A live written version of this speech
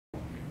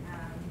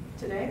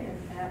today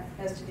and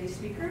as today's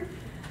speaker.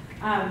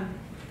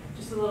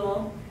 Just a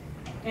little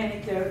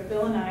anecdote.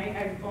 Bill and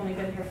I've only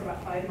been here for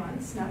about 5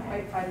 months, not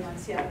quite 5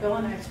 months yet. Bill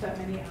and I have spent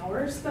many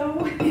hours,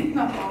 though, in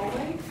the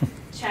hallway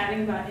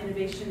chatting about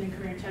innovation and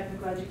career and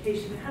technical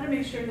education and how to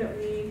make sure that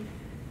we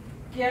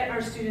get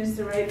our students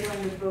the right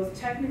blend of both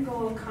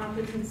technical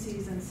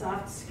competencies and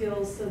soft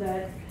skills so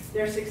that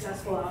they're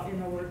successful out in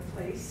the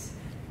workplace.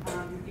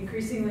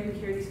 Increasingly, we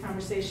hear these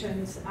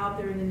conversations out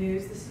there in the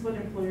news. This is what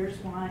employers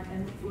want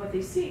and what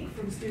they seek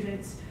from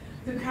students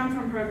who come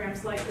from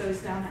programs like those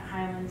down at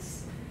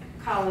Highlands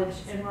College,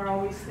 and we're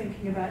always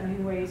thinking about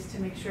new ways to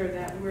make sure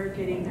that we're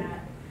getting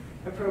that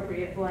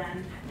appropriate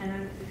blend.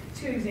 And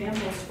 2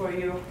 examples for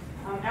you.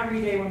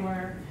 Every day when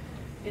we're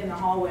in the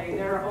hallway,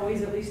 there are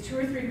always at least 2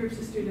 or 3 groups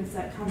of students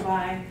that come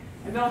by,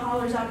 and Bill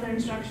hollers out their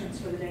instructions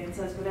for the day and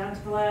says, go down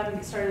to the lab and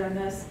get started on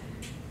this.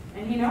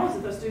 And he knows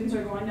that those students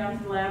are going down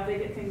to the lab, they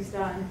get things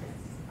done.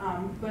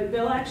 But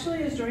Bill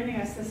actually is joining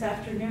us this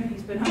afternoon.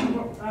 He's been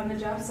on the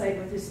job site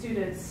with his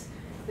students.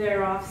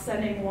 They're off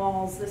sending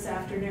walls this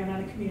afternoon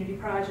on a community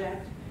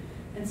project.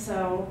 And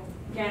so,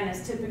 again,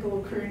 as typical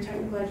of career and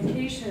technical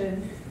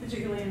education,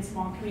 particularly in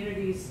small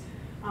communities,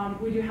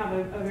 we do have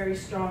a very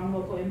strong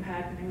local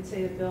impact. And I would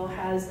say that Bill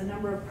has a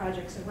number of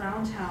projects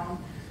around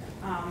town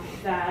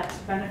that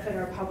benefit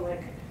our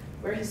public,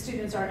 where his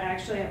students are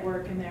actually at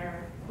work and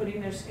they're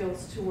putting their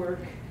skills to work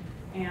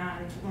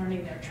and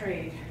learning their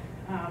trade.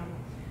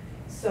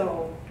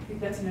 So I think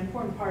that's an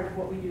important part of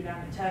what we do down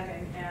at Tech,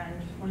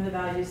 and one of the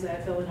values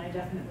that Bill and I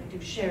definitely do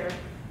share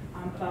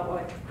about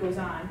what goes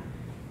on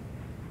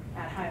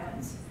at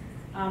Highlands.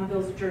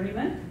 Bill's a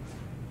journeyman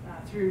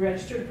through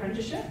registered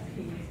apprenticeship.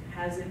 He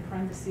has in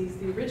parentheses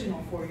the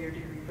original 4-year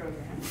degree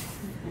program.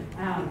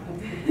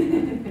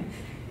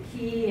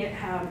 He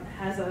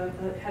has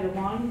had a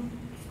long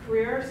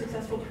career,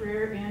 successful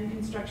career in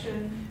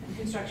construction and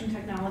construction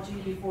technology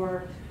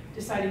before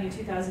deciding in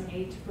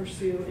 2008 to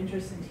pursue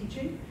interest in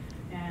teaching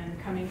and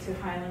coming to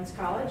Highlands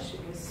College.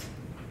 It was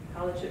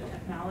College of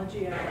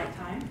Technology at that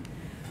time.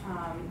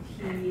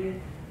 He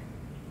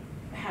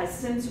has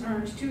since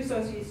earned 2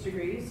 associate's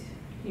degrees.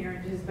 He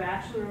earned his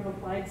Bachelor of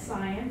Applied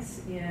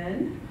Science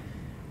in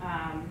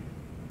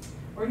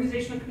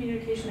Organizational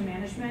Communication and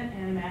Management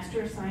and a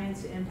Master of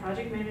Science in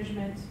Project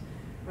Management,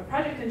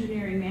 Project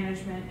Engineering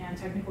Management and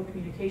Technical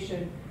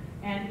Communication,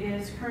 and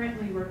is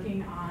currently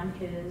working on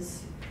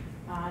his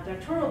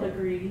doctoral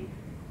degree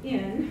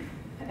in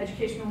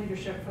educational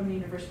leadership from the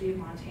University of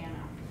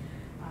Montana,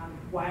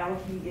 while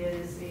he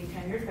is a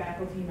tenured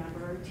faculty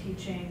member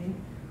teaching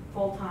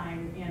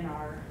full-time in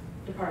our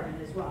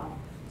department as well.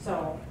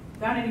 So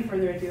without any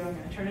further ado, I'm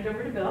going to turn it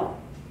over to Bill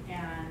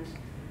and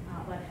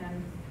let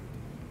him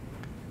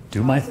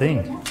do my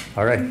thing.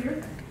 All right.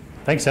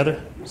 Thanks,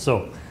 Heather.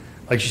 So,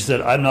 like she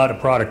said, I'm not a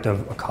product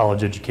of a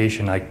college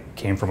education. I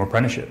came from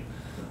apprenticeship.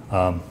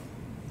 I'll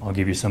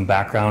give you some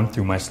background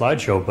through my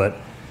slideshow, but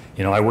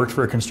you know, I worked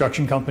for a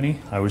construction company.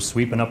 I was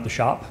sweeping up the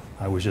shop.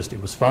 It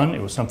was fun.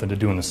 It was something to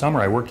do in the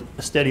summer. I worked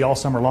steady all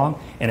summer long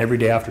and every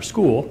day after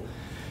school.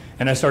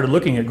 And I started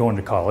looking at going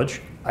to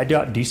college. I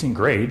got decent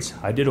grades.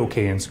 I did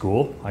okay in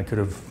school. I could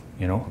have,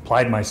 you know,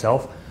 applied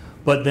myself.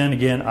 But then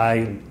again,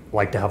 I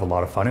like to have a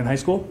lot of fun in high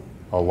school,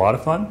 a lot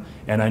of fun.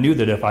 And I knew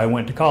that if I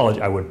went to college,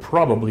 I would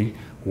probably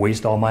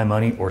waste all my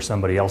money or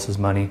somebody else's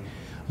money.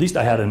 At least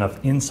I had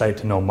enough insight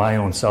to know my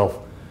own self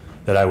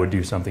that I would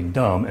do something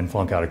dumb and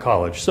flunk out of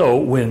college. So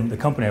when the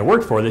company I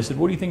worked for, they said,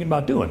 what are you thinking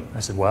about doing? I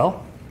said,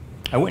 well,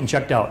 I went and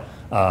checked out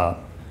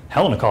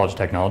Highlands College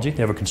Technology.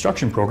 They have a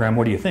construction program.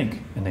 What do you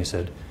think? And they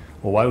said,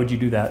 well, why would you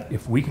do that?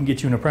 If we can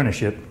get you an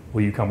apprenticeship,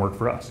 will you come work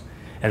for us?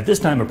 And at this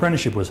time,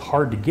 apprenticeship was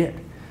hard to get.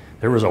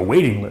 There was a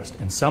waiting list,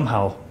 and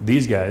somehow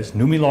these guys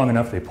knew me long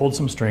enough, they pulled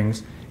some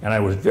strings, and I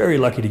was very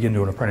lucky to get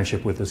into an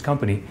apprenticeship with this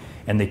company,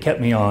 and they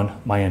kept me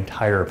on my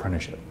entire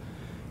apprenticeship.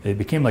 It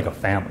became like a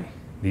family.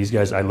 These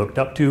guys I looked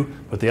up to,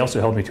 but they also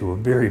held me to a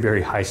very,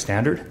 very high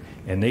standard,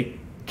 and they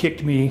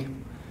kicked me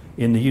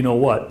in the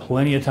you-know-what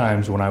plenty of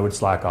times when I would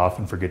slack off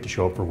and forget to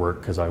show up for work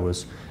because I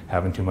was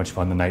having too much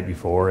fun the night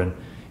before, and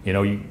you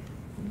know,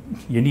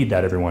 you need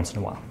that every once in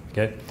a while,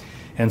 okay?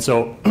 And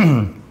so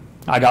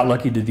I got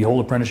lucky, did the whole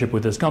apprenticeship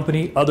with this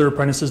company. Other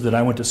apprentices that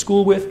I went to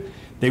school with,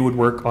 they would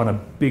work on a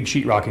big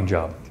sheetrocking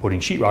job, putting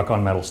sheetrock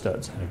on metal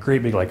studs, and a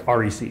great big like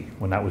REC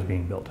when that was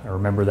being built. I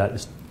remember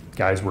that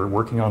guys were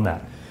working on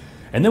that.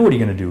 And then what are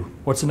you going to do?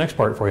 What's the next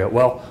part for you?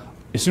 Well,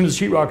 as soon as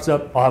the sheetrock's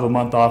up, I'll have a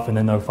month off, and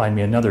then they'll find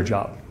me another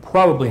job,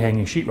 probably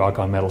hanging sheetrock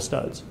on metal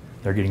studs.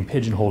 They're getting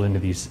pigeonholed into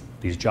these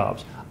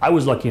jobs. I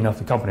was lucky enough,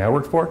 the company I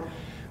worked for,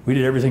 we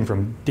did everything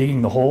from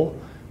digging the hole,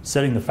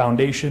 setting the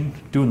foundation,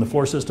 doing the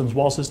floor systems,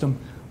 wall system,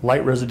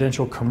 light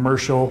residential,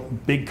 commercial,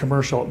 big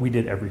commercial. We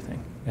did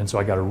everything. And so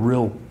I got a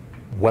real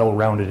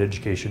well-rounded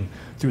education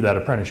through that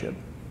apprenticeship.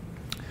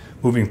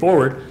 Moving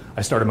forward,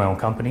 I started my own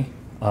company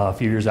a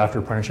few years after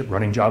apprenticeship,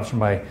 running jobs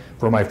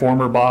for my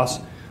former boss.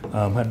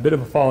 Had a bit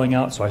of a falling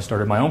out, so I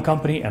started my own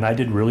company, and I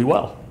did really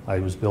well. I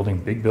was building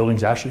big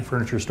buildings, Ashley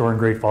Furniture Store in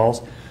Great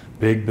Falls,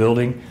 big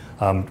building.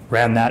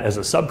 Ran that as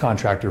a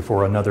subcontractor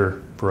for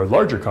a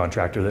larger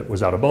contractor that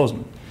was out of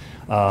Bozeman.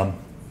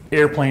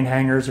 Airplane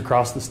hangars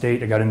across the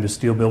state. I got into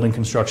steel building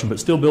construction, but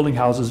still building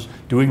houses,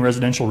 doing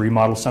residential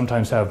remodels,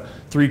 sometimes have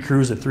 3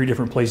 crews at 3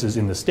 different places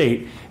in the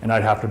state, and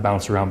I'd have to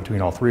bounce around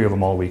between all 3 of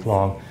them all week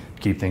long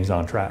to keep things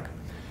on track.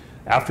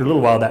 After a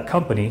little while, that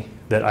company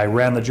that I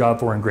ran the job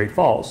for in Great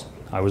Falls,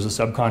 I was a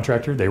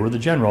subcontractor, they were the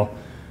general,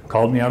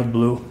 called me out of the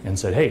blue and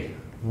said, hey,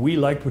 we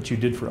liked what you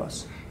did for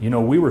us. You know,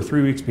 we were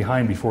 3 weeks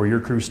behind before your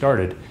crew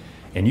started,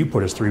 and you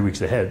put us 3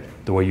 weeks ahead,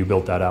 the way you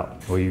built that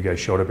out, the way you guys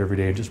showed up every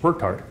day and just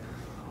worked hard.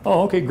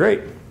 Oh, okay,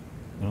 great.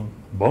 You know,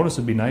 bonus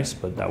would be nice,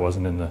 but that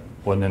wasn't in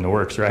the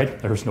works, right?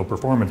 There was no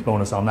performance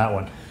bonus on that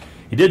one.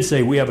 He did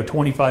say, we have a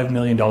 $25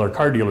 million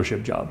car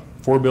dealership job,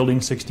 4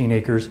 buildings, 16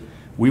 acres.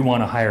 We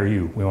want to hire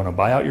you. We want to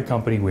buy out your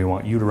company. We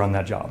want you to run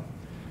that job.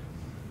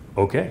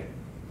 Okay.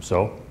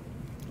 So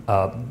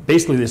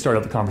basically they started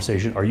out the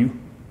conversation, are you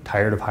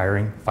tired of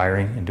hiring,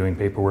 firing, and doing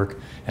paperwork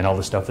and all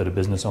the stuff that a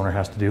business owner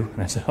has to do?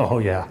 And I said, oh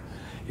yeah,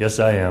 yes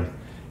I am.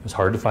 It was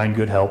hard to find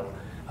good help.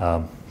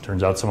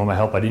 Turns out some of my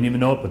help, I didn't even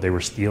know it, but they were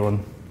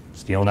stealing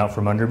out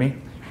from under me.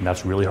 And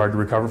that's really hard to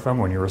recover from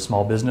when you're a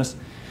small business.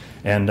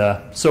 And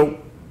so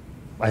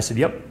I said,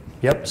 yep,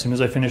 as soon as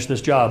I finish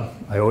this job,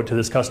 I owe it to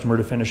this customer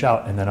to finish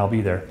out, and then I'll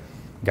be there.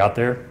 Got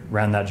there,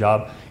 ran that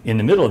job. In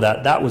the middle of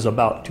that was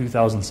about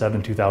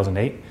 2007,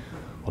 2008.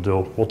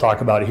 We'll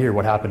talk about it here.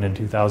 What happened in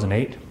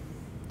 2008?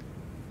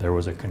 There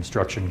was a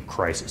construction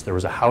crisis. There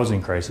was a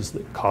housing crisis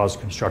that caused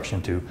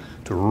construction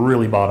to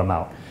really bottom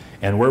out.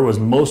 And where was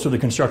most of the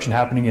construction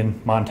happening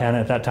in Montana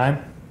at that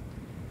time?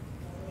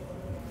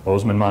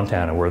 Bozeman,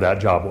 Montana, where that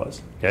job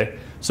was, okay?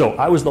 So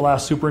I was the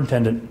last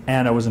superintendent,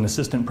 and I was an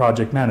assistant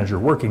project manager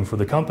working for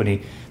the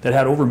company that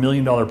had over $1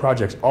 million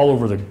projects all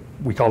over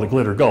we call it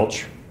Glitter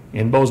Gulch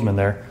in Bozeman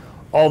there,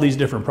 all these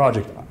different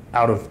projects.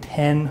 Out of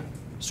 10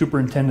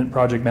 superintendent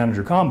project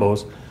manager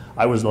combos,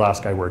 I was the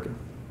last guy working.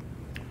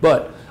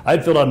 But I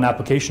had filled out an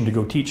application to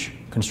go teach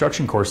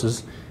construction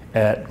courses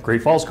at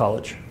Great Falls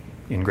College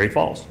in Great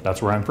Falls.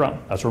 That's where I'm from.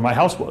 That's where my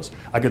house was.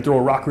 I could throw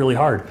a rock really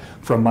hard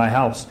from my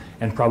house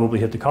and probably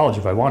hit the college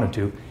if I wanted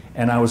to.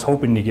 And I was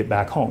hoping to get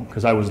back home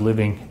because I was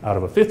living out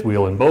of a fifth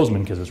wheel in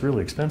Bozeman because it's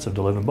really expensive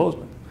to live in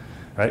Bozeman,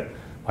 right?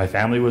 My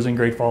family was in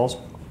Great Falls.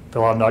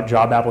 Fill out a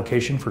job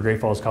application for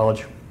Great Falls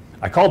College.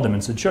 I called them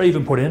and said, should I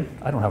even put in?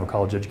 I don't have a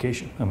college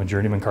education. I'm a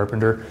journeyman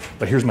carpenter,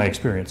 but here's my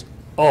experience.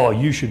 Oh,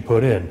 you should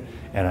put in.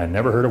 And I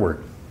never heard a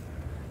word.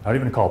 Not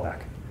even a call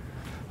back.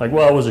 Like,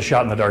 well, it was a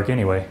shot in the dark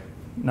anyway.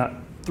 Not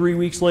 3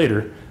 weeks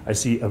later, I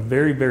see a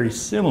very, very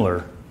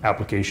similar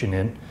application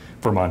in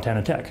for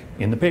Montana Tech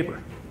in the paper.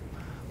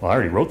 Well, I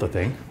already wrote the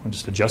thing. I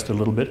just adjusted a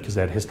little bit because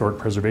they had a historic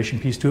preservation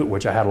piece to it,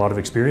 which I had a lot of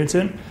experience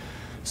in.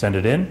 Send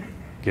it in,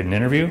 get an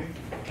interview.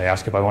 They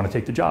ask if I want to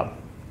take the job.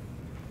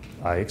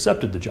 I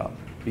accepted the job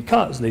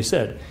because they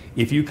said,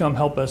 if you come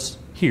help us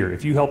here,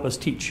 if you help us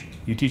teach,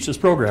 you teach this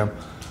program,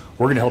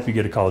 we're going to help you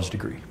get a college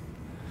degree.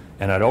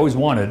 And I'd always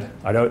wanted,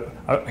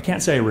 I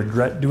can't say I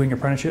regret doing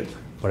apprenticeship,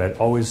 but I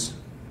always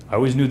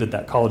knew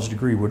that college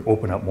degree would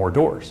open up more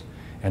doors.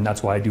 And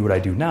that's why I do what I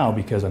do now,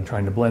 because I'm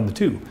trying to blend the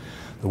two.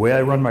 The way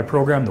I run my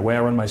program, the way I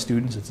run my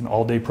students, it's an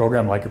all-day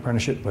program like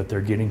apprenticeship, but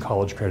they're getting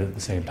college credit at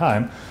the same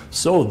time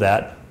so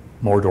that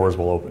more doors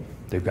will open.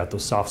 They've got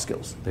those soft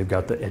skills. They've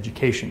got the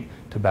education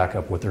to back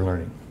up what they're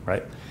learning,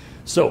 right?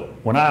 So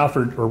when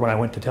I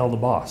went to tell the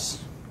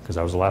boss, because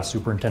I was the last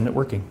superintendent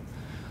working,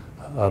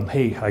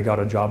 hey, I got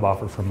a job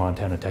offer from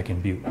Montana Tech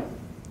in Butte.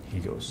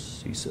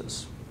 He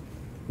says,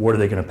 what are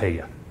they going to pay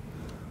you?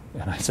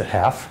 And I said,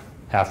 half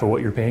of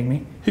what you're paying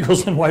me. He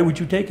goes, then why would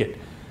you take it?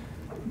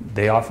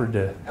 They offered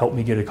to help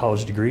me get a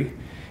college degree.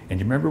 And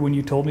you remember when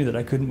you told me that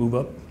I couldn't move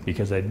up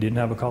because I didn't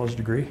have a college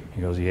degree?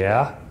 He goes,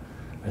 yeah.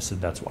 I said,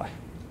 that's why.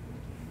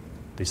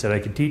 They said I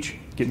could teach,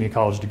 get me a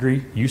college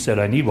degree. You said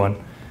I need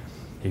one.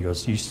 He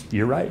goes,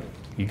 you're right.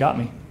 You got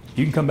me.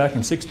 You can come back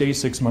in 6 days,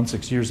 6 months,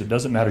 6 years. It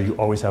doesn't matter. You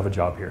always have a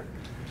job here.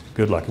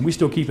 Good luck. And we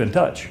still keep in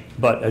touch.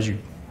 But as you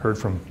heard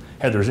from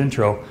Heather's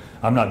intro,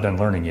 I'm not done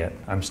learning yet.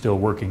 I'm still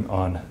working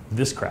on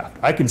this craft.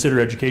 I consider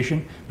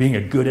education, being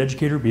a good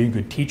educator, being a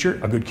good teacher,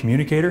 a good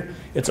communicator,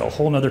 it's a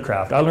whole nother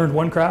craft. I learned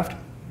one craft,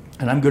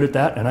 and I'm good at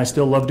that, and I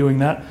still love doing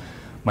that.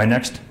 My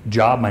next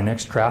job, my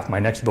next craft, my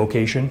next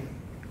vocation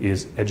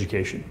is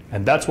education.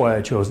 And that's why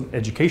I chose an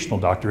educational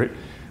doctorate,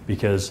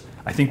 because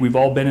I think we've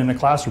all been in a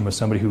classroom with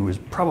somebody who is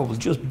probably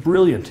just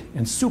brilliant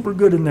and super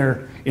good in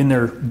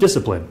their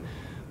discipline.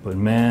 But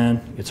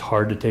man, it's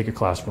hard to take a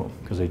classroom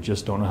because they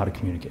just don't know how to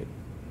communicate,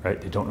 right?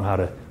 They don't know how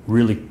to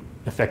really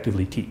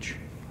effectively teach.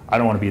 I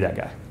don't want to be that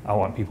guy. I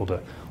want people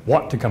to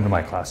want to come to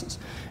my classes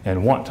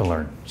and want to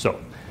learn. So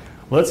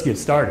let's get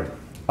started.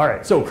 All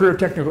right, so career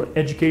technical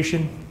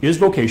education is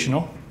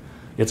vocational.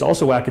 It's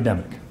also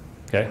academic,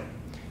 okay?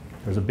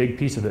 There's a big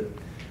piece of it.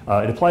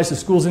 It applies to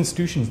schools,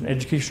 institutions, and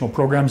educational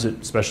programs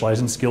that specialize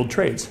in skilled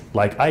trades,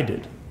 like I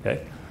did,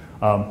 okay?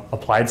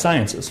 Applied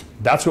sciences.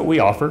 That's what we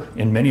offer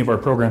in many of our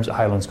programs at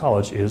Highlands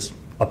College is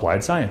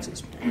applied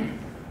sciences.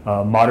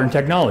 Modern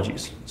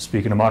technologies.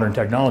 Speaking of modern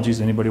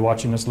technologies, anybody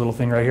watching this little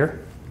thing right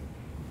here?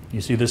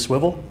 You see this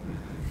swivel?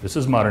 This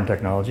is modern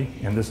technology,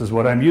 and this is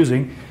what I'm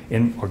using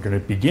or going to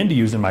begin to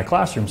use in my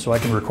classroom, so I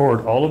can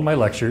record all of my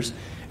lectures,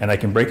 and I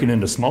can break it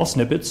into small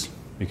snippets,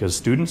 because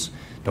students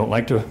don't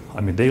like to,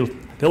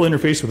 they'll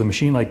interface with a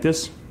machine like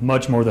this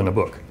much more than a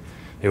book.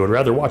 They would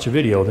rather watch a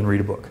video than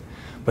read a book.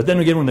 But then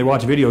again, when they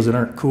watch videos that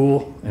aren't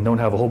cool and don't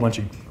have a whole bunch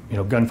of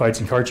gunfights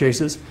and car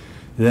chases,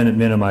 then it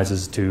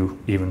minimizes to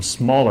even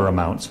smaller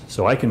amounts.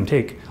 So I can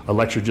take a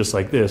lecture just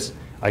like this,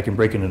 I can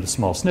break it into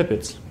small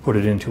snippets, put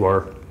it into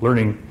our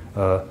learning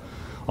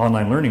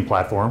online learning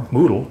platform,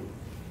 Moodle,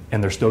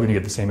 and they're still going to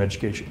get the same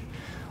education.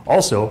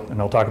 Also,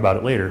 and I'll talk about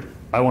it later,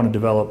 I want to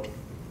develop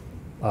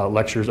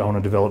lectures, I want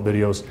to develop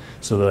videos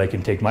so that I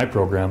can take my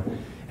program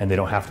and they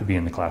don't have to be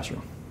in the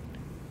classroom.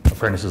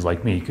 Apprentices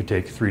like me could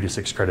take 3 to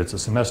 6 credits a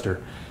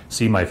semester,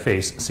 see my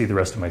face, see the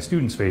rest of my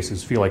students'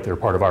 faces, feel like they're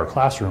part of our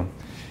classroom,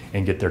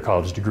 and get their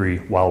college degree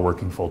while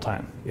working full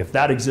time. If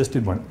that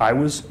existed when I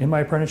was in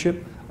my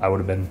apprenticeship, I would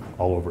have been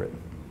all over it.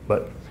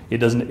 But it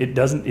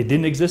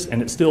didn't exist,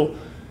 and it still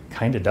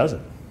kind of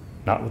doesn't.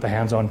 Not with a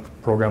hands-on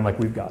program like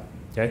we've got,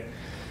 okay?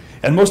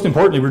 And most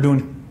importantly, we're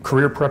doing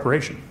career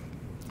preparation.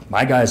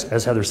 My guys,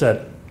 as Heather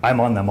said, I'm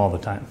on them all the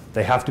time.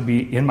 They have to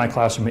be in my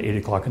classroom at 8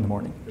 o'clock in the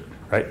morning,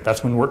 right?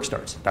 That's when work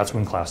starts. That's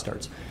when class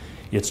starts.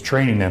 It's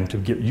training them to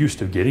get used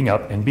to getting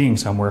up and being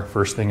somewhere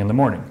first thing in the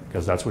morning,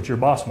 because that's what your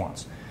boss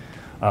wants.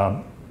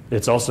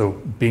 It's also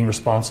being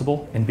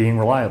responsible and being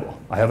reliable.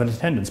 I have an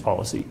attendance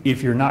policy.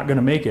 If you're not going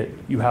to make it,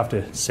 you have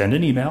to send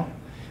an email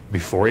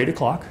before 8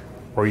 o'clock,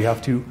 or you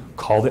have to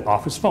call the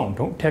office phone.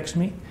 Don't text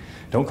me.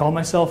 Don't call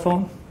my cell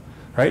phone,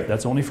 right?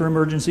 That's only for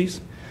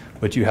emergencies.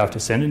 But you have to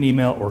send an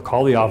email or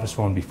call the office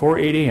phone before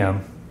 8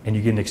 a.m. and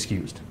you get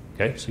excused,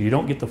 okay? So you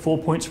don't get the full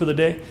points for the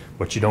day,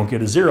 but you don't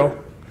get a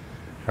 0,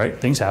 right?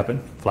 Things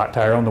happen. Flat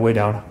tire on the way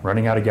down,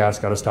 running out of gas,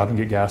 got to stop and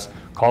get gas.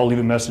 Call, leave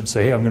a message,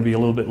 say, hey, I'm going to be a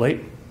little bit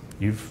late.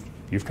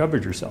 You've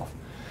covered yourself.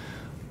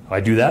 I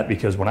do that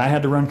because when I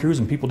had to run crews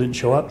and people didn't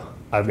show up,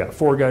 I've got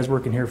 4 guys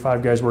working here,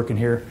 5 guys working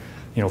here,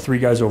 3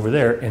 guys over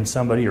there, and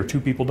somebody or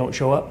 2 people don't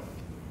show up,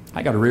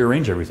 I got to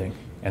rearrange everything,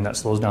 and that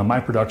slows down my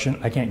production.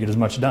 I can't get as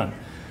much done.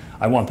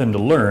 I want them to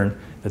learn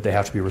that they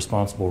have to be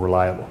responsible,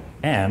 reliable,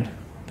 and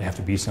they have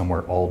to be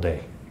somewhere all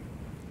day.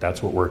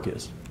 That's what work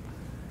is.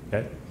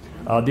 Okay?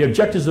 The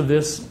objectives of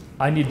this,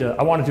 I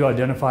wanted to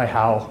identify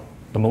how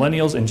the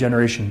Millennials and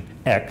Generation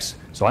X,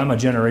 so I'm a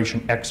Generation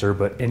Xer,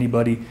 but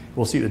anybody,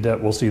 we'll see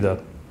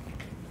the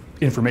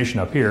information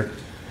up here,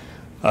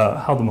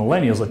 how the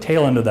Millennials, the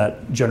tail end of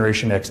that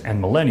Generation X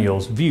and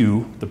Millennials,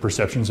 view the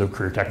perceptions of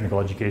career technical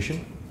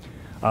education.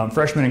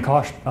 Freshmen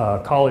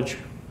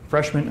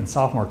and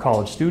sophomore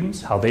college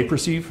students, how they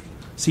perceive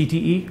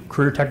CTE,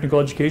 career technical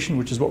education,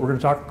 which is what we're going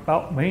to talk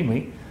about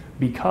mainly,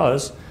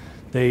 because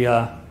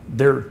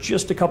they're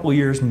just a couple of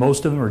years,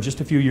 most of them are just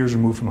a few years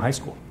removed from high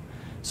school.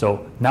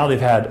 So now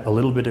they've had a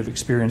little bit of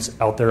experience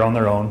out there on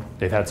their own.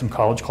 They've had some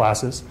college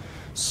classes.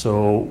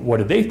 So what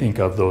do they think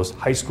of those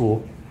high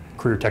school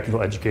career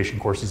technical education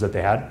courses that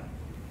they had?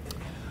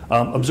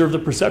 Observe the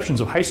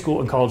perceptions of high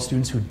school and college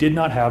students who did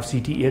not have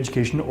CTE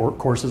education or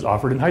courses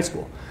offered in high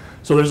school.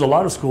 So there's a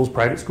lot of schools,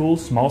 private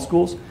schools, small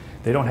schools,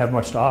 they don't have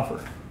much to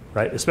offer,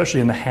 right?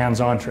 Especially in the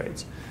hands-on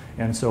trades.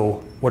 And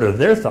so what are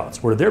their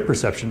thoughts? What are their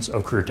perceptions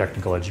of career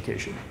technical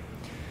education?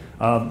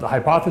 The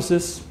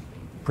hypothesis,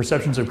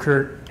 perceptions of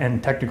career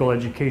and technical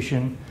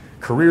education,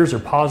 careers are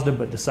positive,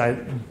 but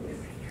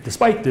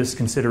despite this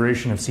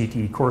consideration of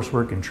CTE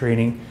coursework and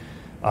training,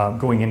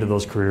 going into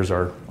those careers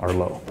are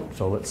low.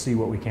 So let's see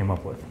what we came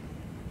up with.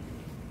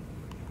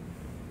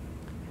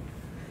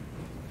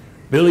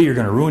 Billy, you're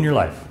going to ruin your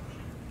life.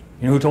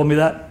 You know who told me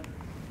that?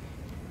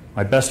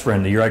 My best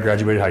friend the year I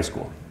graduated high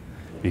school,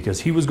 because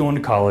he was going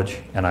to college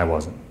and I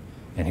wasn't.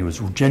 And he was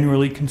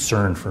genuinely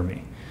concerned for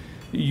me.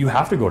 You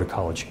have to go to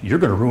college. You're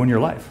going to ruin your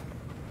life.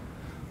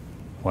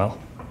 Well,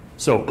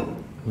 so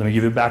let me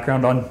give you a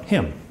background on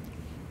him.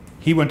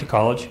 He went to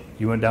college.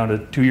 He went down to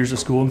 2 years of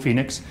school in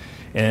Phoenix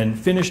and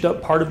finished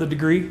up part of the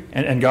degree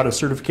and got a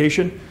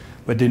certification,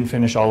 but didn't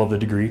finish all of the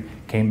degree.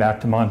 Came back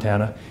to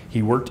Montana.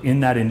 He worked in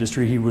that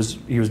industry. He was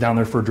down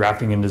there for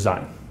drafting and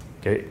design.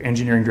 Okay,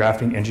 engineering,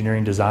 drafting,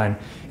 engineering, design.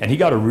 And he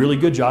got a really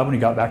good job when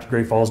he got back to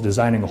Great Falls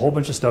designing a whole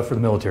bunch of stuff for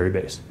the military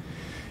base.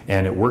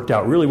 And it worked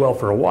out really well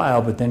for a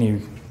while, but then he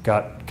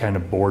got kind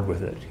of bored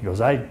with it. He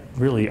goes, I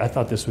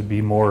thought this would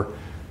be more,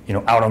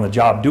 out on the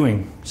job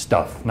doing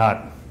stuff,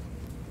 not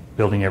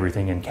building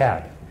everything in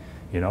CAD.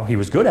 He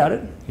was good at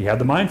it. He had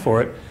the mind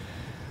for it.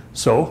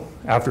 So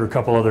after a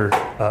couple other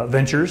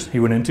ventures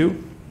he went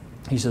into,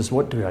 he says,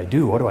 what do I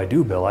do? What do I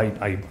do, Bill?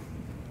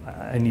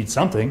 I need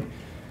something.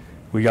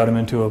 We got him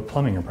into a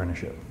plumbing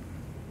apprenticeship.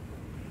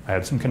 I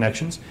had some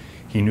connections.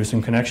 He knew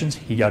some connections.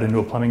 He got into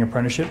a plumbing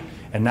apprenticeship.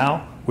 And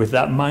now, with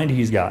that mind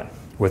he's got,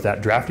 with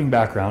that drafting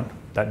background,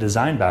 that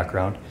design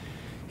background,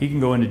 he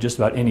can go into just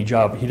about any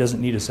job. He doesn't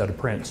need a set of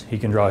prints. He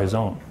can draw his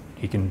own.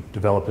 He can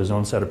develop his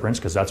own set of prints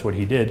because that's what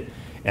he did,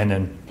 and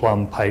then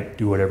plumb, pipe,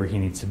 do whatever he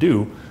needs to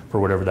do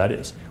for whatever that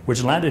is,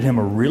 which landed him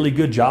a really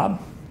good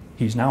job.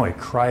 He's now a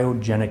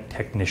cryogenic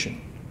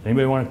technician.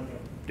 Anybody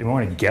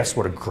want to guess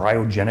what a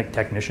cryogenic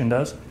technician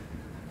does?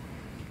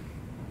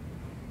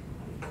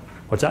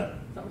 What's that?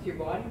 Something with your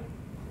body?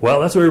 Well,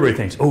 that's what everybody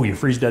thinks. Oh, you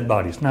freeze dead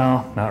bodies.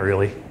 No, not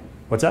really.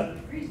 What's that?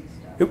 Freezing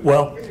stuff.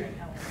 Well,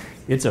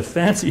 it's a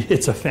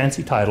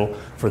fancy title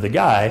for the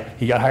guy.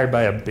 He got hired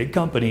by a big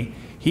company.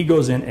 He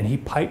goes in and he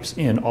pipes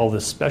in all the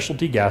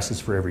specialty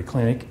gases for every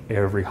clinic,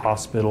 every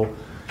hospital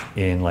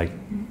in like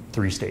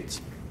 3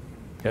 states.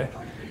 Okay?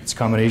 It's a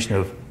combination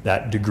of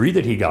that degree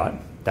that he got,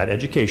 that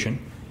education,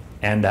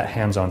 and that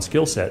hands-on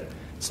skill set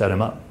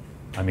him up.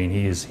 I mean,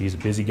 he's a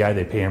busy guy.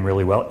 They pay him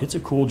really well. It's a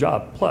cool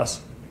job.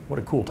 Plus, what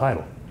a cool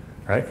title,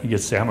 right? He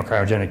gets to say, I'm a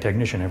cryogenic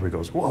technician. Everybody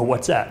goes, whoa,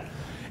 what's that?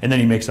 And then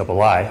he makes up a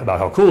lie about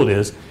how cool it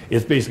is.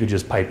 It's basically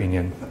just piping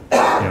in.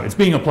 It's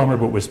being a plumber,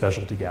 but with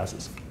specialty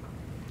gases.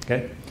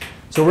 Okay?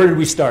 So where did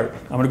we start?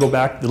 I'm going to go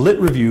back. The lit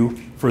review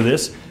for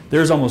this,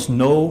 there's almost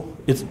no,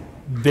 it's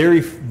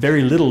very,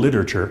 very little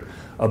literature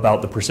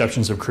about the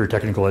perceptions of career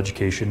technical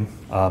education,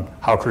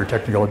 how career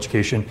technical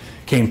education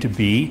came to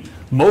be.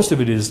 Most of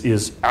it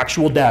is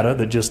actual data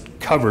that just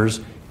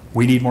covers,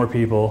 we need more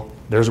people,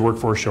 there's a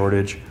workforce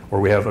shortage, or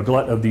we have a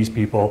glut of these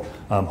people,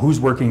 who's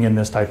working in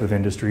this type of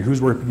industry,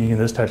 who's working in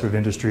this type of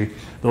industry,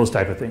 those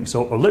type of things.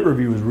 So a lit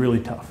review is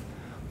really tough.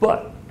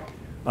 But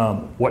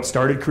what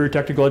started career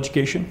technical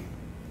education?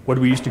 What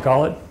do we used to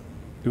call it?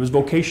 It was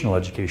vocational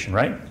education,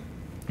 right?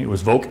 It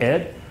was voc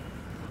ed.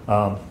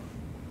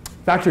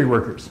 Factory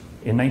workers.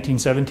 In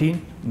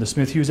 1917, in the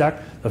Smith-Hughes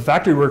Act, the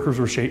factory workers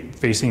were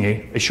facing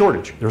a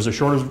shortage. There was a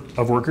shortage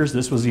of workers.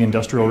 This was the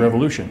Industrial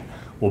Revolution.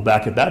 Well,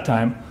 back at that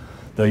time,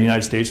 the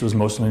United States was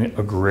mostly an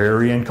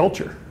agrarian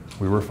culture.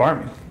 We were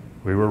farming.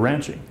 We were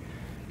ranching.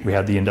 We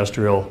had the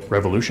Industrial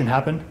Revolution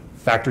happen.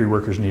 Factory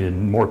workers needed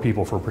more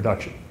people for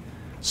production.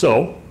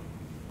 So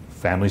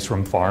families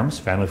from farms,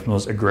 families from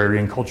those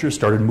agrarian cultures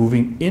started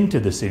moving into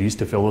the cities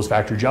to fill those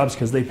factory jobs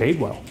because they paid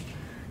well.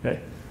 Okay?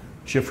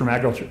 Shift from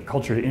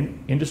agriculture to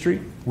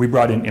industry. We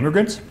brought in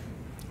immigrants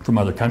from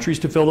other countries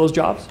to fill those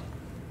jobs.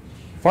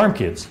 Farm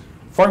kids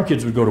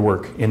would go to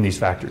work in these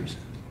factories.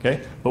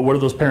 Okay? But what are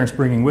those parents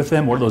bringing with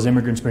them? What are those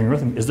immigrants bringing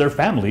with them? Is their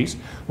families,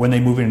 when they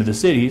move into the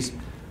cities,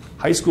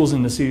 high schools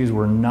in the cities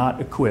were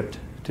not equipped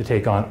to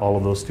take on all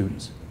of those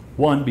students.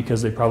 One,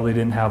 because they probably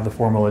didn't have the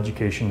formal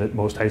education that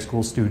most high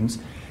school students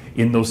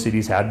in those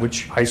cities had,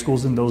 which high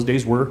schools in those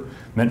days were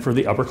meant for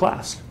the upper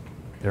class.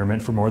 They were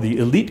meant for more the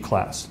elite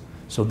class.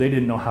 So they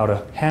didn't know how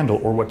to handle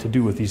or what to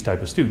do with these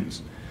type of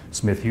students.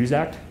 Smith-Hughes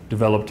Act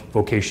developed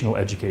vocational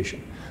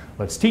education.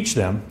 Let's teach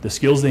them the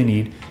skills they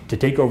need to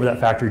take over that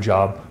factory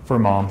job for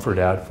mom, for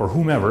dad, for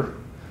whomever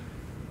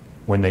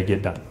when they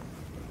get done.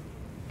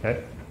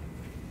 Okay?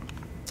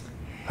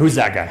 Who's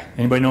that guy?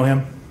 Anybody know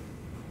him?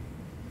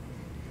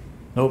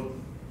 Nope.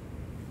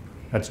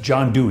 That's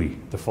John Dewey,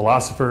 the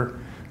philosopher,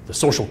 the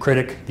social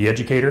critic, the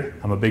educator.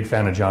 I'm a big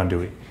fan of John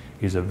Dewey.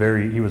 He was a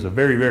very,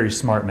 very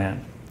smart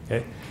man.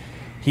 Okay?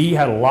 He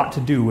had a lot to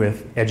do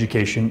with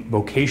education,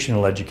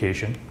 vocational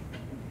education.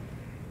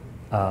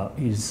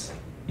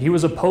 He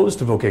was opposed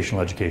to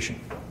vocational education.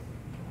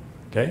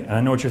 Okay? And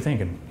I know what you're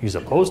thinking. He's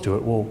opposed to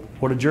it. Well,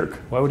 what a jerk.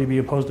 Why would he be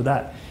opposed to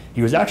that?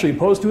 He was actually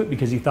opposed to it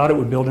because he thought it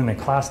would build in a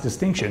class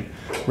distinction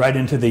right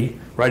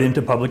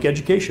into public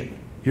education.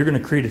 You're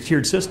going to create a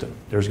tiered system.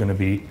 There's going to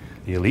be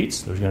the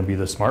elites, there's going to be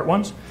the smart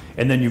ones,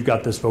 and then you've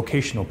got this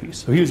vocational piece.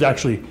 So he was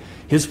actually,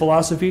 his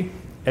philosophy,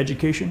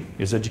 education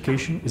is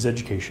education is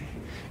education.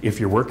 If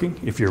you're working,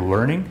 if you're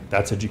learning,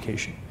 that's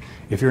education.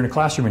 If you're in a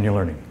classroom and you're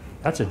learning,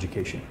 that's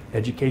education.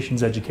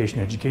 Education's education,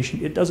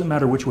 education. It doesn't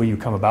matter which way you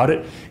come about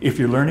it. If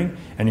you're learning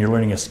and you're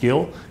learning a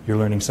skill, you're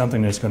learning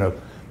something that's going to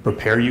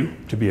prepare you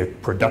to be a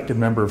productive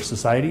member of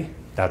society,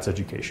 that's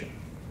education.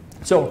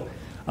 So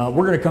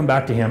we're going to come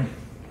back to him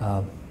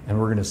and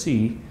we're going to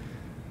see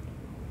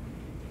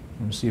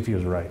if he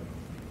was right.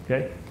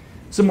 Okay?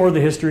 Some more of the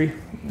history.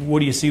 What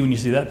do you see when you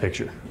see that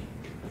picture?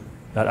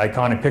 That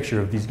iconic picture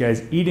of these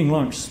guys eating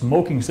lunch,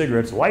 smoking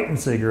cigarettes, lighting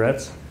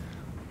cigarettes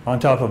on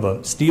top of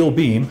a steel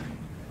beam.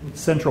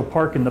 Central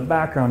Park in the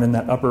background in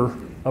that upper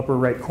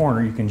right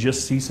corner. You can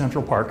just see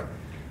Central Park.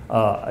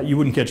 You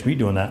wouldn't catch me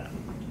doing that.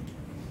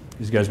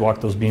 These guys walk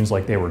those beams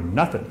like they were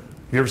nothing.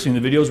 Have you ever seen the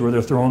videos where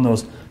they're throwing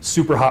those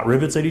super hot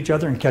rivets at each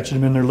other and catching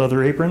them in their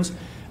leather aprons,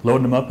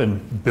 loading them up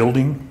and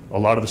building a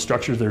lot of the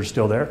structures that are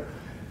still there?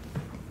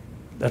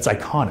 That's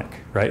iconic,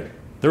 right?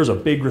 There's a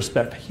big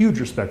respect, huge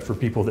respect for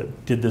people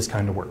that did this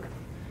kind of work.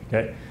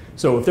 Okay?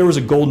 So if there was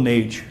a golden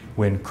age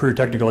when career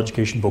technical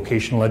education,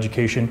 vocational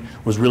education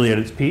was really at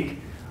its peak,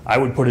 I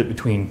would put it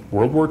between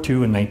World War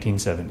II and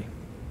 1970.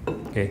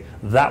 Okay?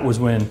 That was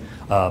when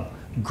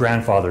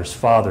grandfathers,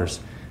 fathers,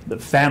 the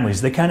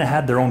families, they kind of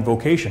had their own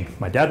vocation.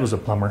 My dad was a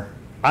plumber.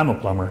 I'm a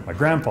plumber. My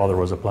grandfather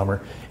was a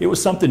plumber. It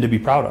was something to be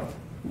proud of.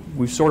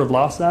 We've sort of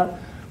lost that.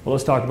 Well,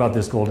 let's talk about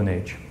this golden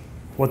age.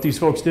 What these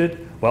folks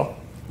did? Well,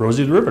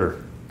 Rosie the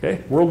Riveter.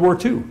 Okay? World War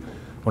II.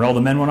 When all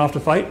the men went off to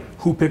fight,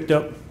 who picked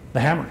up the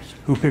hammers?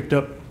 Who picked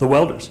up the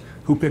welders?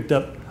 Who picked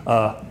up,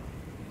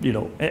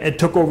 and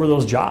took over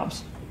those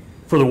jobs?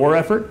 For the war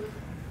effort,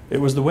 it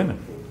was the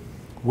women.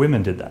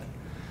 Women did that,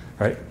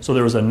 right? So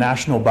there was a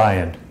national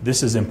buy-in.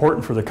 This is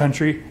important for the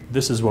country.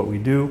 This is what we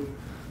do.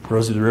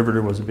 Rosie the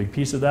Riveter was a big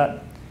piece of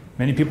that.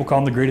 Many people call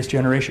them the greatest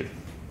generation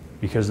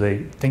because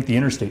they think the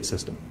interstate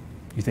system.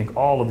 You think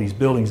all of these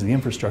buildings, the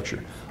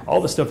infrastructure,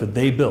 all the stuff that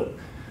they built,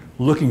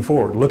 looking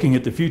forward, looking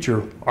at the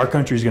future, our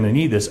country is going to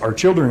need this, our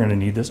children are going to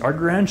need this, our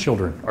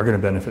grandchildren are going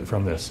to benefit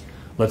from this.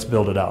 Let's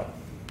build it out.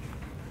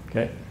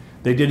 Okay?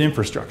 They did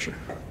infrastructure,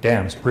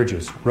 dams,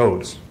 bridges,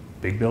 roads,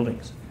 big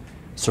buildings.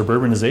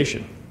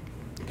 Suburbanization.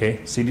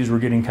 Okay? Cities were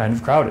getting kind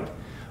of crowded.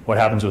 What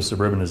happens with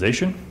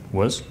suburbanization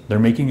was they're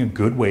making a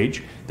good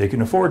wage. They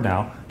can afford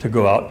now to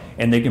go out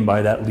and they can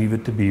buy that Leave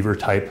It to Beaver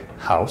type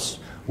house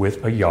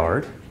with a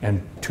yard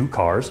and 2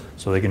 cars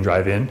so they can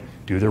drive in,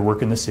 do their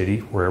work in the city,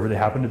 wherever they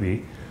happen to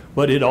be.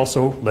 But it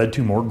also led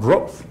to more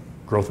growth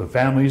of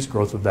families,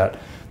 growth of that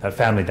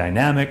family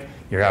dynamic.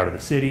 You're out of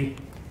the city.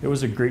 It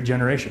was a great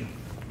generation.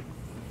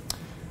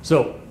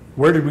 So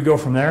where did we go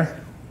from there?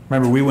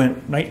 Remember, we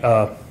went,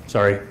 World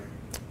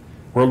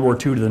War II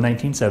to the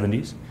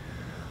 1970s.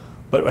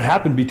 But what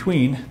happened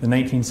between the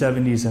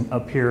 1970s and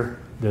up here,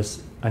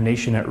 this A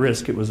Nation at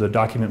Risk, it was a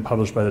document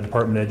published by the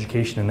Department of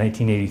Education in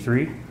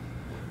 1983,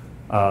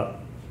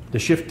 the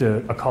shift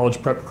to a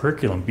college prep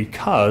curriculum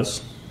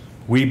because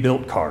we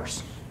built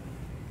cars.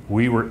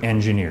 We were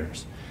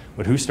engineers.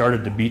 But who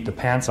started to beat the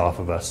pants off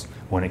of us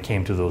when it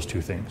came to those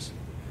two things?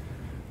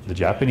 The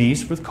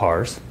Japanese with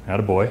cars,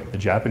 attaboy, the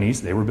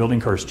Japanese, they were building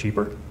cars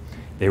cheaper.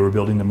 They were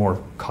building them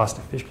more cost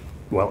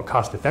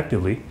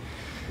effectively.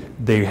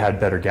 They had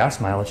better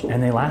gas mileage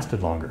and they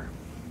lasted longer.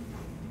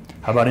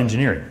 How about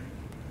engineering?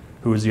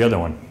 Who was the other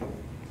one?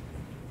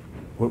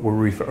 What were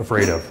we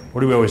afraid of?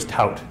 What do we always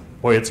tout?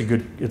 Boy, it's a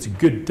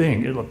good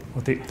thing.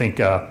 Think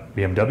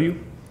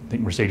BMW,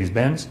 think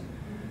Mercedes-Benz.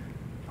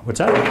 What's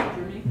that?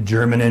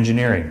 German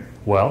engineering.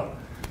 Well,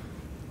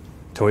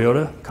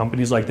 Toyota,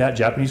 companies like that,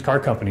 Japanese car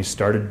companies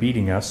started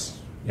beating us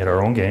at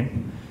our own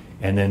game.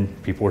 And then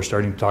people were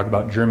starting to talk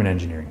about German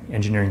engineering.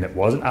 Engineering that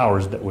wasn't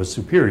ours, that was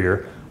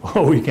superior.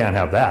 Oh, we can't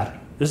have that.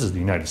 This is the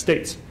United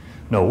States.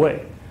 No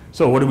way.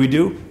 So what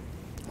do?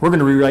 We're going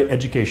to rewrite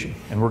education,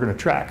 and we're going to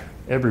track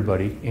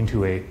everybody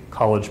into a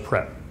college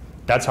prep.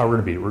 That's how we're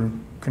going to be. We're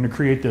going to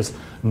create this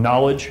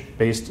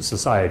knowledge-based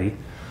society.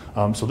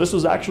 So this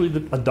was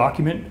actually a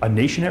document, A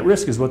Nation at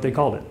Risk is what they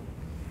called it.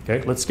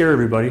 Okay, let's scare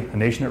everybody, A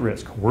Nation at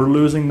Risk. We're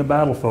losing the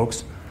battle,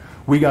 folks.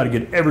 We got to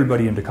get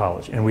everybody into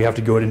college, and we have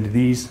to go into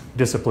these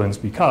disciplines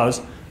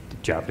because the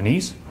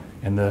Japanese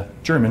and the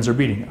Germans are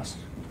beating us.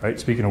 Right?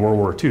 Speaking of World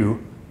War II,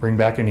 bring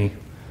back any,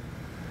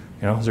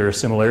 is there a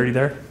similarity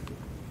there?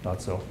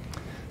 Thought so.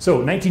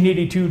 So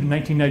 1982 to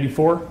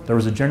 1994, there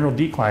was a general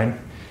decline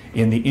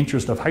in the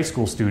interest of high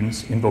school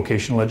students in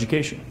vocational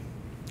education.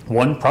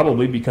 One,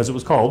 probably because it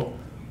was called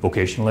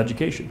vocational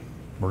education.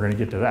 We're going to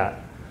get to that.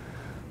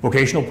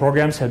 Vocational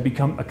programs had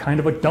become a kind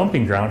of a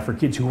dumping ground for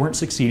kids who weren't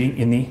succeeding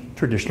in the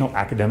traditional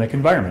academic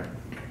environment.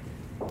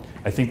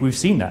 I think we've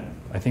seen that.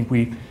 I think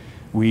maybe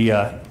we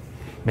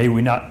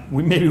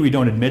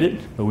don't admit it,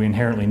 but we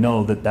inherently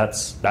know that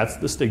that's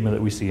the stigma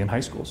that we see in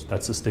high schools.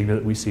 That's the stigma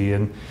that we see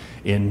in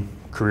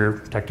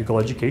career technical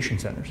education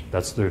centers.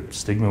 That's the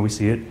stigma we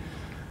see at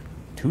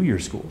 2-year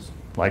schools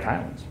like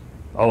Highlands.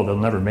 Oh, they'll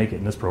never make it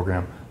in this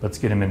program. Let's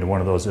get them into one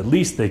of those. At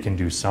least they can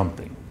do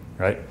something,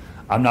 right?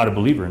 I'm not a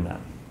believer in that.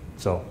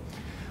 So,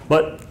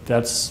 but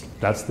that's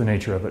the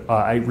nature of it.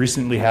 I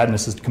recently had, and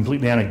this is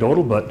completely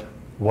anecdotal, but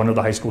one of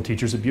the high school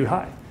teachers at Butte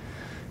High.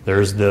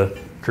 There's the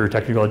career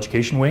technical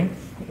education wing.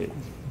 You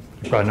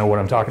probably know what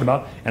I'm talking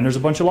about. And there's a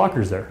bunch of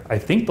lockers there. I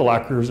think the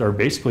lockers are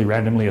basically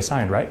randomly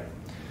assigned, right?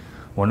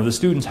 One of the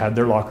students had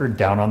their locker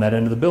down on that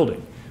end of the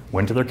building.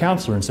 Went to their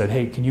counselor and said,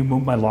 hey, can you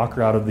move my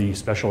locker out of the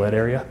special ed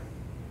area?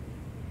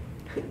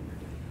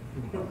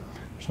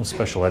 There's no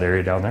special ed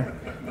area down there,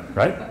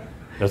 right?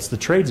 That's the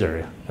trades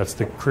area. That's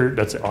the career,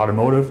 that's the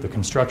automotive, the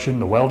construction,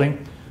 the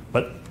welding.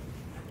 But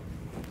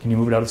can you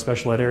move it out of the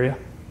special ed area?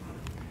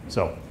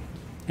 So,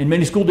 in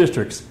many school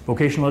districts,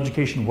 vocational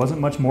education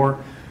wasn't much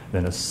more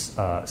than a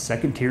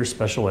second-tier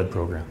special ed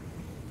program.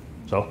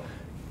 So,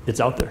 it's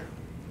out there.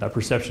 That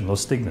perception,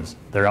 those stigmas,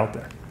 they're out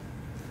there.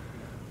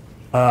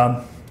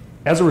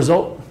 As a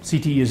result,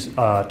 CTE is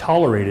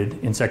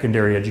tolerated in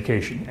secondary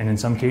education, and in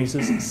some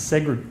cases,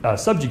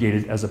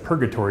 subjugated as a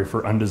purgatory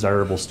for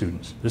undesirable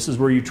students. This is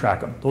where you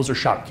track them. Those are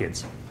shop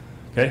kids.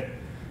 Okay?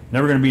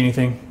 Never going to be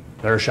anything.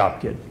 They're a shop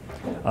kid.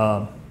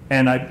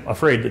 And I'm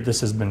afraid that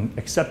this has been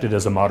accepted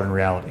as a modern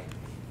reality.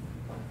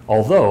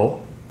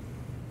 Although,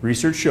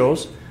 research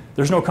shows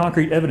there's no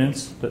concrete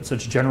evidence that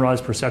such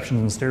generalized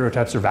perceptions and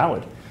stereotypes are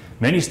valid.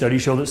 Many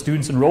studies show that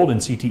students enrolled in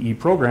CTE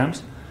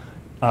programs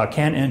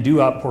can and do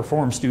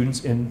outperform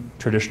students in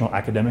traditional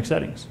academic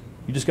settings.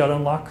 You just got to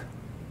unlock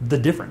the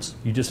difference.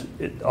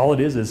 All it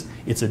is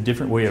it's a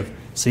different way of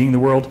seeing the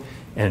world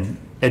and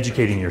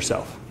educating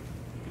yourself.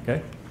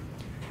 Okay?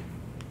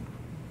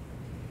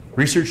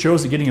 Research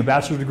shows that getting a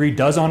bachelor's degree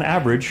does, on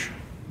average,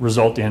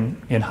 result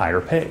in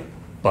higher pay.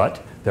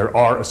 But there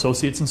are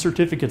associates and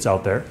certificates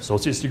out there,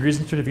 associate's degrees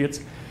and certificates,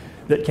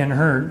 that can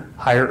earn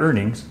higher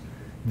earnings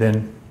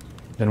than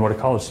what a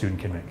college student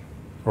can make,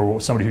 or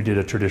somebody who did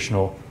a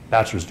traditional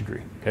bachelor's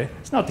degree. Okay?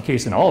 It's not the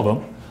case in all of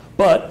them,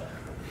 but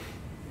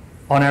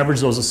on average,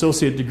 those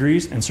associate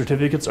degrees and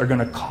certificates are going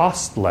to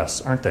cost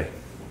less, aren't they,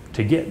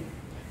 to get?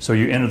 So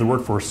you enter the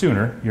workforce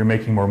sooner, you're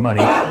making more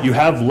money, you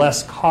have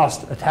less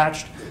cost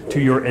attached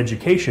to your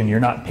education, you're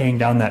not paying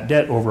down that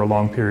debt over a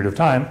long period of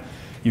time,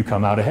 you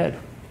come out ahead.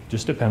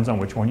 Just depends on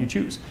which one you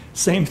choose.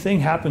 Same thing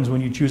happens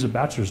when you choose a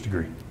bachelor's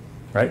degree,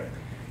 right?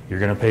 You're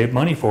going to pay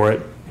money for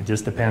it. It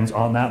just depends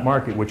on that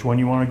market, which one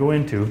you want to go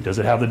into. Does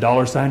it have the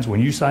dollar signs? When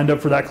you signed up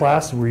for that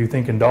class, were you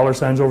thinking dollar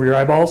signs over your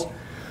eyeballs?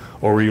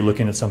 Or were you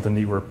looking at something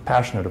that you were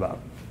passionate about?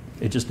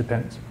 It just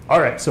depends.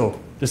 All right, so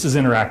this is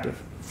interactive.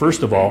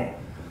 First of all,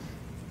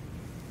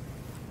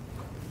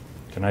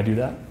 can I do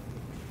that?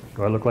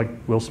 Do I look like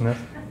Will Smith?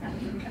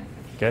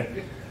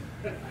 Okay.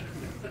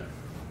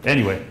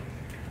 Anyway,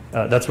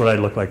 that's what I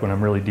look like when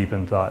I'm really deep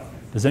in thought.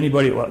 Does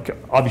anybody, well,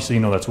 obviously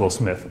you know that's Will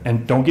Smith.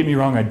 And don't get me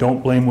wrong, I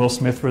don't blame Will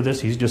Smith for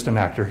this. He's just an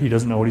actor. He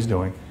doesn't know what he's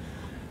doing.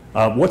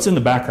 What's in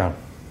the background?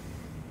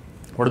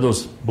 What are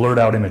those blurred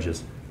out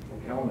images?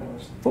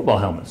 Helmets. Football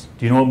helmets.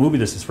 Do you know what movie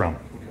this is from?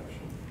 Concussion.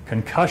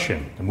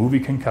 Concussion, the movie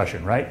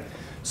Concussion, right?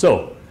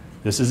 So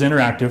this is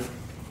interactive.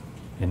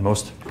 In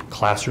most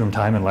classroom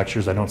time and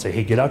lectures, I don't say,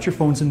 hey, get out your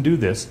phones and do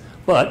this,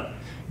 but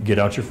get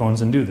out your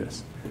phones and do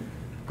this.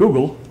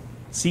 Google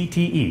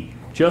CTE,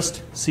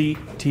 just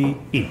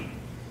CTE.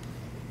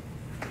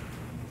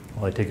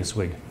 While I take a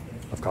swig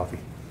of coffee.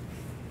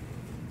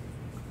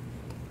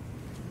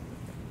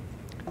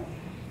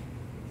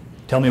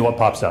 Tell me what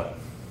pops up.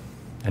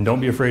 And don't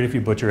be afraid if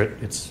you butcher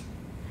it. It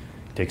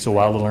takes a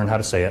while to learn how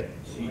to say it.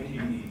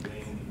 CTE,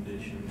 brain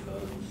condition,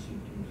 causes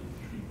symptoms of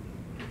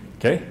treatment.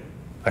 Okay,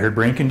 I heard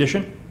brain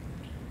condition.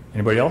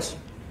 Anybody else?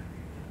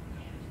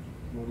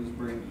 What is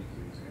brain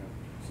disease?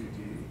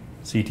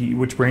 Yeah. CTE. CTE,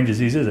 which brain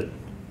disease is it?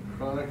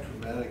 Chronic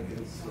traumatic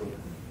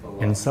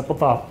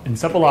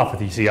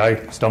Encephalopathy. See,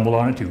 I stumbled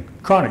on it too.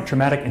 Chronic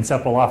traumatic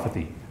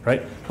encephalopathy,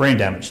 right? Brain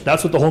damage.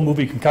 That's what the whole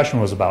movie Concussion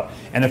was about.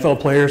 NFL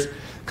players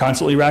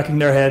constantly racking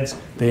their heads,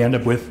 they end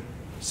up with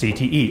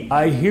CTE.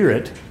 I hear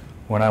it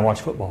when I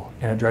watch football,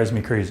 and it drives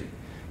me crazy.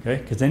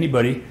 Okay? Because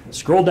anybody,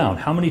 scroll down.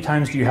 How many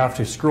times do you have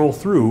to scroll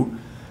through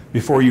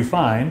before you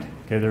find,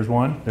 okay, there's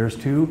one, there's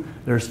two,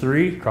 there's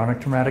three,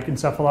 chronic traumatic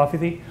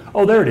encephalopathy.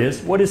 Oh, there it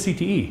is. What is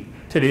CTE?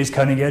 Today's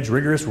cutting edge,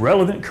 rigorous,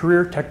 relevant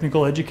career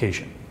technical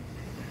education.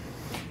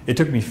 It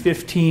took me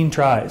 15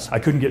 tries. I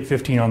couldn't get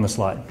 15 on the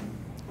slide.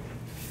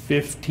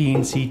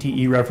 15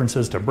 CTE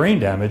references to brain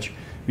damage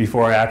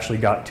before I actually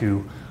got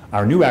to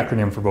our new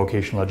acronym for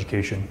vocational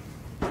education,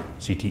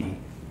 CTE.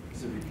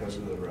 Is it because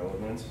of the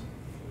relevance?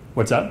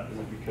 What's that? Is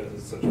it because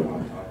it's such a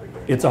hot topic?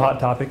 It's a hot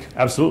topic.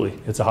 Absolutely.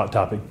 It's a hot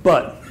topic.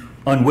 But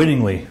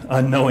unwittingly,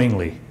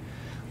 unknowingly,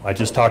 I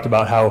just talked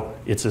about how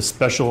it's a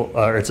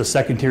it's a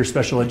second-tier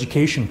special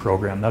education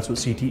program. That's what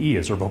CTE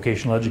is, or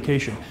vocational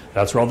education.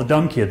 That's where all the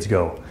dumb kids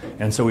go.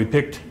 And so we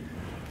picked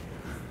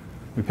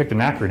an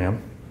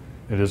acronym.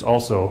 It is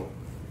also,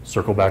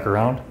 circle back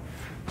around,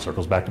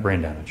 circles back to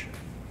brain damage.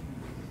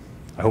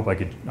 I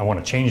want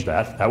to change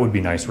that. That would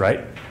be nice,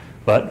 right?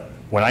 But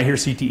when I hear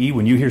CTE,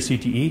 when you hear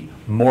CTE,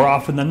 more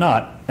often than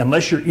not,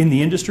 unless you're in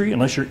the industry,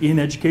 unless you're in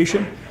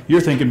education,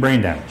 you're thinking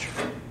brain damage.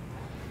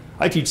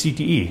 I teach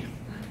CTE.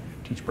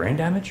 Teach brain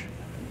damage?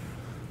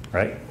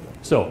 Right?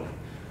 So,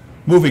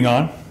 moving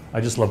on.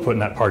 I just love putting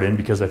that part in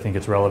because I think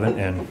it's relevant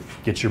and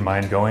gets your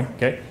mind going.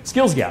 Okay?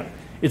 Skills gap.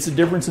 It's the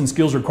difference in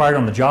skills required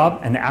on the job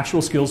and the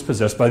actual skills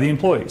possessed by the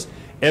employees.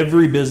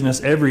 Every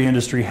business, every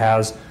industry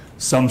has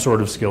some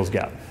sort of skills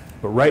gap.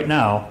 But right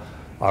now,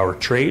 our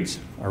trades,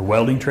 our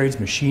welding trades,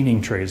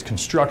 machining trades,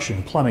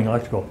 construction, plumbing,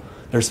 electrical,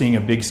 they're seeing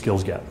a big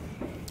skills gap.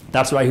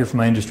 That's what I hear from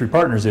my industry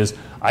partners is,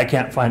 I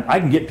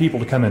can get people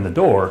to come in the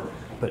door,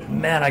 but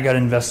man, I got to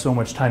invest so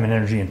much time and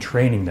energy in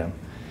training them.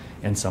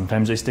 And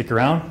sometimes they stick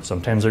around,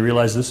 sometimes they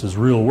realize this is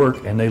real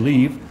work and they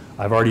leave.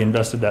 I've already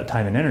invested that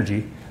time and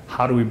energy.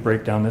 How do we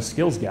break down this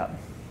skills gap?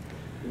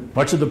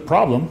 Much of the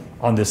problem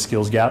on this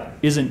skills gap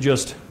isn't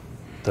just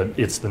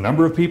it's the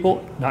number of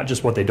people, not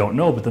just what they don't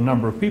know, but the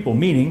number of people,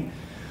 meaning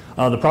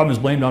the problem is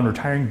blamed on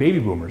retiring baby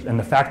boomers and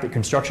the fact that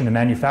construction and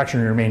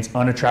manufacturing remains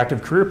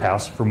unattractive career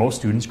paths for most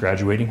students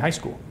graduating high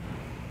school.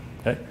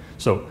 Okay?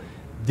 So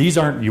these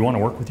aren't, you want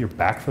to work with your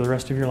back for the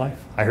rest of your life?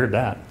 I heard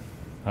that.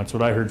 That's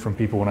what I heard from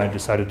people when I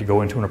decided to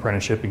go into an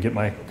apprenticeship and get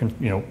my,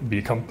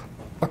 become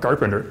a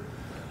carpenter.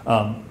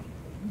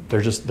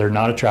 They're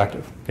not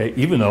attractive. Okay?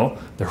 Even though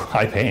they're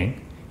high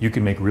paying, you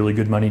can make really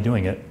good money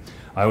doing it.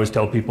 I always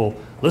tell people,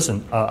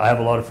 listen, I have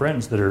a lot of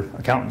friends that are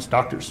accountants,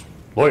 doctors,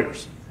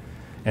 lawyers,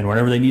 and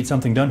whenever they need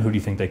something done, who do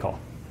you think they call?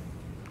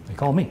 They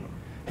call me.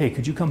 Hey,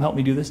 could you come help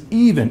me do this?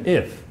 Even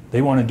if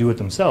they want to do it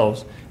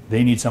themselves,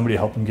 they need somebody to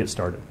help them get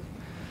started.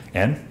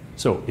 And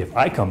so if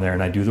I come there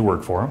and I do the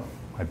work for them,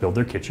 I build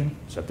their kitchen,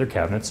 set their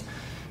cabinets,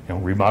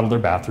 remodel their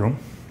bathroom,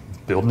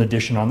 build an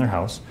addition on their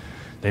house,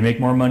 They make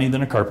more money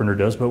than a carpenter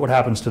does, but what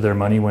happens to their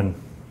money when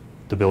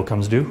the bill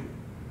comes due?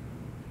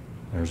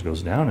 Theirs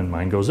goes down and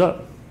mine goes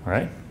up, all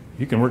right?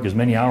 You can work as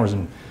many hours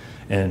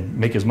and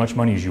make as much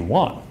money as you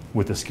want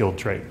with a skilled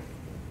trade,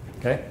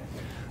 okay?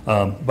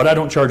 But I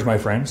don't charge my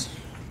friends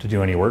to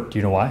do any work. Do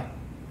you know why?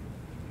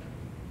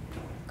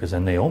 Because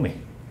then they owe me.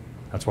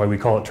 That's why we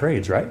call it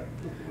trades, right?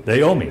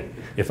 They owe me.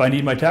 If I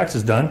need my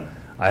taxes done,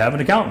 I have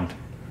an accountant,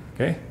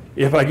 okay?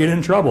 If I get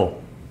in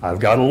trouble, I've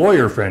got a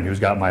lawyer friend who's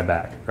got my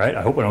back, right?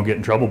 I hope I don't get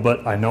in trouble,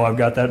 but I know I've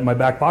got that in my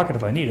back pocket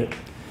if I need it.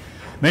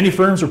 Many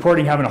firms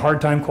reporting having a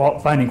hard time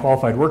finding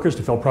qualified workers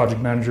to fill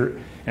project manager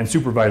and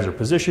supervisor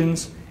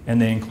positions, and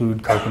they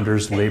include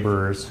carpenters,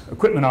 laborers,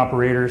 equipment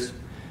operators.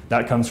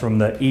 That comes from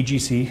the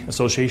AGC,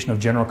 Association of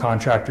General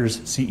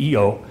Contractors,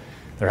 CEO.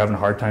 They're having a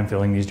hard time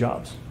filling these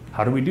jobs.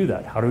 How do we do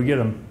that? How do we get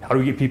them? How do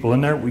we get people in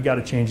there? We got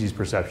to change these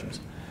perceptions.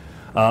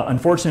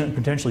 Unfortunate and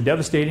potentially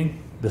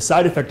devastating. The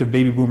side effect of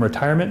baby boom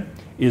retirement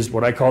is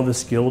what I call the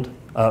skilled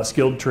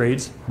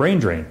trades brain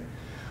drain.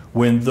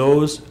 When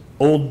those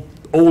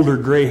older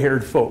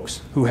gray-haired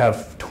folks who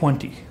have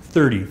 20,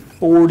 30,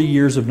 40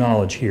 years of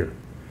knowledge here,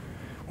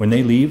 when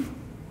they leave,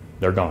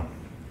 they're gone.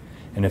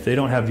 And if they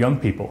don't have young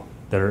people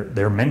that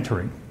they're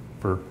mentoring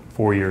for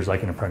 4 years,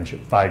 like an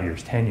apprenticeship, 5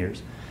 years, 10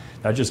 years,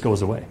 that just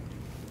goes away.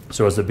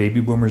 So as the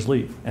baby boomers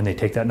leave and they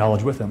take that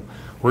knowledge with them,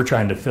 we're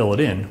trying to fill it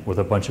in with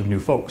a bunch of new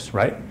folks,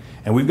 right?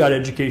 And we've got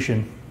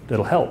education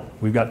that'll help.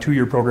 We've got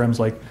 2-year programs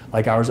like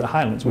ours at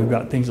Highlands. We've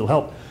got things that'll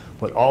help.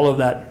 But all of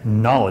that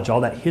knowledge,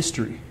 all that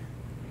history,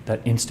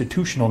 that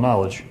institutional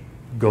knowledge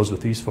goes with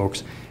these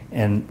folks,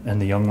 and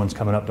the young ones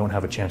coming up don't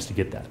have a chance to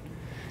get that.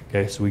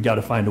 Okay, so we've got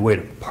to find a way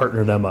to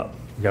partner them up.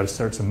 We've got to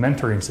start some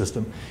mentoring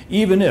system.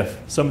 Even if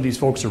some of these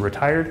folks are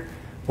retired,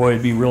 boy,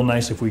 it'd be real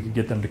nice if we could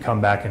get them to come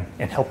back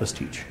and help us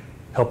teach,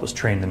 help us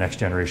train the next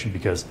generation,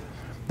 because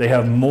they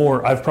have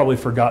more. I've probably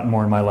forgotten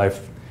more in my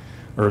life,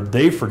 or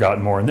they've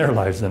forgotten more in their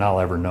lives than I'll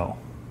ever know.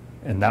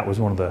 And that was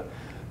one of the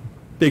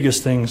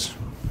biggest things.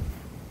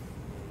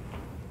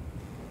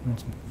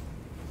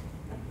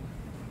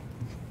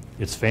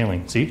 It's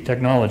failing. See,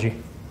 technology.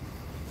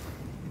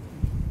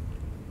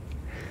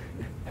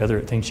 Heather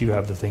thinks you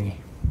have the thingy.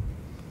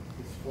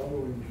 It's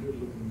following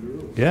good-looking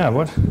girls. Yeah,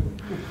 what?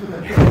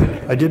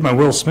 I did my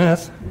Will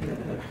Smith.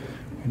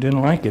 I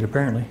didn't like it,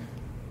 apparently.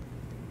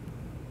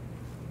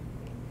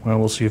 Well,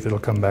 we'll see if it'll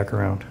come back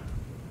around.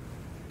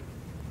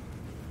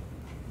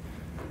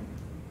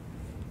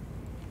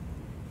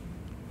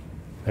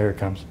 There it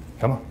comes.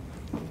 Come on.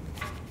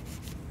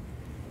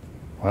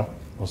 Well,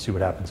 we'll see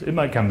what happens. It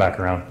might come back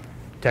around.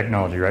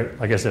 Technology, right?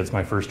 Like I said, it's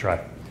my first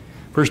try.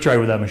 First try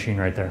with that machine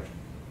right there.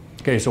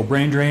 Okay, so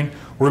brain drain,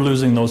 we're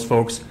losing those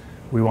folks.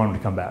 We want them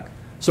to come back.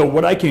 So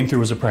what I came through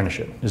was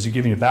apprenticeship. Is it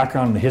giving you a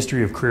background in the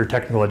history of career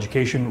technical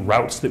education,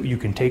 routes that you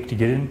can take to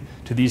get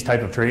into these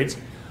type of trades.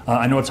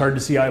 I know it's hard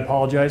to see, I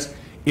apologize.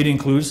 It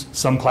includes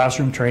some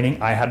classroom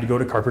training. I had to go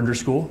to carpenter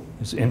school.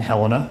 It's in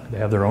Helena. They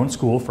have their own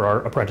school for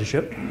our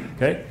apprenticeship.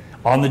 Okay,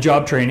 on the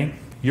job training,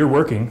 you're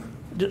working.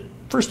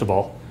 First of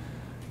all,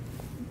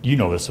 you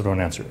know this, so don't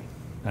answer it.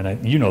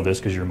 And you know this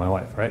because you're my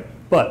wife, right?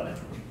 But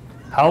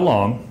how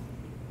long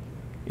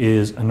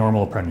is a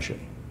normal apprenticeship?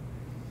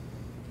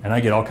 And I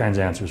get all kinds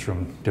of answers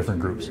from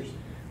different groups.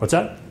 What's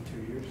that?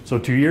 2 years. So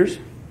 2 years?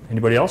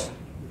 Anybody else?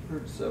 I've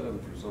heard 7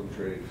 for some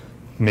trades.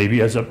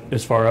 Maybe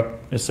as far up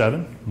as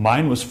 7.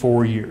 Mine was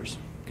 4 years,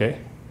 okay?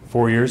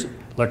 4 years.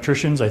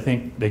 Electricians, I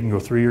think they can go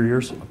 3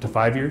 years, up to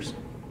 5 years.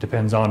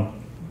 Depends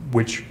on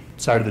which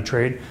side of the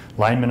trade.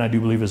 Lineman, I do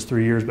believe, is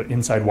 3 years, but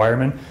inside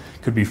wiremen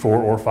could be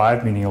 4 or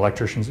 5, meaning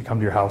electricians that come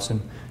to your house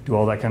and do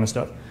all that kind of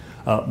stuff.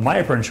 My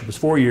apprenticeship was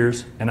 4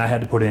 years, and I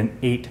had to put in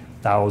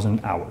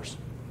 8,000 hours.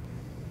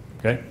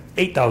 Okay,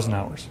 8,000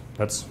 hours.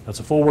 That's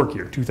a full work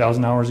year.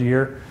 2,000 hours a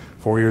year,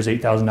 4 years,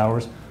 8,000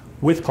 hours,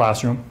 with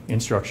classroom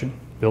instruction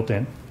built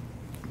in,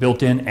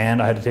 and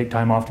I had to take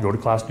time off to go to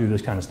class to do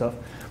this kind of stuff.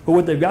 But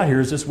what they've got here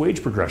is this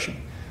wage progression.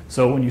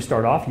 So when you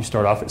start off at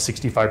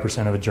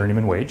 65% of a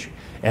journeyman wage,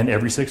 and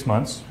every 6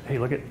 months, hey,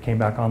 look, it came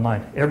back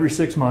online. Every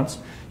 6 months,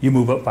 you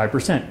move up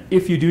 5%.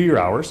 If you do your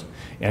hours,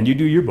 and you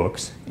do your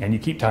books, and you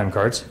keep time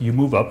cards, you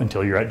move up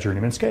until you're at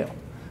journeyman scale,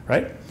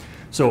 right?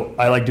 So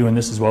I like doing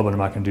this as well, but I'm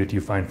not going to do it to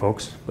you fine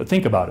folks. But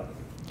think about it.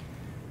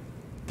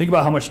 Think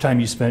about how much time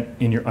you spent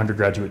in your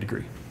undergraduate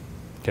degree.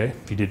 Okay,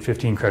 if you did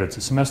 15 credits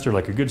a semester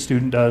like a good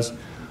student does,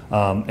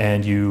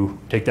 and you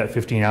take that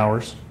 15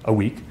 hours a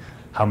week,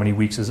 how many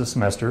weeks is a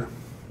semester?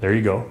 There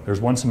you go.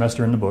 There's 1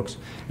 semester in the books.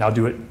 Now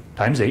do it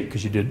times 8,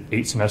 because you did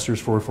 8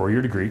 semesters for a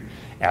 4-year degree.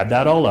 Add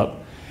that all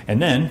up.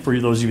 And then for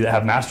those of you that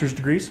have master's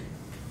degrees,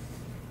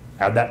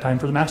 add that time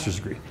for the master's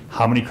degree.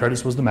 How many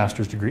credits was the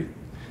master's degree?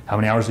 How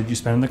many hours did you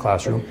spend in the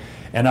classroom?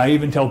 And I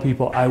even tell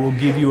people, I will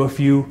give you a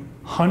few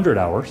hundred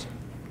hours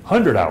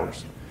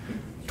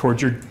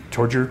towards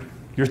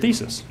your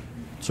thesis.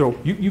 So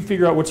you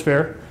figure out what's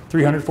fair,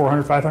 300,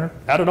 400, 500,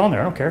 add it on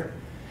there, I don't care.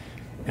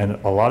 And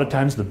a lot of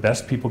times the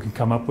best people can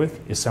come up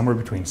with is somewhere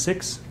between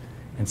 6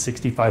 and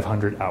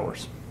 6,500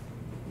 hours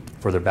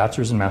for their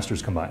bachelor's and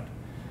master's combined.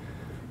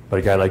 But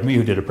a guy like me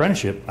who did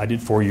apprenticeship, I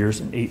did 4 years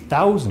and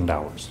 8,000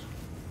 hours.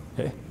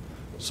 Okay?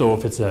 So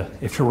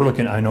if you're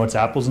looking, I know it's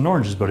apples and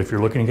oranges, but if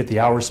you're looking to get the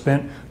hours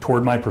spent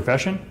toward my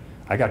profession,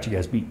 I got you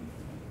guys beat,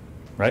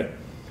 right?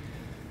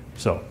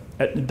 So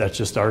that's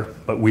just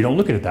but we don't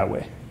look at it that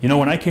way. You know,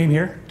 when I came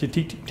here to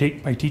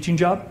take my teaching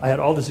job, I had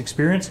all this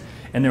experience,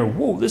 and they were,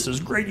 whoa, this is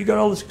great, you got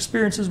all this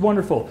experience, this is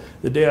wonderful.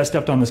 The day I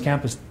stepped on this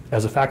campus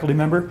as a faculty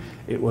member,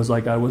 it was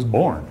like I was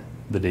born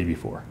the day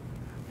before,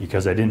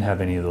 because I didn't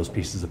have any of those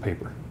pieces of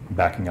paper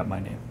backing up my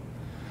name.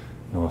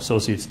 No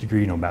associate's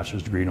degree, no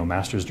bachelor's degree, no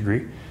master's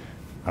degree.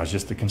 I was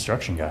just a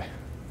construction guy.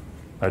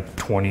 I had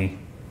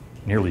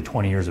nearly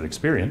 20 years of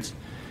experience,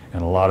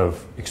 and a lot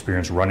of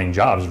experience running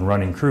jobs,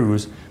 running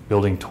crews,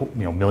 building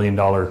 $1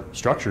 million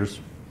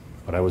structures,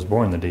 but I was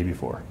born the day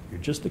before.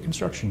 You're just a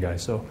construction guy,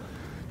 so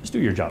just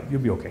do your job.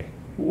 You'll be okay.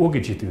 We'll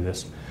get you through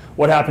this.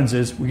 What happens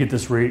is we get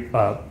this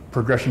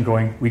progression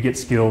going, we get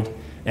skilled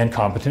and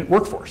competent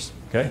workforce,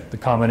 okay? The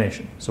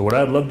combination. So what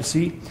I'd love to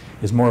see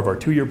is more of our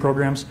 2-year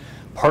programs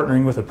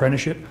partnering with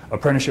apprenticeship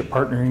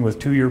partnering with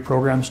 2-year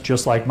programs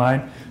just like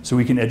mine, so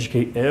we can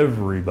educate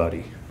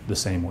everybody the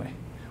same way.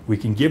 We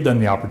can give them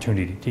the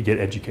opportunity to get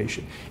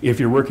education.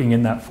 If you're working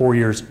in that 4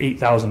 years,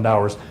 8,000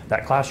 hours,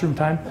 that classroom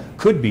time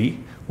could be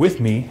with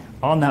me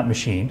on that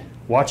machine,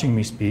 watching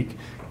me speak,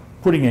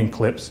 putting in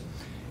clips,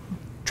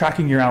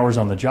 tracking your hours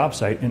on the job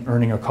site, and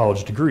earning a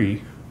college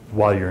degree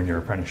while you're in your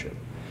apprenticeship.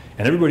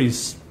 And everybody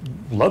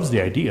loves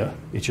the idea.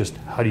 It's just,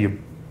 how do you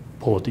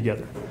pull it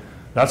together?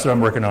 That's what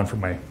I'm working on for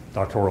my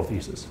doctoral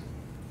thesis.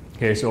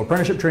 Okay, so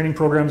apprenticeship training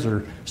programs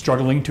are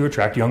struggling to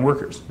attract young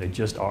workers. They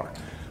just are.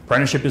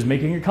 Apprenticeship is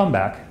making a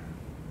comeback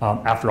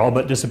after all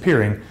but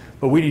disappearing,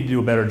 but we need to do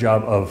a better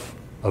job of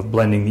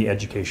blending the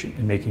education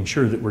and making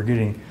sure that we're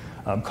getting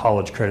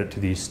college credit to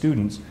these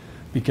students,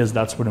 because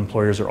that's what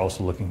employers are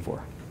also looking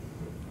for.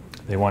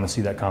 They want to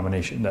see that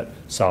combination, that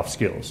soft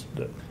skills,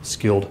 the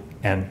skilled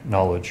and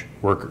knowledge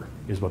worker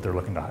is what they're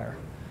looking to hire.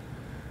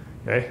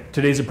 Okay?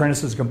 Today's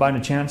apprentices combine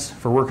a chance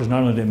for workers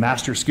not only to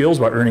master skills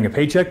while earning a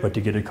paycheck, but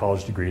to get a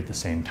college degree at the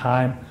same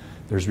time.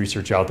 There's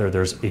research out there,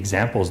 there's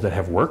examples that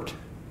have worked.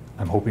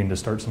 I'm hoping to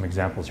start some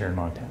examples here in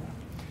Montana.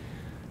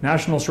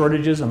 National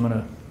shortages, I'm going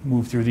to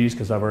move through these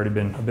because I've already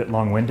been a bit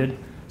long-winded.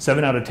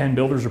 7 out of 10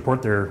 builders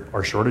report there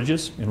are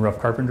shortages in rough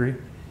carpentry.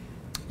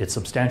 It's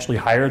substantially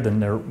higher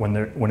than when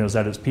it was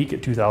at its peak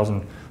at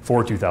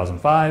 2004,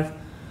 2005.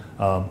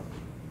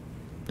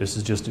 This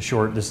is just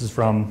this is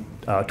from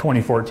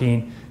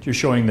 2014, just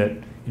showing that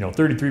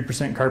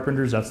 33%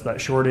 carpenters, that's that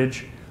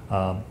shortage.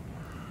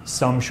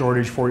 Some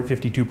shortage,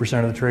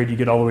 52% of the trade. You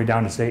get all the way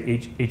down to say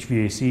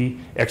HVAC,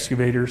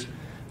 excavators.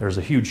 There's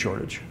a huge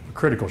shortage, a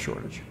critical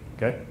shortage.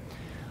 Okay,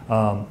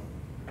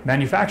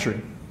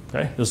 manufacturing.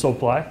 Okay, this will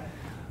apply.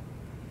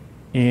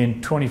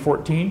 In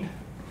 2014,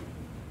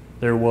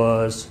 there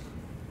was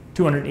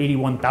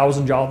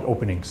 281,000 job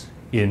openings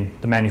in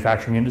the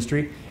manufacturing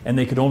industry, and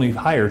they could only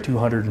hire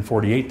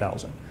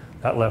 248,000.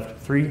 That left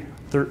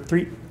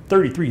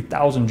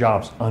 33,000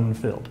 jobs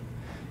unfilled.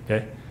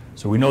 Okay,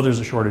 so we know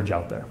there's a shortage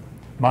out there.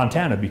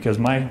 Montana, because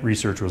my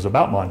research was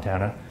about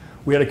Montana,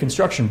 we had a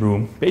construction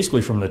boom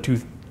basically from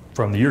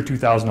the year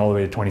 2000 all the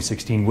way to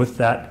 2016, with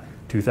that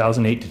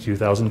 2008 to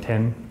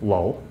 2010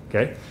 lull.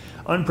 Okay,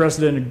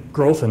 unprecedented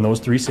growth in those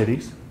 3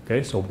 cities.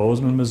 Okay, so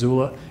Bozeman,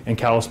 Missoula, and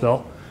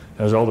Kalispell.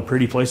 Those are all the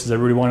pretty places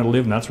everybody wanted to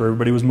live, and that's where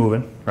everybody was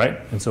moving, right?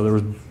 And so there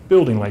was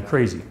building like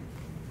crazy.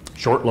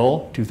 Short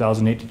lull,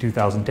 2008 to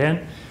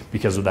 2010,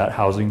 because of that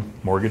housing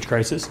mortgage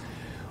crisis.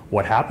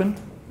 What happened?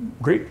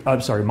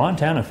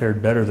 Montana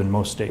fared better than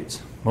most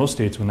states. Most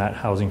states, when that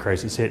housing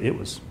crisis hit, it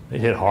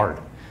hit hard.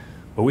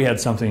 But we had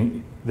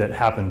something that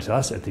happened to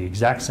us at the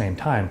exact same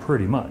time,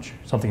 pretty much.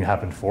 Something that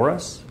happened for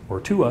us or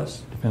to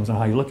us, depends on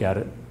how you look at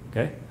it,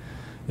 okay?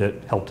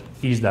 That helped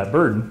ease that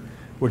burden,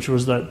 which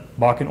was that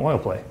Bakken oil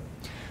play.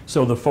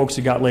 So the folks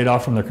that got laid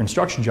off from their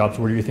construction jobs,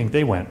 where do you think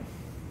they went?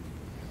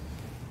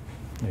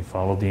 They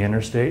followed the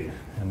interstate,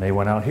 and they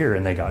went out here,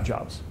 and they got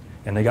jobs.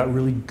 And they got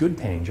really good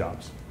paying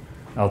jobs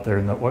out there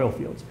in the oil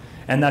fields.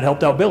 And that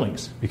helped out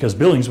Billings, because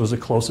Billings was the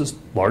closest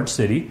large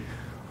city.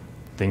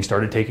 Things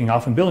started taking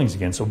off in Billings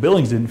again. So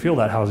Billings didn't feel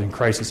that housing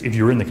crisis. If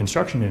you were in the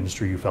construction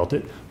industry, you felt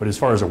it. But as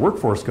far as a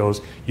workforce goes,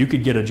 you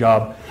could get a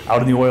job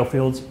out in the oil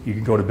fields. You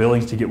could go to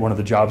Billings to get one of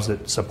the jobs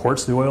that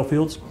supports the oil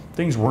fields.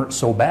 Things weren't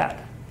so bad.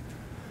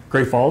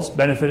 Great Falls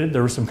benefited.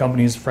 There were some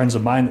companies, friends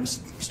of mine, that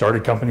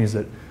started companies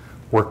that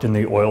worked in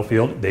the oil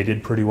field. They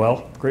did pretty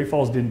well. Great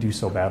Falls didn't do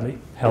so badly.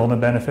 Helena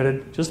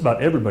benefited. Just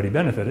about everybody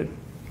benefited.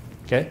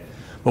 Okay?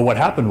 But what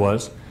happened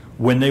was,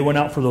 when they went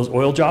out for those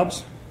oil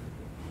jobs,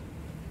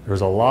 there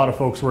was a lot of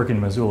folks working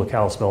in Missoula,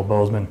 Kalispell,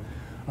 Bozeman.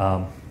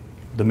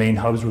 The main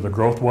hubs where the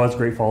growth was.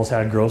 Great Falls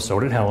had growth, so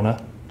did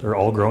Helena. They're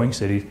all growing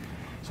cities.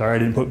 Sorry I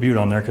didn't put Butte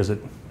on there because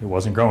it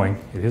wasn't growing.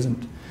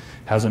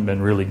 Hasn't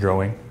been really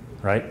growing,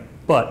 right?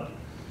 But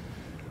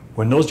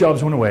when those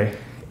jobs went away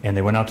and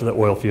they went out to the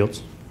oil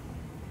fields,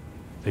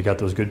 they got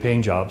those good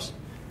paying jobs,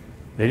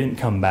 they didn't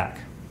come back.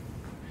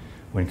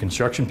 When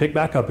construction picked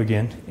back up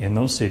again in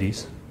those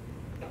cities,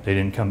 They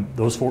didn't come,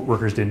 those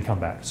workers didn't come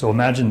back. So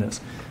imagine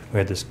this. We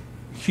had this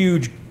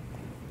huge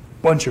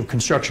bunch of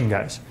construction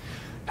guys.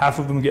 Half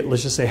of them get,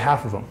 let's just say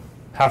half of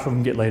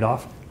them get laid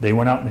off. They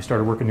went out and they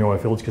started working the oil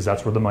fields because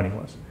that's where the money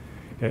was.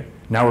 Okay?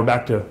 Now we're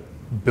back to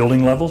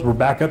building levels. We're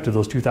back up to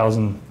those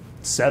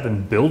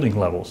 2007 building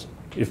levels,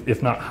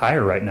 if not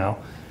higher right now.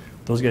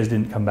 Those guys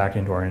didn't come back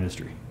into our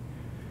industry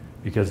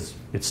because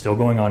it's still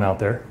going on out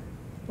there,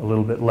 a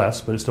little bit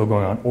less, but it's still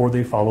going on, or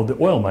they followed the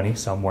oil money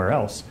somewhere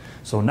else.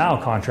 So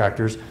now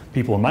contractors,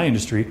 people in my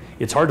industry,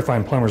 it's hard to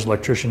find plumbers,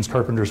 electricians,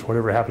 carpenters,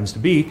 whatever it happens to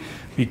be,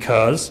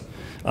 because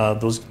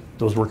those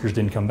workers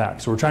didn't come back.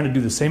 So we're trying to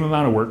do the same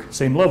amount of work,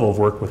 same level of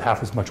work with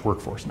half as much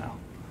workforce now.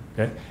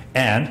 Okay?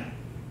 And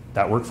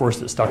that workforce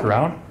that stuck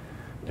around,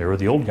 they were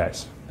the old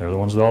guys. They're the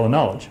ones with all the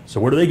knowledge. So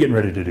what are they getting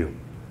ready to do?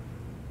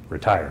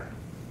 Retire.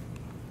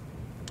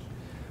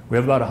 We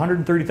have about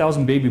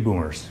 130,000 baby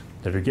boomers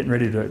that are getting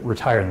ready to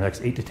retire in the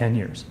next 8 to 10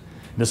 years.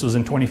 This was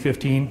in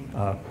 2015.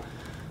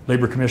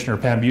 Labor Commissioner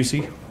Pam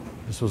Busey,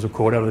 this was a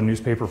quote out of the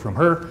newspaper from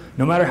her.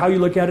 No matter how you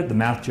look at it, the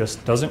math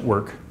just doesn't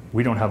work.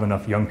 We don't have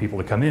enough young people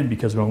to come in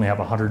because we only have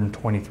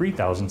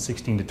 123,000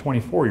 16 to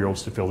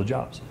 24-year-olds to fill the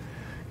jobs.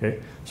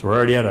 Okay? So we're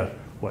already at a,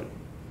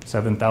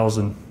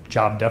 7,000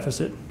 job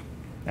deficit?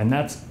 And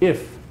that's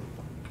if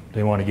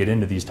they want to get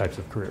into these types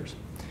of careers.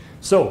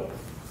 So,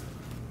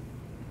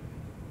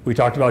 we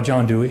talked about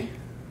John Dewey.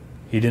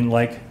 He didn't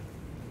like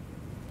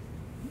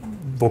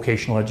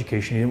vocational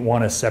education. He didn't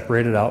want to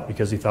separate it out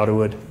because he thought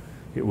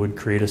it would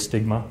create a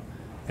stigma.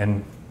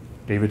 And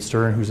David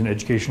Stern, who's an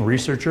educational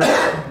researcher,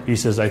 he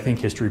says, I think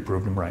history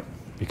proved him right,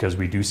 because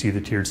we do see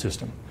the tiered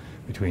system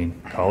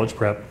between college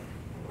prep,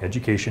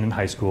 education in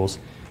high schools,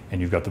 and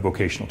you've got the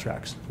vocational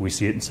tracks. We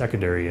see it in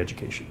secondary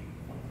education,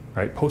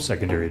 right?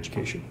 Post-secondary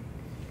education.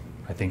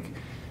 I think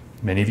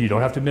many of you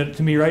don't have to admit it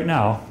to me right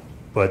now,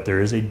 but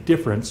there is a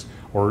difference,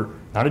 or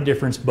not a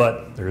difference,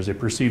 but there is a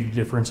perceived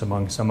difference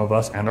among some of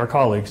us and our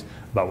colleagues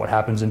about what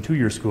happens in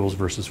 2-year schools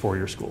versus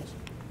 4-year schools.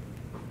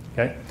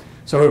 Okay?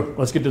 So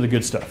let's get to the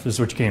good stuff. This is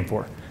what you came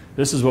for.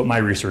 This is what my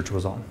research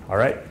was on, all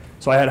right?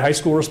 So I had high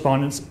school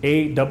respondents,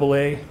 A,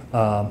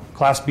 AA,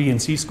 Class B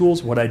and C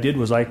schools. What I did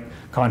was I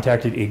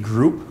contacted a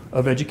group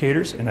of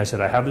educators and I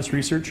said, I have this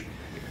research.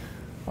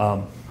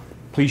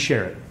 Please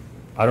share it.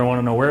 I don't want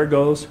to know where it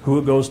goes, who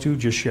it goes to,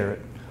 just share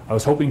it. I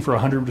was hoping for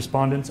 100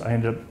 respondents. I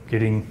ended up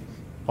getting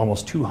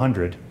almost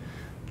 200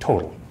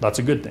 total. That's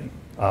a good thing.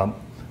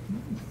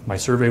 My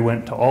survey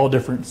went to all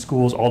different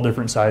schools, all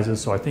different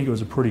sizes, so I think it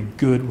was a pretty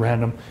good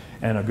random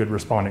and a good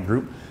respondent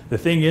group. The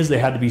thing is, they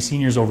had to be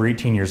seniors over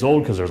 18 years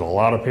old because there's a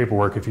lot of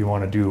paperwork if you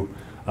want to do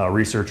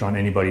research on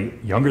anybody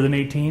younger than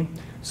 18.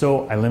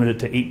 So I limited it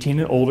to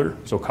 18 and older,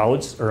 so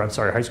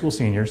high school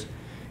seniors,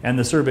 and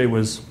the survey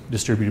was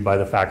distributed by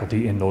the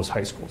faculty in those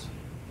high schools.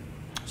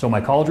 So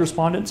my college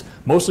respondents,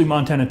 mostly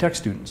Montana Tech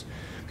students,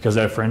 because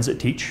I have friends that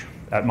teach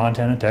at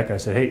Montana Tech. I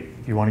said, hey,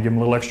 if you want to give them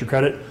a little extra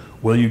credit,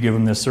 will you give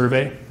them this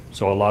survey?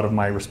 So a lot of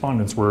my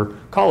respondents were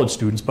college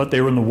students, but they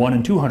were in the 100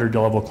 and 200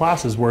 level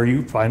classes where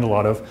you find a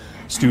lot of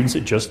students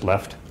that just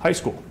left high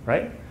school,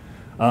 right?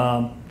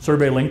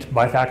 Survey linked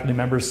by faculty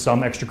members.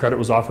 Some extra credit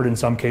was offered in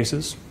some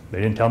cases. They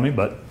didn't tell me,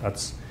 but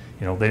that's,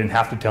 they didn't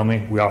have to tell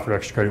me. We offered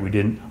extra credit, we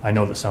didn't. I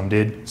know that some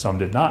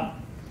did not.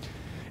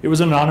 It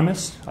was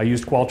anonymous. I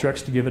used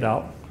Qualtrics to give it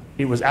out.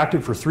 It was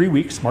active for 3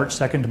 weeks, March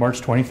 2nd to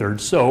March 23rd.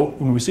 So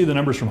when we see the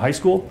numbers from high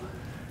school,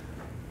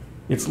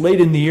 it's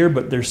late in the year,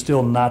 but there's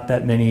still not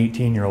that many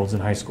 18-year-olds in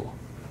high school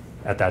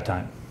at that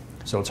time.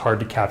 So it's hard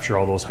to capture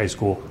all those high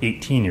school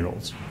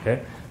 18-year-olds,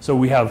 okay? So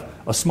we have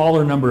a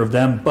smaller number of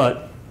them,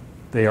 but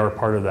they are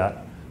part of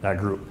that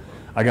group.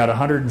 I got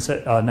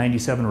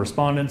 197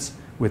 respondents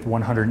with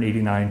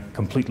 189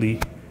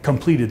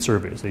 completed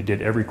surveys. They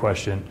did every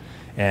question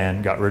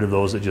and got rid of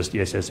those that just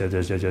yes,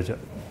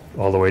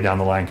 all the way down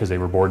the line because they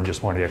were bored and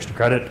just wanted extra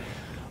credit.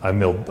 I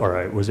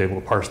was able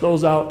to parse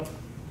those out.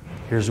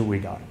 Here's what we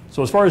got.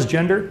 So as far as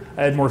gender,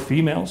 I had more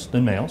females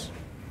than males,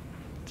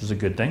 which is a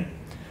good thing.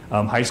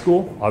 High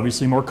school,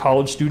 obviously more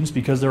college students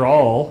because they're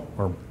all,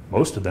 or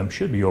most of them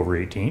should be over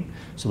 18,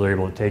 so they're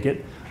able to take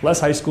it.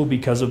 Less high school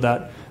because of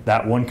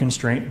that one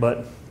constraint,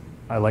 but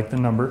I like the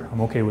number.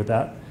 I'm okay with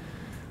that.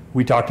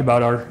 We talked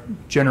about our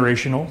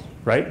generational,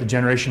 right? The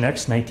Generation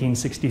X,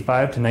 1965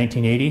 to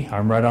 1980.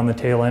 I'm right on the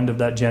tail end of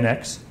that Gen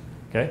X,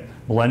 okay?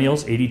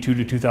 Millennials, 82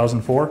 to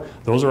 2004.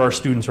 Those are our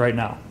students right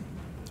now.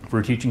 If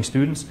we're teaching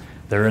students,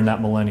 they're in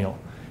that millennial.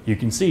 You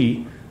can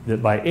see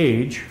that by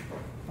age,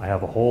 I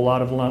have a whole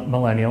lot of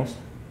millennials,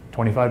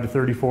 25 to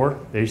 34,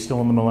 they're still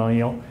in the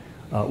millennial.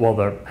 Well,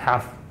 they're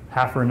half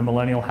are in the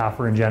millennial, half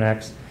are in Gen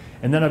X.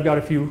 And then I've got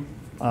a few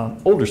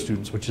older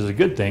students, which is a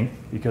good thing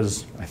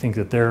because I think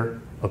that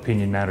their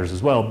opinion matters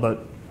as well,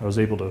 but I was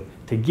able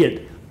to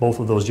get both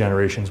of those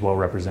generations well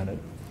represented.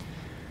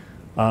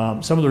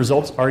 Some of the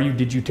results are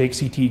did you take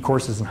CTE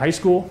courses in high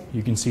school?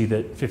 You can see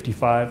that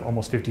 55,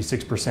 almost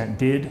 56%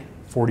 did,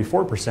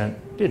 44%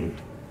 didn't.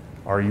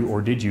 Are you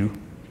or did you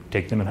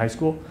take them in high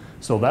school?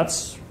 So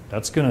that's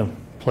going to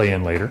play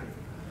in later.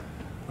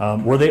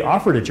 Were they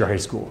offered at your high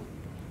school?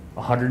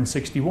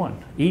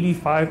 161.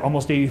 85,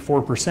 almost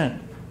 84%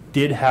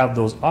 did have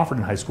those offered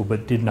in high school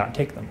but did not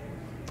take them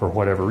for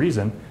whatever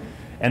reason.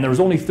 And there was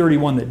only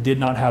 31 that did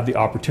not have the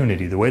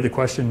opportunity. The way the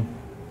question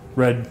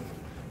read,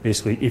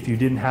 basically, if you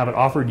didn't have it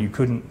offered, you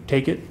couldn't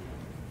take it.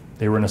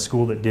 They were in a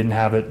school that didn't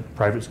have it,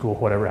 private school,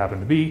 whatever it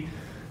happened to be.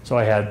 So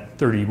I had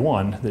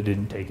 31 that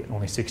didn't take it,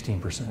 only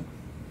 16%.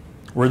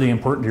 Were they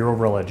important to your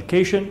overall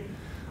education?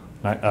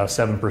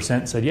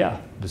 7% said, yeah,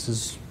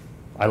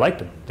 I liked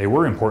them. They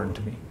were important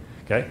to me.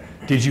 Okay.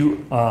 Did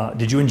you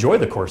enjoy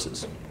the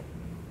courses?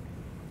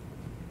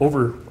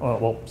 Over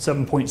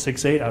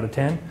 7.68 out of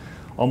 10,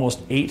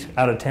 almost 8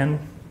 out of 10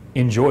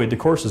 enjoyed the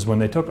courses when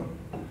they took them.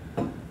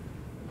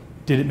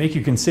 Did it make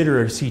you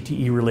consider a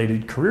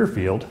CTE-related career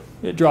field?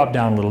 It dropped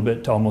down a little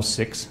bit to almost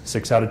 6.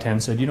 6 out of 10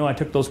 said, I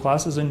took those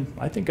classes and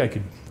I think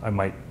I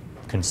might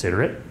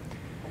consider it.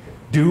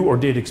 Do or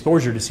did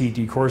exposure to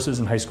CTE courses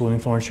in high school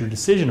influence your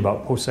decision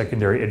about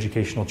post-secondary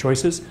educational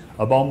choices?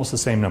 Of almost the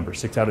same number.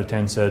 6 out of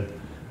 10 said,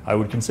 I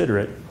would consider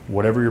it,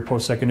 whatever your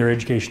post-secondary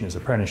education is,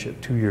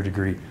 apprenticeship, 2-year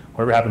degree,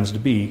 whatever happens to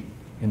be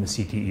in the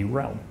CTE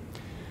realm.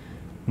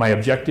 My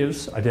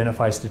objectives: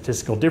 identify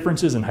statistical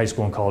differences in high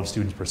school and college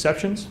students'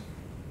 perceptions,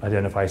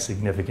 identify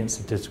significant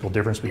statistical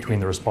difference between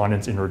the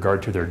respondents in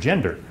regard to their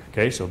gender.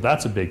 Okay, so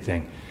that's a big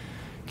thing.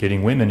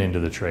 Getting women into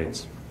the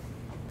trades.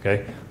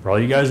 Okay, for all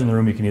you guys in the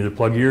room, you can either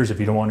plug your ears if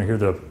you don't want to hear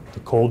the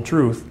cold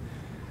truth.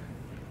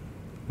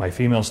 My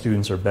female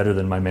students are better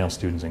than my male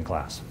students in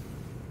class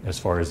as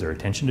far as their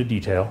attention to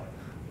detail.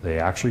 They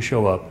actually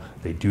show up,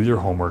 they do their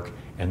homework,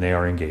 and they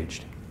are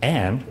engaged.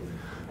 And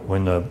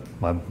when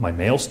my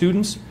male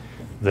students,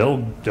 they'll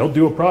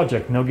do a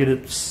project and they'll get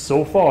it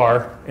so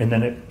far, and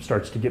then it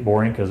starts to get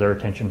boring because their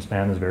attention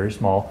span is very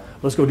small.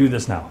 Let's go do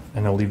this now,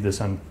 and they'll leave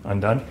this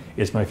undone.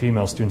 It's my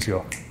female students who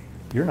go,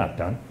 you're not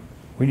done.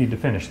 We need to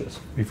finish this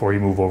before you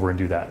move over and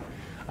do that.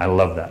 I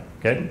love that.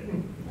 Okay,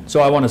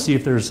 so I want to see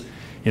if there's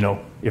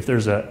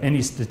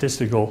any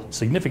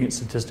significant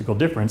statistical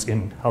difference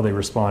in how they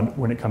respond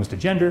when it comes to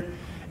gender,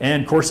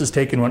 and courses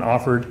taken when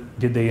offered,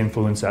 did they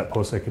influence that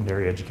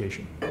post-secondary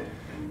education?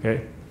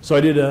 Okay, so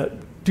I did a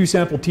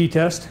 2-sample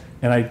t-test,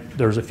 and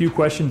there's a few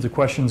questions. The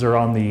questions are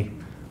on the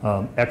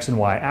X and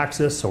Y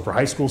axis, so for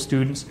high school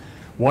students.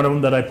 One of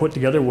them that I put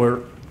together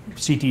were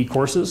CTE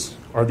courses.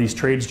 Are these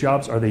trades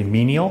jobs? Are they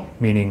menial,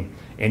 meaning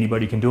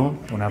anybody can do them,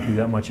 don't have to do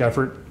that much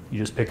effort. You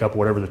just pick up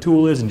whatever the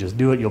tool is and just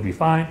do it, you'll be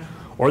fine.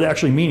 Or they're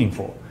actually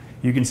meaningful.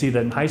 You can see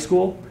that in high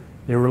school,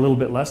 they were a little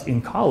bit less.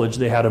 In college,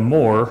 they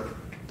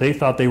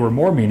thought they were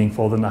more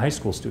meaningful than the high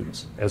school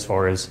students as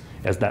far as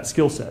that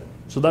skill set.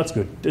 So that's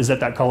good. Is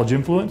that college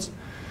influence?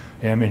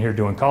 Hey, I'm in here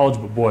doing college,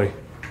 but boy,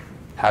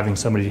 having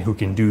somebody who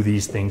can do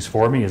these things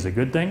for me is a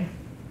good thing.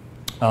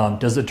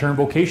 Does the term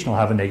vocational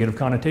have a negative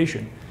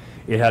connotation?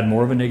 It had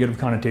more of a negative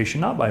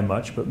connotation, not by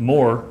much, but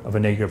more of a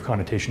negative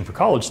connotation for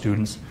college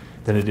students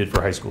than it did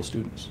for high school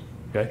students.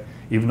 Okay?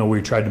 Even though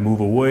we tried to move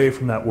away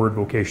from that word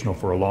vocational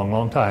for a long,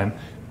 long time,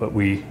 but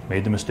we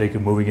made the mistake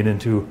of moving it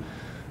into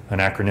an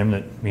acronym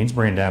that means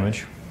brain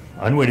damage,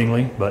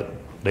 unwittingly, but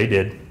they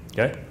did.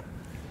 Okay?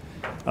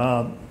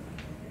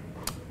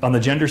 On the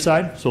gender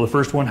side, so the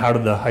first one, how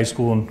did the high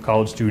school and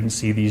college students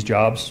see these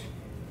jobs?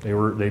 They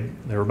were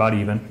about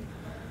even.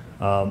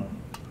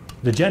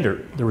 The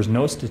gender, there was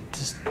no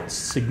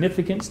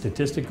significant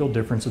statistical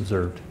difference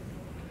observed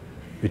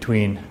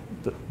between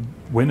the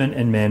women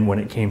and men when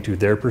it came to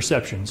their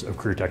perceptions of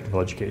career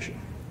technical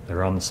education.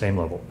 They're on the same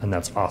level, and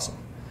that's awesome.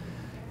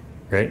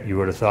 Right? You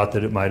would have thought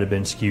that it might have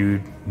been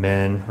skewed.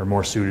 Men are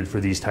more suited for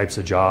these types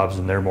of jobs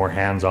and they're more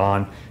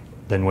hands-on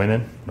than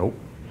women. Nope.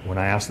 When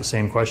I asked the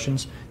same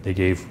questions, they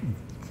gave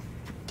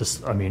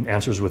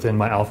answers within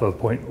my alpha of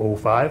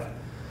 0.05.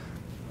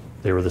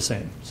 They were the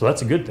same. So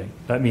that's a good thing.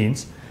 That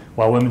means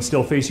while women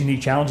still face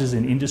unique challenges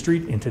in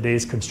industry, in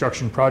today's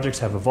construction projects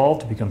have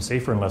evolved to become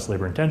safer and less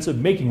labor intensive,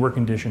 making work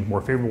conditions more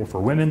favorable for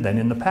women than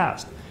in the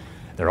past.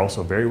 They're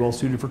also very well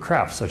suited for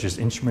crafts such as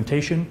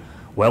instrumentation,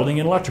 welding,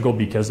 and electrical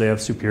because they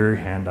have superior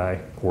hand-eye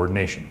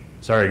coordination.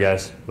 Sorry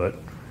guys, but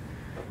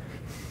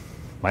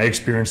my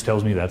experience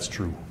tells me that's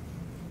true.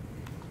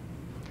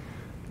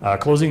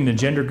 Closing the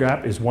gender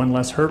gap is one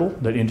less hurdle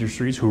that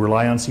industries who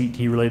rely on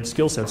CTE-related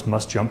skill sets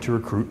must jump to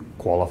recruit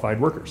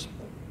qualified workers.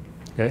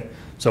 Okay,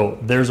 so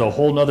there's a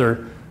whole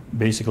nother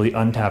basically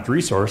untapped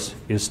resource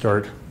is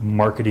start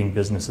marketing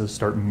businesses,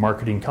 start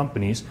marketing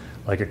companies,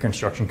 like a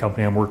construction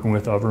company I'm working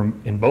with over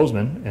in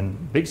Bozeman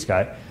and Big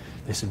Sky.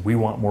 They said, we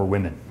want more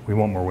women. We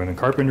want more women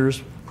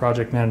carpenters,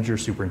 project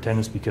managers,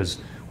 superintendents, because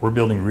we're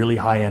building really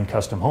high-end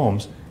custom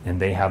homes and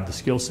they have the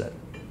skill set.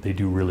 They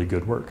do really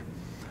good work.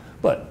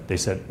 But they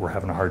said, we're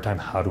having a hard time.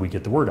 How do we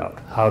get the word out?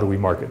 How do we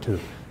market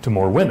to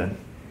more women?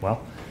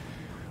 Well,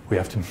 we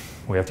have to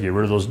get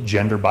rid of those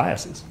gender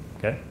biases.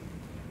 Okay.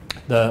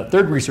 The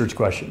third research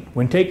question: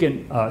 when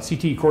taken,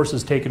 CTE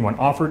courses taken when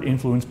offered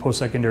influence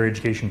post-secondary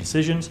education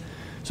decisions.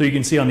 So you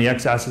can see on the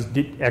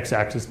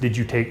x-axis, did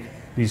you take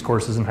these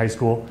courses in high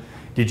school?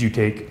 Did you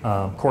take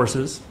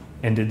courses,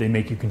 and did they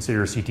make you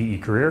consider a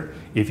CTE career?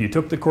 If you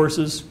took the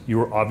courses, you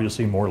were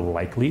obviously more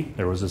likely.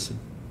 There was this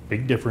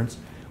big difference,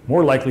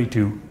 more likely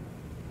to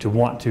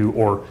want to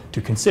or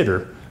to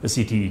consider a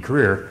CTE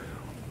career.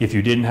 If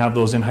you didn't have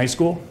those in high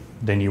school,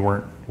 then you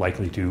weren't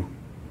likely to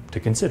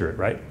consider it,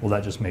 right? Well,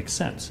 that just makes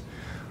sense.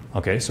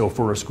 Okay, so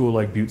for a school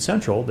like Butte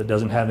Central that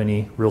doesn't have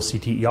any real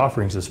CTE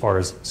offerings as far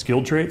as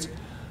skilled trades,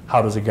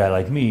 how does a guy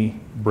like me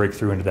break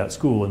through into that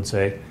school and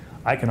say,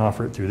 I can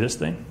offer it through this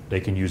thing, they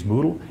can use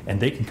Moodle, and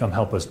they can come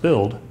help us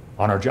build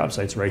on our job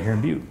sites right here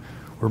in Butte.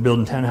 We're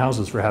building 10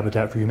 houses for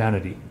Habitat for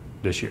Humanity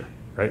this year,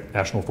 right?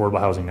 National Affordable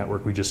Housing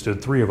Network. We just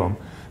stood 3 of them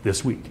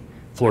this week.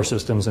 Floor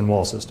systems and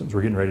wall systems.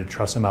 We're getting ready to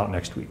truss them out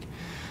next week.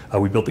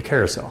 We built the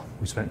carousel.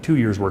 We spent 2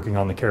 years working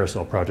on the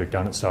carousel project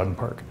down at Stoughton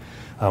Park.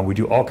 We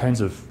do all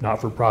kinds of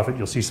not-for-profit.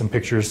 You'll see some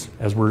pictures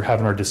as we're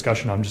having our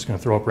discussion. I'm just going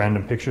to throw up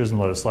random pictures and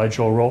let a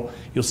slideshow roll.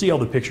 You'll see all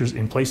the pictures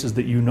in places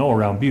that you know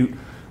around Butte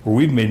where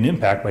we've made an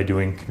impact by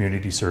doing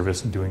community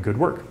service and doing good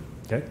work.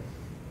 Okay.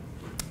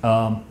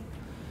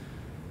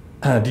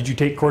 Did you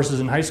take courses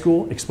in high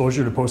school?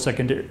 Exposure to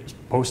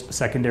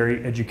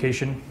post-secondary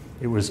education,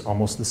 it was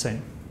almost the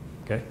same.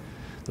 Okay.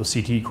 Those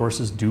CTE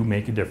courses do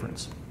make a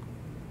difference.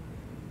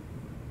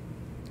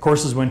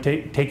 Courses when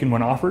taken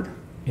when offered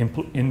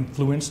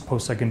influenced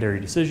post-secondary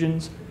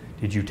decisions.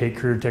 Did you take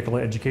career technical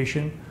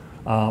education?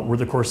 Were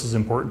the courses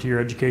important to your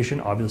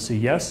education? Obviously,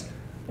 yes.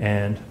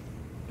 And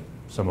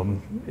some of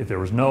them, if there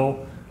was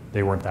no,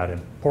 they weren't that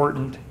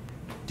important.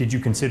 Did you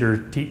consider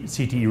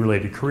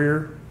CTE-related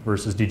career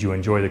versus did you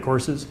enjoy the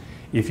courses?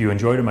 If you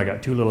enjoyed them, I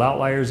got 2 little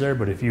outliers there,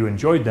 but if you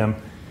enjoyed them,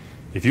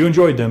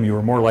 you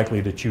were more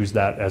likely to choose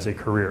that as a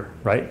career,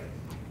 right?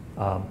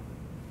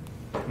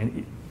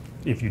 And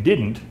if you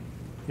didn't,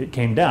 it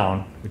came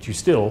down, but you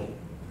still,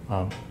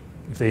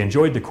 if they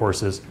enjoyed the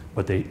courses,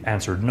 but they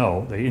answered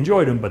no, they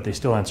enjoyed them, but they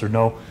still answered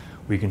no,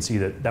 we can see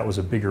that that was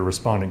a bigger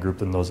respondent group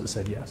than those that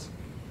said yes.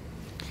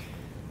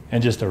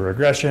 And just a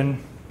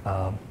regression,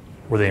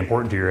 were they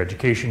important to your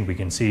education? We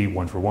can see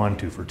 1 for 1,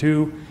 2 for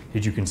 2.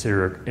 Did you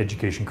consider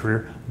education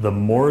career? The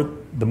more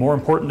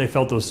important they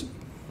felt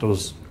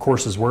those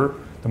courses were,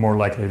 the more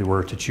likely they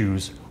were to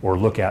choose or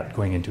look at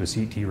going into a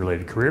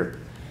CTE-related career.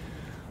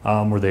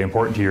 Were they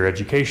important to your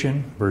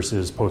education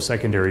versus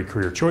post-secondary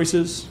career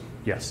choices?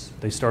 Yes,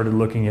 they started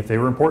looking, if they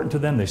were important to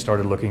them, they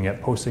started looking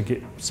at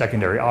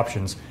post-secondary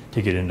options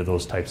to get into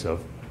those types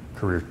of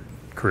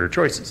career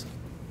choices.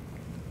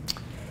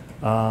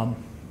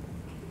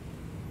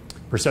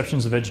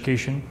 Perceptions of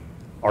education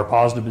are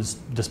positive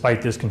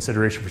despite this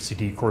consideration for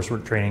CTE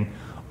coursework training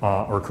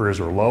or careers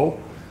were low.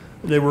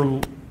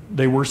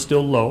 They were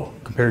still low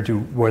compared to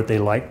what they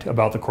liked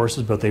about the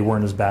courses, but they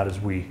weren't as bad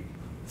as we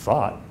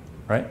thought,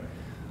 right?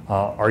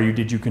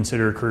 Did you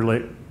consider a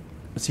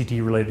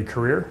CTE-related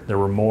career? There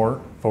were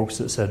more folks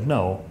that said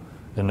no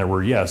than there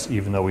were yes,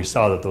 even though we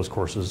saw that those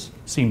courses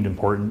seemed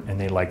important and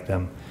they liked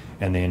them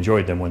and they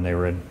enjoyed them when they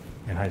were in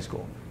high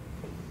school.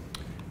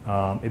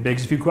 It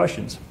begs a few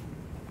questions.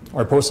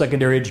 Are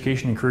post-secondary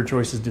education and career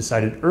choices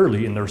decided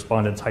early in the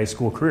respondent's high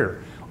school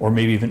career, or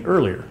maybe even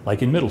earlier,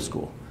 like in middle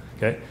school?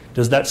 Okay?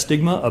 Does that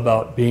stigma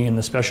about being in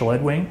the special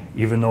ed wing,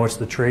 even though it's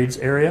the trades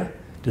area,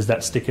 does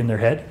that stick in their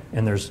head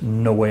and there's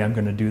no way I'm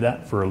going to do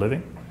that for a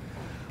living?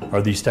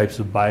 Are these types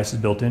of biases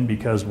built in?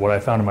 Because what I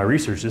found in my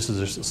research, this is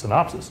just a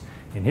synopsis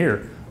in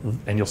here,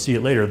 and you'll see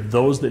it later,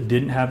 those that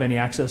didn't have any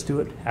access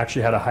to it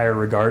actually had a higher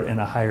regard and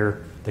a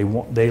higher,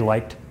 they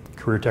liked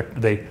career tech,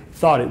 they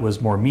thought it was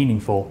more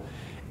meaningful,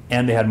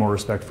 and they had more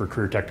respect for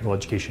career technical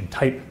education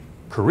type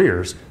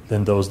careers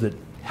than those that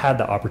had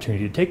the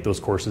opportunity to take those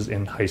courses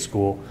in high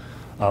school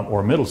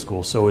or middle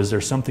school. So is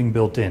there something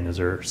built in? Is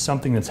there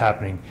something that's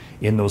happening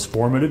in those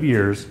formative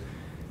years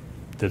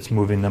that's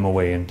moving them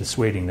away and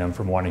dissuading them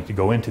from wanting to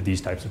go into these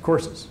types of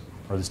courses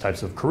or these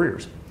types of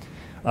careers?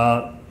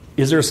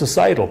 Is there a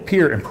societal,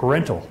 peer, and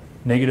parental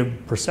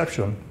negative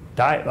perception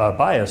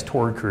bias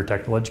toward career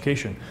technical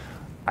education?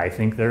 I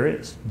think there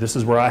is. This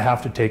is where I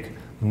have to take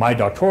my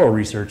doctoral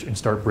research and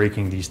start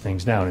breaking these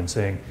things down and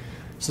saying,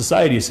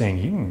 society is saying,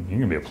 you're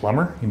going to be a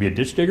plumber, you're going to be a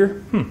ditch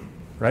digger,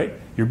 right?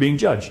 You're being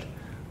judged.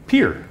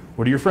 Peer,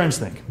 what do your friends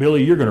think?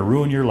 Billy, you're going to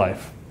ruin your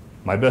life.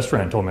 My best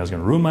friend told me I was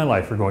going to ruin my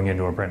life for going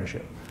into an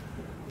apprenticeship.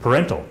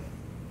 Parental,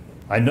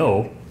 I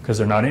know, because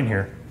they're not in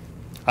here,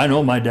 I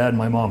know my dad and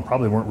my mom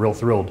probably weren't real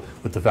thrilled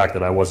with the fact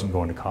that I wasn't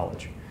going to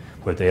college,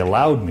 but they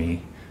allowed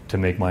me to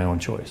make my own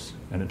choice,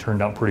 and it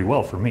turned out pretty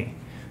well for me.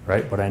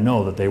 Right? But I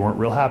know that they weren't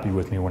real happy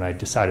with me when I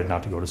decided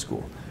not to go to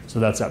school. So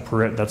that's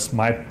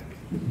my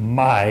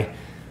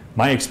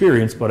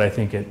experience, but I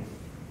think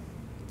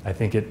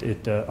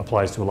it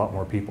applies to a lot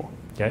more people.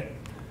 Okay.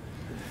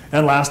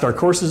 And last, are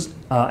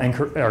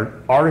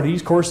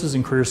these courses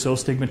and careers so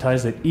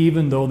stigmatized that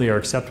even though they are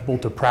acceptable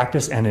to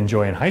practice and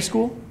enjoy in high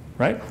school,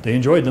 right? They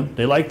enjoyed them,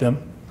 they liked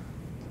them,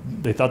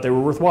 they thought they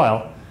were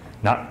worthwhile.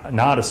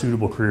 Not a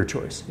suitable career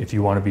choice if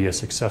you want to be a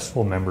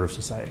successful member of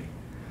society.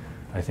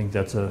 I think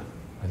that's a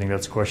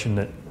question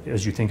that,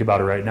 as you think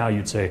about it right now,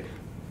 you'd say,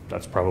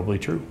 that's probably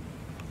true,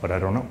 but I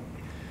don't know.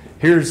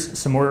 Here's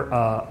some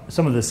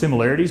of the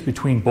similarities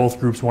between both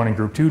Groups 1 and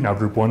Group 2. Now,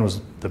 Group 1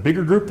 was the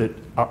bigger group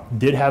that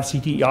did have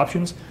CTE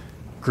options.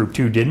 Group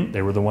 2 didn't.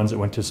 They were the ones that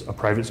went to a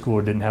private school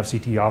or didn't have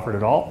CTE offered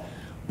at all.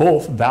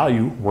 Both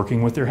value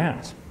working with their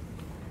hands.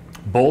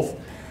 Both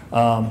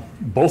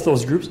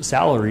those groups,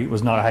 salary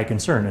was not a high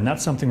concern, and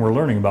that's something we're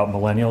learning about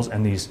millennials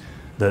and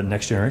the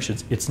next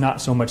generations. It's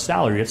not so much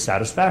salary, it's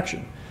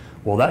satisfaction.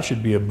 Well, that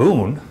should be a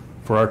boon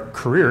for our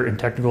career in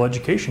technical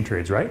education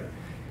trades, right?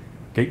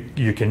 Okay,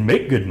 you can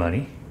make good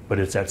money, but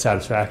it's that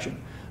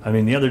satisfaction. I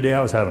mean, the other day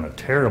I was having a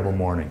terrible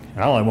morning,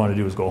 and all I wanted to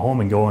do was go home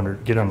and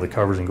get under the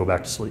covers and go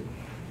back to sleep.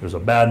 It was a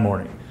bad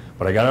morning,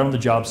 but I got out on the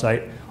job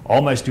site.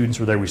 All my students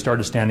were there. We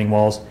started standing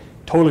walls,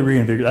 totally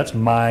reinvigorated. That's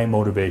my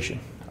motivation.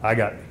 I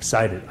got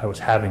excited. I was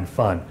having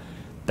fun.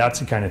 That's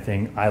the kind of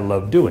thing I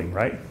love doing,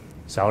 right?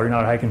 Salary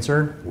not a high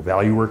concern. We'll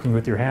value working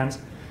with your hands.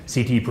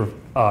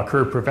 CTE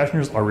career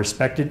professionals are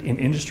respected in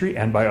industry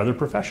and by other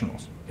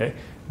professionals. Okay,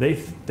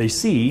 they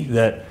see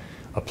that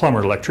a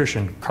plumber,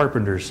 electrician,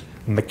 carpenters,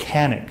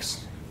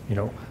 mechanics,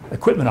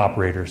 equipment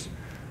operators,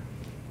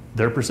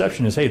 their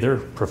perception is, hey, they're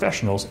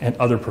professionals, and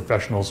other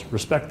professionals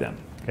respect them.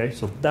 Okay,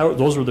 so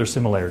those are their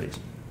similarities.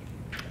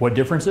 What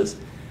differences?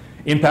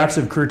 Impacts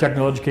of career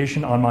technical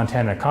education on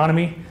Montana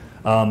economy.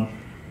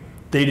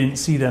 They didn't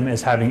see them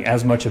as having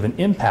as much of an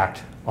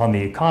impact on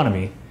the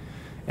economy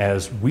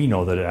as we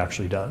know that it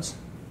actually does.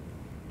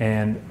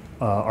 And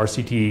our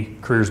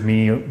CTE careers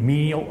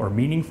menial or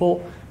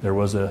meaningful, there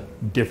was a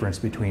difference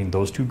between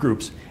those two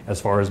groups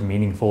as far as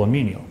meaningful and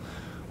menial.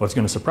 What's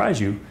going to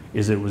surprise you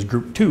is it was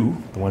group 2,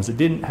 the ones that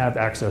didn't have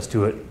access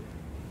to it,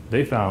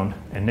 they found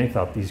and they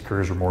thought these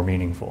careers were more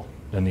meaningful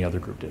than the other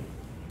group did.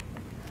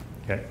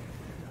 Okay,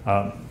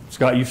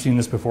 Scott, you've seen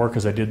this before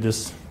because I did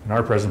this in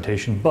our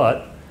presentation,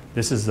 but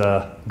this is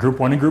group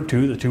 1 and group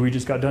 2, the two we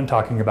just got done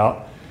talking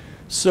about.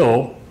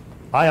 So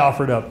I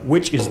offered up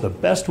which is the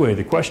best way,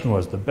 the question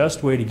was the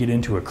best way to get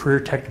into a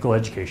career technical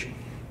education.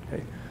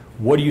 Okay?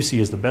 What do you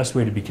see as the best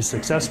way to be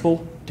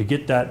successful, to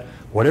get that,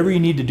 whatever you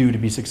need to do to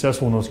be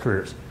successful in those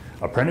careers?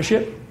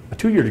 Apprenticeship, a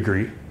 2-year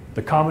degree,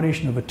 the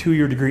combination of a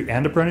 2-year degree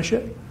and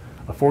apprenticeship,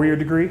 a 4-year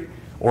degree,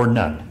 or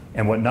none.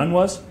 And what none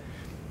was,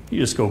 you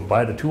just go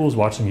buy the tools,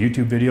 watch some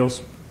YouTube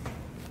videos,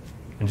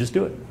 and just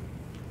do it.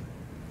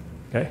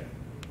 Okay?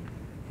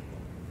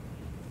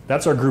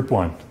 That's our group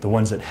 1, the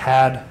ones that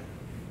had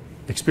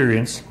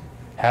experience,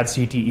 had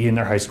CTE in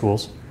their high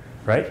schools,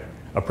 right?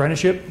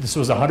 Apprenticeship, this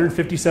was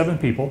 157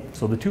 people,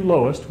 so the two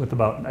lowest with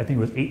about, I think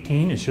it was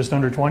 18, it's just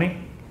under 20.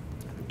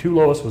 The two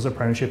lowest was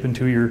apprenticeship and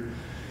 2-year.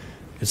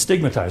 It's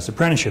stigmatized.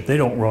 Apprenticeship, they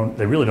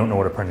really don't know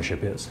what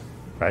apprenticeship is,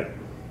 right?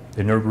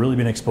 They've never really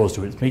been exposed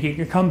to it. It's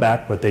making a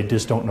comeback, but they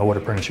just don't know what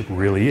apprenticeship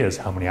really is,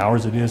 how many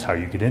hours it is, how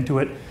you get into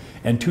it.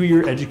 And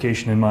 2-year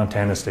education in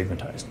Montana is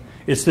stigmatized.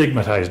 It's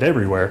stigmatized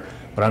everywhere,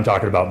 but I'm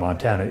talking about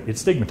Montana.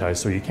 It's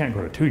stigmatized, so you can't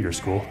go to 2-year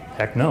school.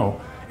 Heck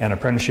no. And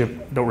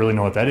apprenticeship, don't really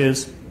know what that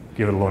is.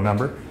 Give it a low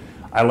number.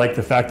 I like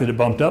the fact that it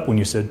bumped up when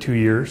you said 2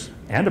 years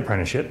and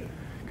apprenticeship,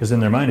 because in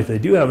their mind, if they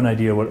do have an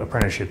idea what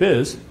apprenticeship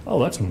is,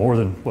 oh, that's more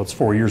than, well, it's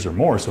 4 years or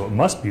more, so it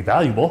must be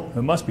valuable,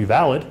 it must be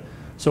valid,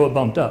 so it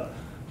bumped up.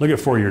 Look at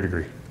 4-year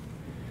degree.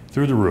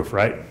 Through the roof,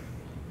 right,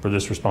 for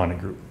this respondent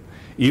group.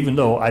 Even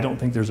though I don't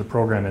think there's a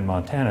program in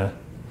Montana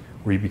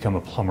where you become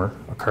a plumber,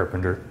 a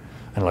carpenter,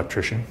 an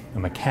electrician, a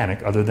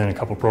mechanic, other than a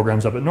couple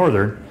programs up at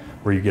Northern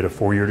where you get a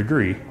 4-year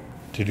degree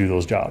to do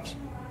those jobs.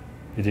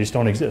 They just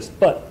don't exist.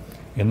 But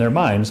in their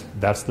minds,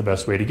 that's the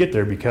best way to get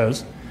there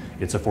because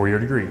it's a 4-year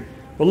degree.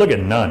 But look at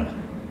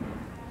none.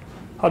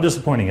 How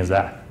disappointing is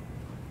that?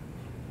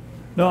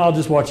 No, I'll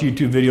just watch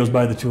YouTube videos,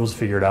 buy the tools,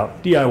 figure it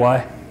out.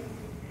 DIY.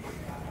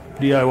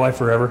 DIY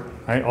forever.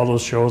 Right? All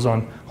those shows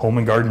on Home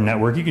and Garden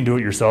Network, you can do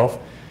it yourself.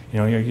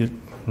 You get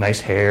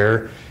nice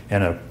hair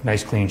and a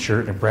nice clean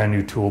shirt and a brand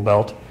new tool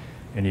belt,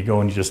 and you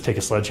go and you just take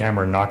a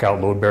sledgehammer and knock out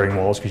load-bearing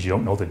walls because you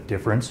don't know the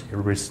difference.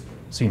 Everybody's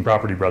seen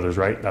Property Brothers,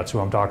 right? That's who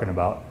I'm talking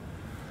about.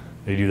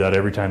 They do that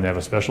every time they have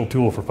a special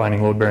tool for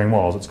finding load-bearing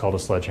walls. It's called a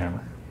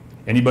sledgehammer.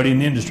 Anybody in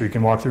the industry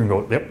can walk through and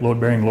go, yep,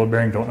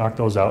 load-bearing, don't knock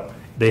those out.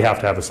 They have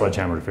to have a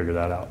sledgehammer to figure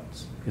that out.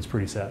 It's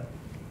pretty sad.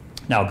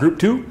 Now, group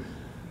 2,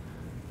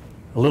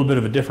 a little bit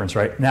of a difference,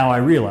 right? Now I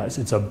realize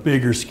it's a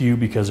bigger skew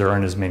because there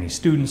aren't as many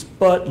students,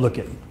 but look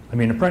at,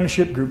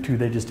 apprenticeship, group 2,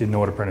 they just didn't know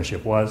what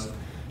apprenticeship was.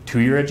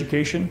 2-year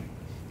education,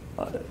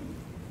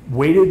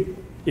 weighted,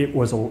 it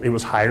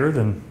was higher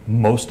than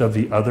most of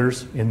the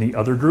others in the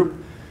other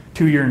group.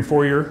 2-year and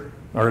 4-year,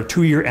 or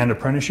 2-year and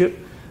apprenticeship,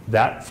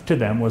 that to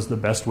them was the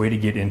best way to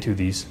get into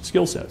these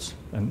skill sets.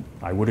 And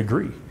I would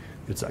agree.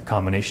 It's that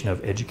combination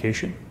of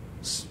education,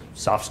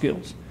 soft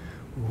skills,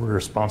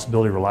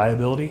 responsibility,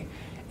 reliability,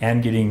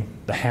 and getting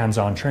the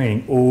hands-on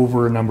training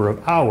over a number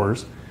of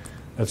hours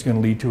that's going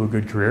to lead to a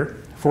good career.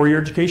 4-year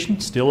education,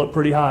 still up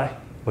pretty high,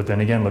 but then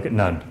again, look at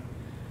none.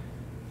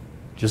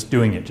 Just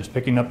doing it, just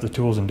picking up the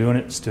tools and doing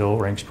it still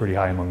ranks pretty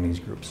high among these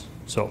groups.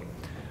 So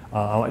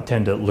I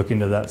tend to look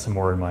into that some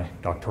more in my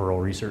doctoral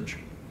research.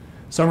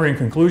 Summary and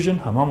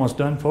conclusion, I'm almost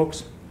done,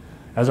 folks.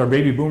 As our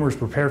baby boomers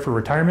prepare for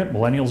retirement,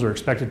 millennials are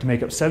expected to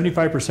make up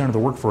 75% of the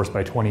workforce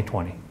by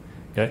 2020.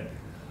 Okay?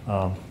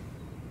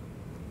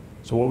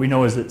 So what we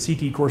know is that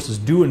CTE courses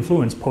do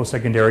influence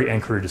post-secondary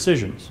and career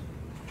decisions.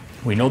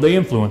 We know they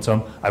influence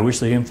them. I wish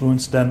they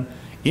influenced them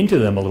into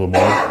them a little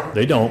more.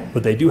 They don't,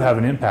 but they do have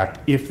an impact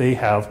if they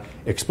have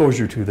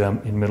exposure to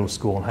them in middle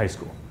school and high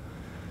school.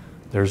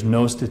 There's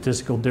no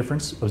statistical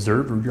difference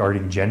observed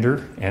regarding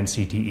gender and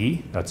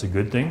CTE. That's a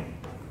good thing.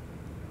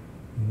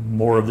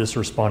 More of this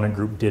respondent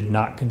group did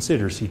not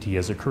consider CTE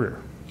as a career.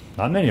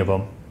 Not many of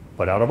them,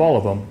 but out of all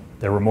of them,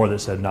 there were more that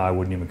said, no, I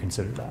wouldn't even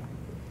consider that.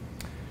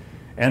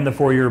 And the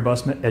 4-year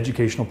bus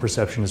educational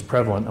perception is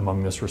prevalent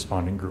among this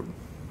respondent group.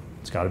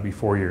 It's got to be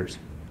 4 years,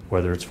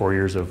 whether it's 4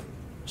 years of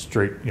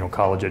straight,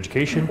 college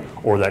education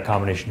or that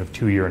combination of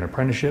 2-year and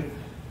apprenticeship.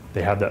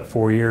 They have that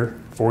 4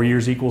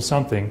 years equals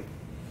something.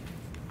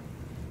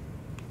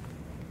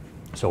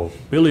 So,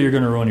 Billy, you're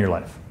going to ruin your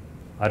life.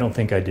 I don't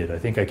think I did. I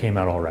think I came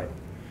out all right,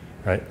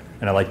 right?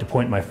 And I like to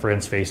point my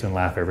friend's face and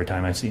laugh every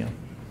time I see him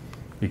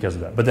because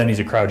of that. But then he's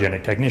a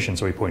cryogenic technician,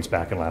 so he points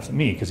back and laughs at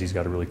me because he's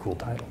got a really cool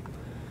title.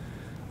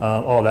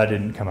 Oh, that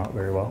didn't come out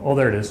very well. Oh,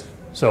 there it is.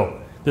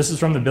 So this is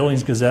from the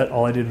Billings Gazette.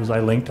 All I did was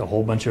I linked a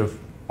whole bunch of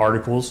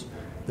articles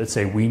that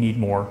say we need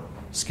more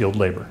skilled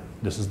labor.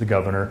 This is the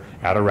governor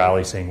at a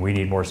rally saying we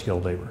need more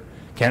skilled labor.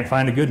 Can't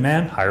find a good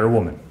man, hire a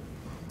woman.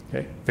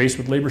 Okay. Faced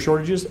with labor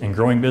shortages and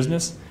growing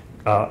business,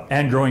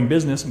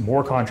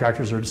 more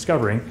contractors are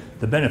discovering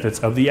the benefits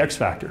of the X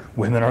factor.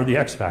 Women are the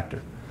X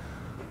factor,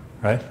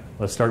 right?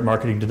 Let's start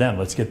marketing to them.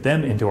 Let's get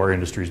them into our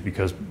industries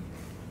because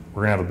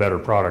we're gonna have a better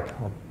product,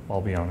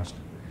 I'll be honest,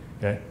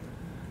 okay?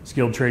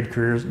 Skilled trade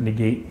careers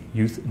negate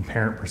youth and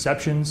parent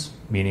perceptions,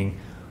 meaning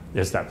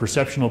it's that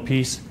perceptional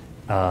piece.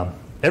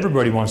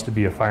 Everybody wants to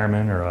be a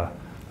fireman or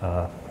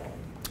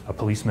a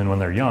policeman when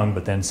they're young,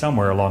 but then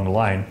somewhere along the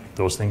line,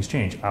 those things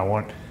change. I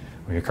want to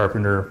be a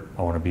carpenter,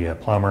 I want to be a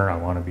plumber, I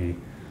want to be,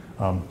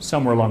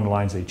 somewhere along the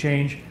lines they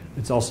change.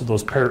 It's also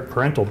those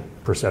parental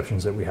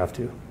perceptions that we have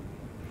to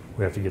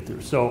get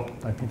through. So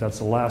I think that's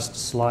the last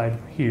slide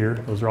here.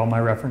 Those are all my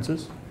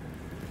references.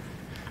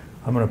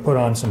 I'm going to put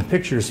on some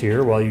pictures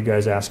here while you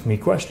guys ask me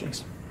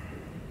questions.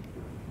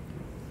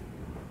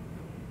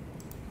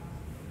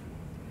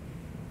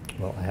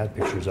 Well, I had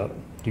pictures up.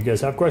 Do you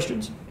guys have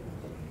questions?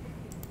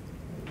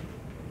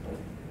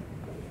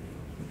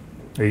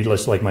 Or are you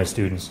just like my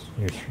students?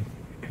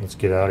 Let's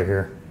get out of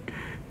here.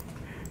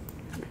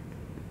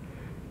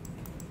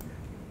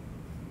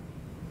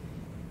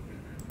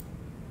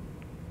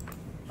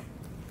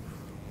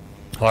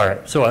 All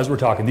right, so as we're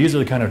talking, these are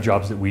the kind of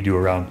jobs that we do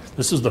around.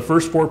 This is the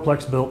first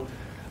fourplex built,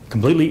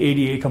 completely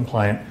ADA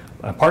compliant,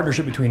 a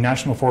partnership between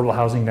National Affordable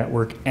Housing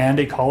Network and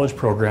a college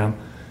program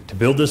to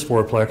build this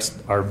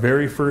fourplex. Our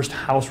very first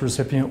house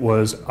recipient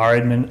was our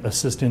admin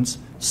assistant's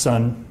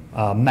son,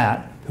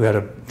 Matt, who had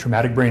a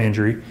traumatic brain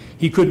injury.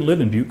 He couldn't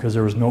live in Butte because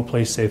there was no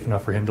place safe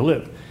enough for him to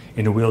live.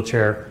 In a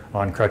wheelchair,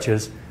 on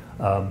crutches.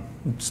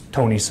 It's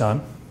Tony's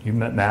son, you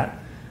met Matt.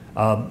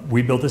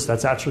 We built this,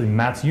 that's actually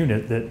Matt's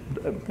unit.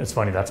 It's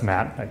funny, that's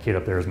Matt, that kid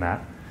up there is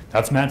Matt.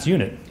 That's Matt's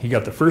unit. He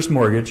got the first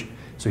mortgage,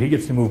 so he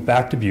gets to move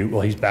back to Butte.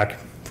 Well, he's back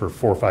for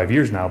 4 or 5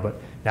 years now, but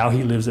now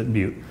he lives at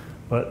Butte.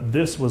 But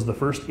this was the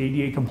first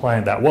ADA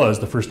compliant, that was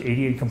the first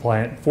ADA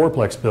compliant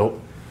fourplex built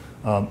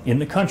in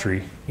the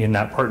country in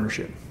that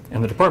partnership.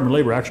 And the Department of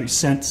Labor actually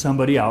sent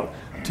somebody out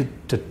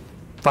to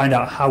find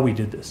out how we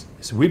did this.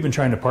 So we've been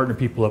trying to partner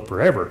people up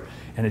forever,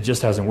 and it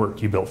just hasn't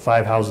worked. You built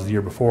 5 houses the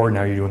year before,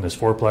 now you're doing this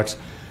fourplex.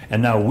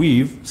 And now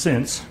we've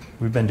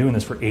been doing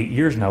this for 8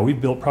 years now,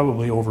 we've built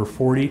probably over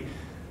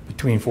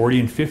between 40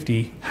 and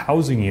 50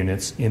 housing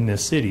units in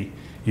this city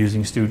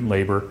using student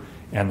labor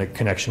and the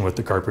connection with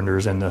the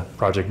carpenters and the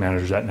project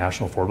managers at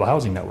National Affordable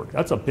Housing Network.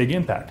 That's a big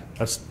impact.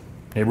 That's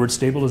neighborhood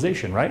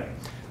stabilization, right?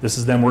 This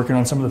is them working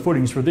on some of the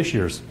footings for this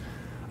year's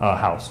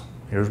house.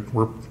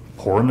 We're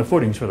pouring the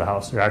footings for the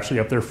house. They're actually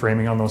up there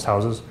framing on those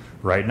houses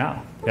right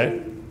now,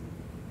 okay?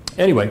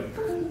 Anyway,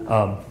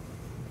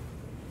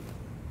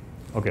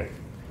 okay.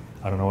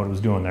 I don't know what it was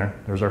doing there.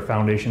 There's our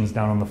foundations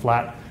down on the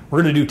flat.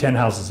 We're going to do 10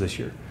 houses this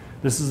year.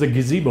 This is a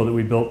gazebo that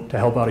we built to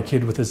help out a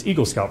kid with his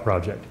Eagle Scout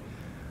project.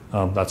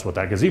 That's what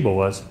that gazebo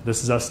was.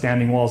 This is us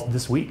standing walls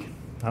this week.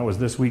 That was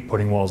this week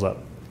putting walls up.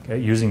 Okay,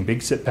 using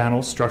big sit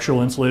panels,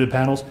 structural insulated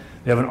panels.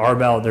 They have an R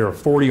value, they're a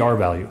 40 R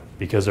value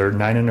because they're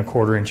 9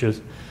 1/4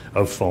 inches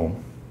of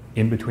foam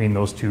in between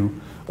those two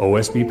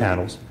OSB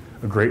panels.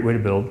 A great way to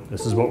build.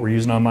 This is what we're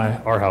using on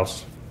our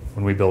house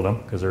when we build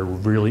them because they're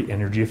really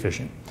energy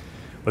efficient.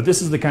 But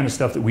this is the kind of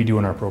stuff that we do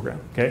in our program,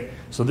 okay?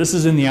 So this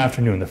is in the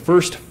afternoon. The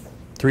first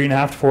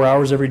 3.5 to 4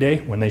 hours every day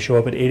when they show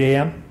up at 8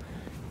 a.m.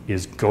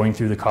 is going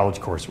through the college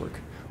coursework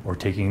or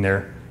taking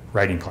their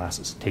writing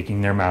classes,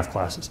 taking their math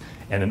classes,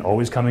 and then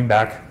always coming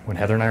back when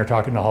Heather and I are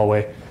talking in the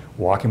hallway,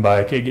 walking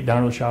by, okay, get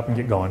down to the shop and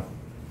get going.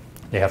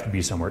 They have to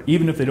be somewhere.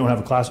 Even if they don't have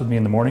a class with me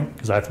in the morning,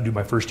 because I have to do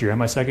my first year and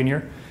my second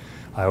year,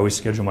 I always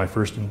schedule my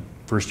first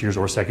years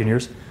or second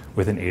years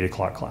with an 8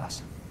 o'clock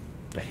class.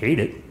 I hate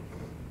it,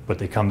 but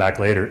they come back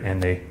later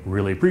and they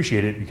really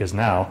appreciate it because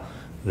now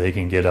they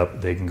can get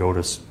up, they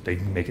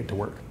can make it to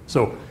work.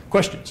 So,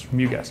 questions from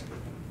you guys?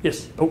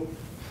 Yes. Oh,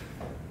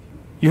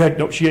 you had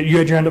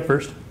your hand up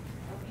first.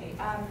 Okay.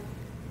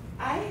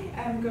 I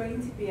am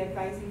going to be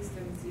advising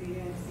some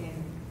students in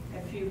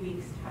a few weeks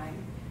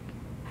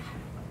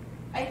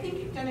I think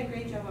you've done a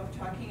great job of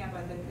talking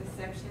about the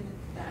perception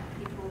that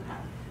people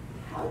have.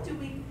 How do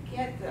we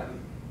get them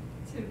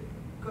to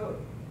go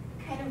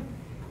kind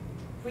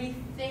of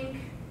rethink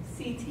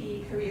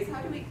CTE careers?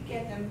 How do we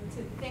get them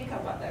to think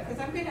about that?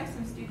 Because I'm going to have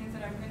some students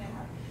that I'm going to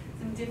have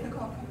some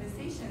difficult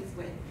conversations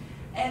with.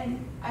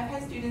 And I've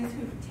had students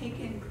who've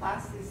taken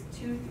classes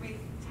 2-3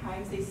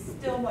 times, they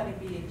still want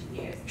to be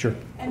engineers. Sure.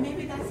 And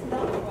maybe that's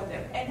not for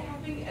them. And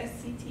having a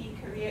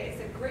CTE career is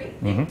a great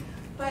thing,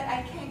 but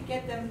I can't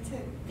get them to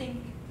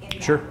think in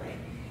that way.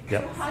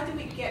 Yep. So how do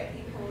we get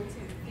people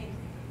to think?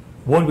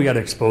 One, we got to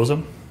expose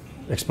them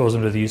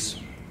to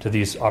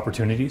these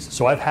opportunities.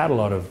 So I've had a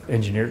lot of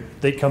engineers.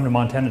 They come to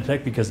Montana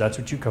Tech because that's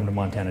what you come to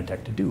Montana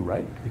Tech to do,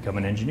 right? Become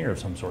an engineer of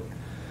some sort.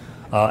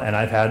 And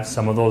I've had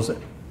some of those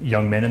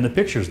young men in the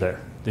pictures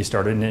there. They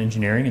started in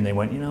engineering and they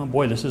went,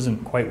 boy, this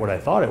isn't quite what I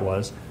thought it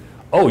was.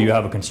 Oh, you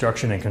have a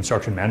construction and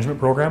construction management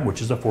program,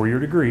 which is a 4-year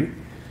degree,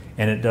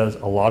 and it does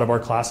a lot of our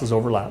classes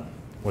overlap.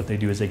 What they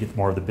do is they get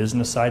more of the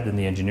business side than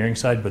the engineering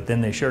side, but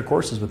then they share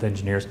courses with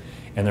engineers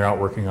and they're out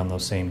working on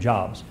those same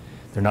jobs.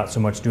 They're not so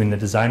much doing the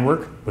design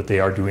work, but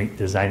they are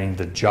designing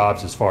the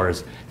jobs as far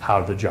as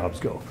how the jobs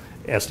go.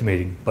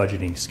 Estimating,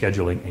 budgeting,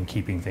 scheduling, and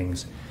keeping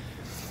things.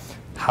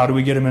 How do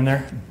we get them in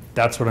there?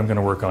 That's what I'm going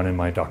to work on in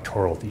my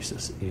doctoral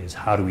thesis, is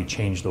how do we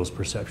change those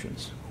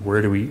perceptions?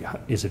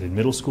 Is it in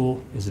middle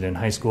school? Is it in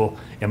high school?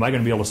 Am I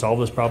going to be able to solve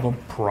this problem?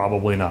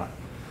 Probably not.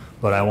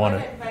 But I want to.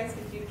 What advice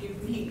would you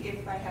give me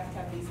if I have to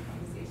have these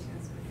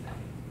conversations with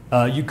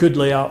them? You could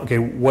lay out, okay,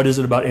 what is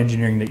it about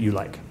engineering that you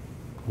like?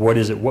 What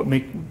is it?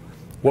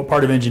 What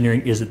part of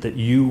engineering is it that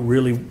you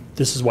really,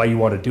 this is why you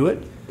want to do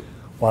it?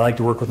 Well, I like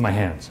to work with my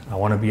hands. I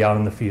want to be out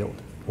in the field.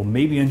 Well,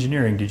 maybe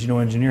engineering, did you know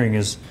engineering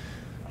is,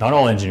 not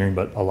all engineering,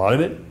 but a lot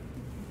of it,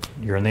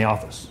 you're in the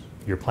office,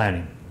 you're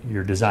planning,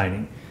 you're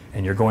designing,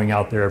 and you're going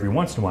out there every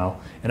once in a while.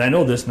 And I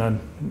know this,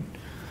 and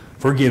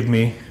forgive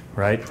me,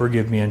 right?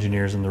 Forgive me,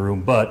 engineers in the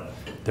room, but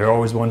they're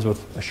always ones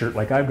with a shirt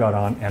like I've got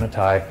on, and a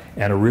tie,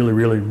 and a really,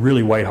 really,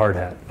 really white hard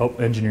hat. Oh,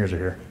 engineers are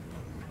here,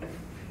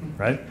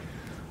 right?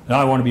 Now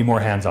I want to be more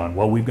hands-on.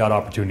 Well, we've got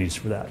opportunities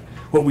for that.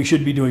 What we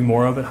should be doing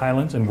more of at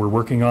Highlands, and we're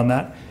working on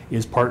that,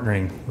 is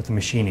partnering with the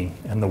machining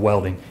and the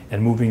welding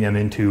and moving them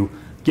into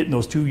getting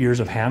those 2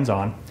 years of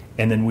hands-on,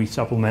 and then we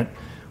supplement,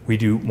 we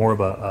do more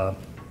of a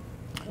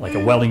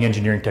welding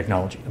engineering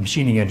technology, a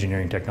machining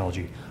engineering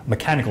technology,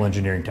 mechanical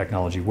engineering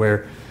technology,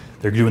 where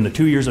they're doing the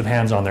 2 years of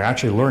hands-on, they're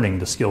actually learning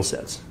the skill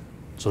sets.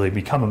 So they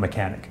become a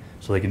mechanic,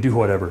 so they can do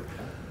whatever,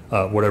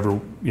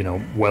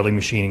 welding,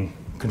 machining,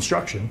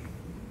 construction,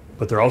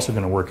 but they're also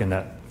going to work in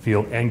that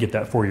field and get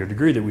that 4-year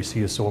degree that we see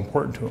is so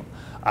important to them.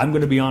 I'm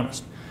going to be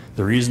honest,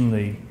 the reason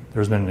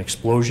there's been an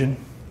explosion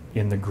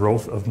in the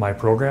growth of my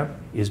program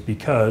is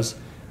because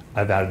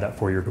I've added that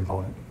 4-year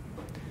component.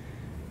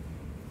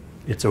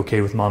 It's okay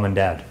with mom and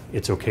dad.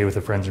 It's okay with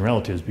the friends and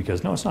relatives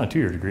because no, it's not a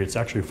 2-year degree, it's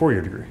actually a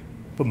 4-year degree.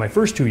 But my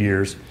first 2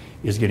 years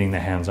is getting the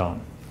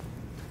hands-on.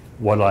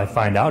 What I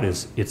find out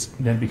is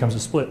then it becomes a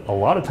split. A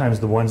lot of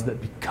times the ones that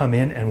come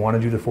in and want to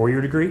do the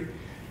 4-year degree,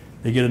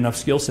 they get enough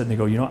skill set and they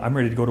go, I'm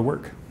ready to go to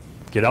work.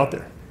 Get out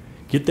there.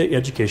 Get the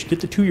education. Get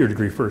the 2-year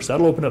degree first.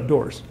 That'll open up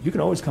doors. You can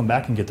always come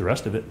back and get the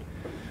rest of it.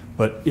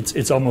 But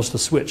it's almost a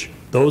switch.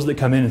 Those that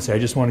come in and say, I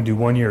just want to do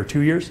 1 year or 2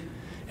 years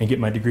and get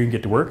my degree and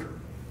get to work,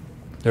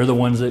 they're the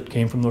ones that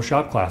came from those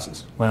shop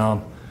classes.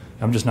 Well,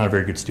 I'm just not a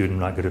very good student. I'm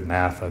not good at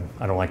math.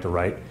 I don't like to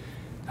write.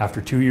 After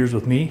 2 years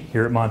with me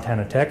here at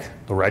Montana Tech,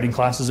 the writing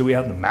classes that we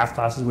have, the math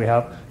classes we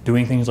have,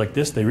 doing things like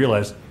this, they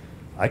realize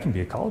I can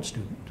be a college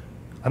student.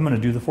 I'm going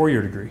to do the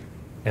 4-year degree.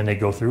 And they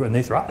go through and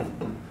they thrive.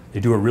 They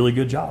do a really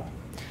good job.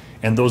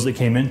 And those that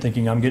came in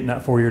thinking I'm getting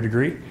that 4-year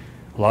degree,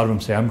 a lot of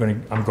them say I'm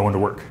going to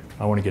work.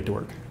 I want to get to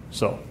work.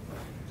 So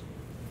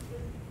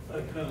I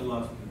kind of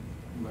lost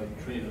my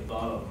train of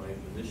thought on my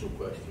initial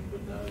question,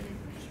 but now you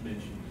just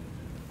mentioned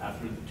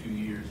after the 2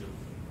 years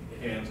of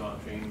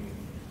hands-on training,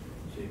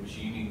 say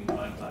machining in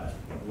my class,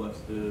 what's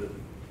the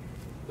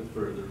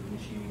further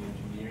machining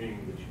engineering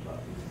that you're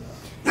talking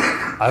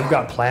about? I've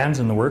got plans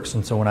in the works,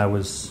 and so when I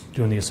was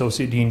doing the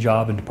associate dean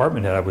job and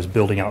department head, I was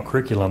building out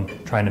curriculum,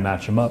 trying to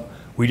match them up.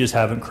 We just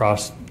haven't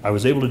crossed. I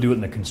was able to do it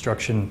in the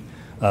construction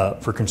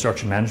for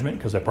construction management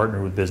because I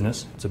partnered with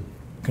business. It's a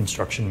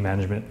construction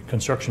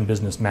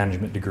business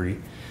management degree.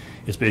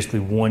 It's basically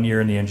 1 year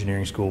in the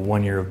engineering school,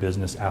 1 year of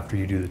business after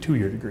you do the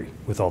 2-year degree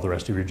with all the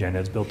rest of your gen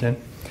eds built in.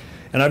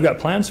 And I've got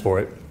plans for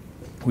it.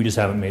 We just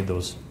haven't made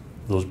those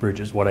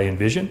bridges. What I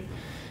envision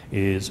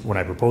is when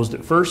I proposed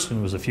it first, and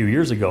it was a few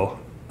years ago,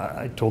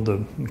 I told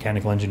the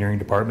mechanical engineering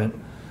department,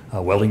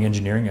 welding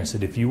engineering, I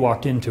said, if you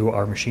walked into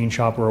our machine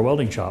shop or a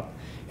welding shop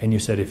and you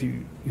said,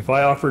 if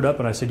I offered up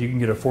and I said you can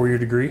get a 4-year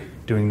degree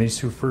doing these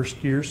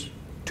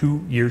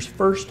 2 years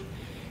first,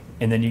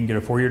 and then you can get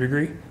a 4-year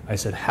degree, I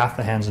said half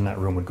the hands in that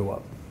room would go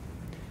up.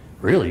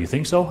 Really, you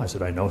think so? I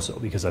said, I know so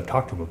because I've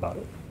talked to them about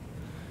it.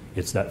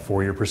 It's that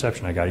 4-year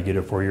perception. I got to get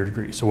a 4-year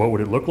degree. So what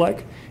would it look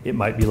like? It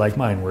might be like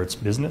mine where it's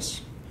business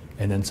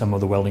and then some of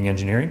the welding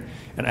engineering.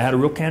 And I had a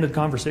real candid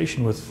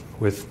conversation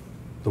with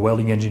the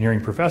welding engineering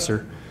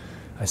professor.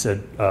 I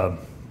said,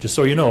 just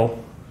so you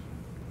know,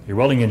 Your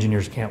welding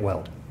engineers can't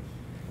weld.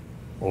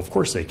 Well, of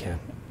course they can.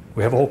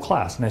 We have a whole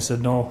class. And I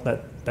said, no,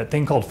 that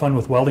thing called fun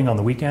with welding on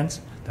the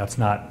weekends, that's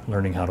not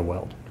learning how to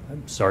weld.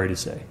 I'm sorry to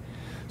say.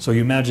 So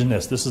you imagine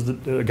this. This is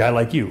a guy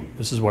like you.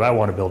 This is what I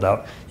want to build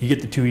out. You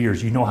get the 2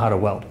 years. You know how to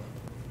weld.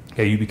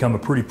 Okay, you become a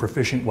pretty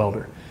proficient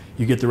welder.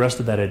 You get the rest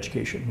of that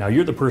education. Now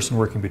you're the person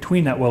working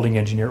between that welding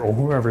engineer or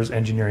whoever is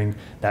engineering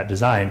that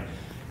design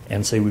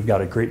and say we've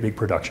got a great big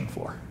production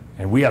floor.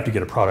 And we have to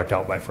get a product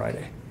out by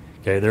Friday.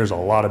 Okay, there's a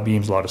lot of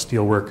beams, a lot of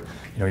steel work.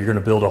 You know, you're going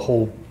to build a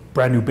whole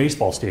brand new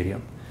baseball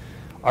stadium.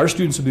 Our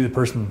students will be the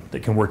person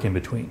that can work in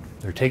between.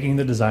 They're taking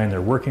the design,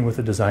 they're working with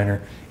the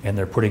designer, and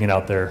they're putting it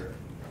out there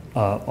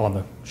on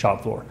the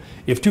shop floor.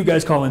 If 2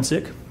 guys call in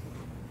sick,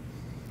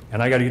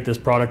 and I got to get this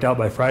product out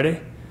by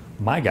Friday,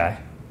 my guy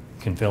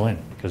can fill in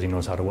because he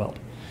knows how to weld.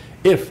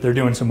 If they're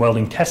doing some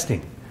welding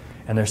testing,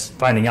 and they're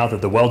finding out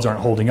that the welds aren't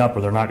holding up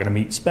or they're not going to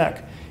meet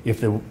spec,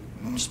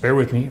 just bear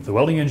with me, if the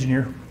welding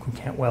engineer who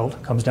can't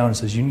weld comes down and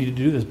says, you need to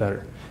do this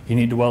better, you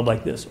need to weld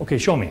like this, okay,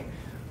 show me.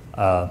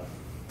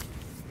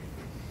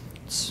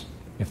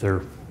 If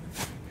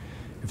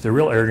they're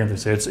real arrogant, they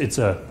say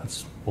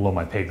it's below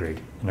my pay grade,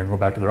 and they're going to go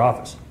back to their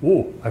office.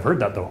 Whoa, I've heard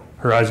that though.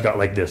 Her eyes got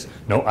like this.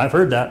 No, I've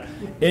heard that.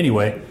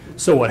 Anyway,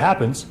 so what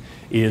happens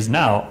is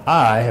now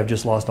I have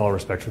just lost all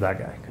respect for that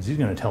guy because he's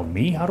going to tell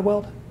me how to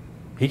weld.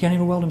 He can't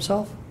even weld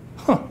himself.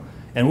 Huh.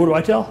 And what do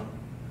I tell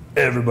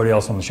everybody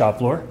else on the shop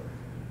floor?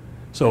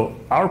 So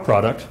our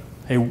product,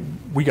 hey,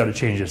 we got to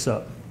change this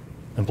up.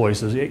 Employee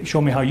says, hey,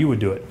 show me how you would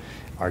do it.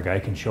 Our guy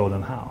can show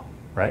them how,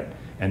 right?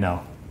 And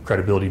now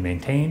credibility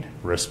maintained,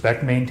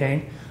 respect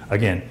maintained.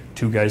 Again,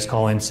 2 guys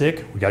call in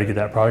sick, we got to get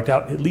that product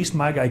out. At least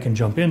my guy can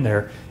jump in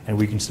there and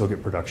we can still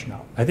get production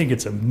out. I think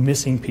it's a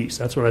missing piece.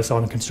 That's what I saw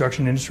in the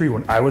construction industry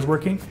when I was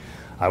working.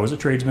 I was a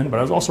tradesman, but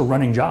I was also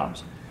running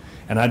jobs.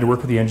 And I had to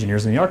work with the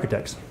engineers and the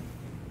architects.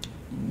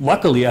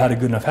 Luckily, I had a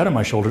good enough head on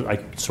my shoulders. I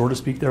could sort of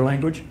speak their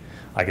language.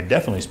 I could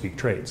definitely speak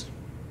trades.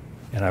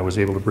 And I was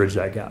able to bridge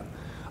that gap.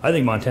 I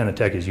think Montana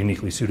Tech is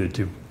uniquely suited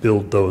to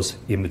build those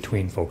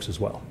in-between folks as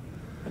well.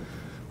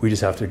 We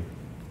just have to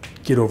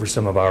get over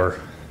some of our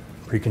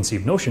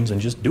preconceived notions and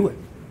just do it.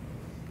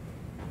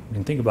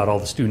 And think about all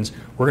the students.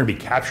 We're going to be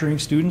capturing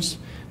students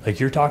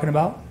like you're talking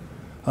about.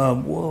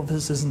 Well,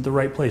 this isn't the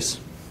right place.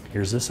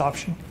 Here's this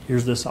option.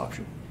 Here's this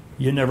option.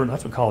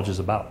 That's what college is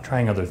about,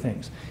 trying other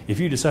things. If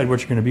you decide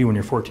what you're going to be when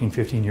you're 14,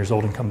 15 years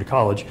old and come to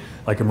college,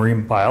 like a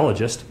marine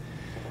biologist,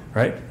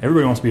 right?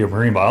 Everybody wants to be a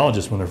marine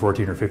biologist when they're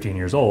 14 or 15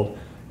 years old.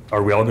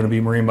 Are we all going to be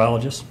marine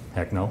biologists?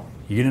 Heck no.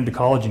 You get into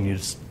college and you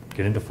just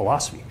get into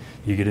philosophy.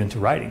 You get into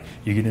writing.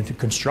 You get into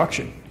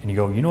construction. And you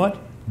go, you know what?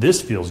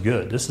 This feels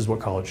good. This is what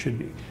college should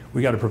be.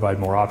 We got to provide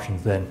more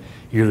options than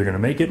you're either going to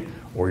make it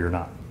or you're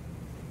not.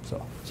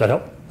 So, does that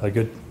help? Is that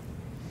good?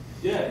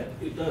 Yeah,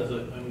 it does.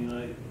 I mean,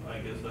 I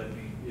guess I'd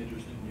be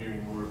interested in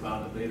hearing more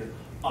about it later.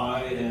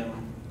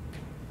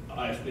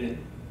 I spent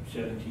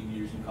 17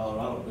 years in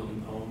Colorado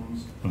building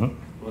homes,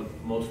 but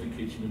mostly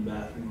kitchen and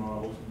bathroom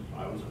models.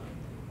 I was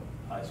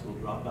a high school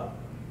dropout,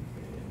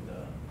 and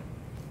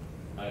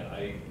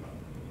I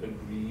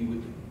agree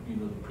with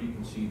the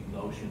preconceived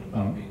notion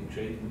about being a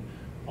tradesman.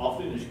 I'll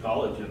finish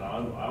college and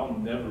I'll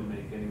never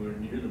make anywhere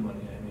near the money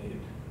I made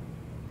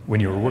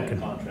when you were I working.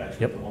 had contracts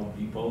with the Home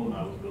Depot when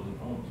I was building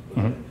homes,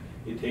 but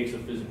it takes a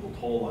physical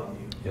toll on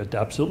you. It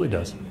absolutely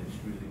does. And it's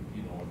really,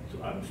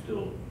 I'm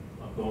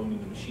going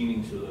into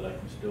machining so that I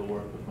can still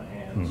work with my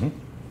hands,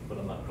 but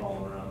I'm not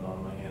crawling around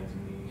on my hands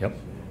and knees. Yep.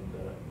 And,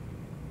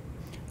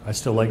 I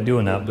still like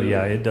doing that, but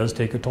yeah, it does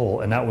take a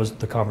toll. And that was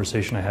the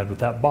conversation I had with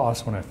that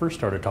boss when I first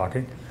started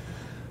talking.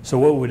 So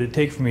what would it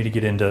take for me to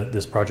get into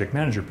this project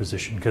manager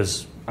position?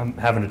 Because I'm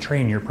having to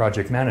train your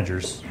project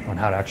managers on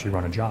how to actually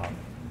run a job.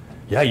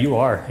 Yeah, you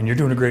are, and you're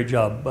doing a great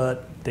job,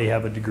 but they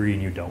have a degree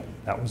and you don't.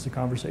 That was the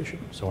conversation.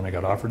 So when I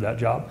got offered that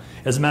job,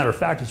 as a matter of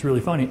fact, it's really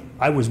funny.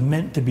 I was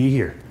meant to be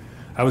here.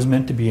 I was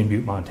meant to be in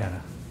Butte,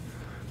 Montana,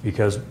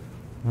 because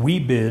we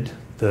bid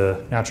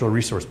the natural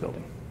resource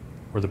building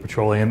where the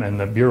petroleum and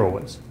the bureau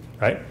was,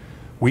 right?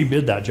 We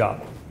bid that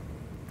job.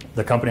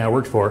 The company I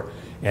worked for,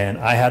 and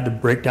I had to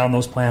break down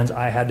those plans.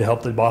 I had to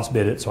help the boss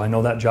bid it, so I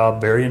know that job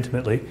very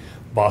intimately.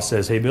 Boss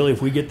says, hey, Billy,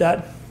 if we get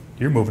that,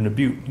 you're moving to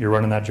Butte. You're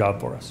running that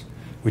job for us.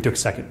 We took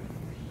second.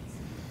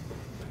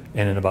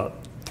 And in about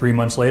 3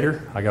 months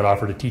later, I got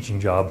offered a teaching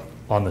job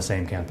on the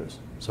same campus.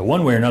 So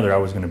one way or another, I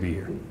was going to be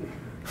here.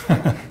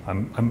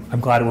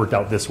 I'm glad it worked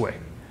out this way.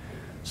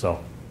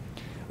 So,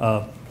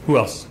 who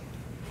else?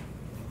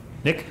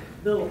 Nick?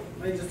 Bill,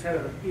 I just had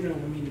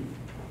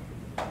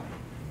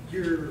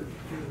your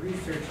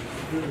research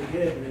is really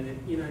good,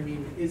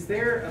 and is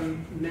there a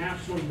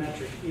national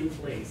metric in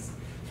place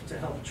to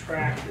help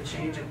track the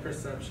change in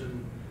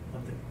perception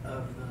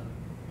of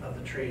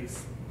the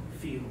trades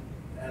field?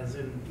 As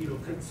in,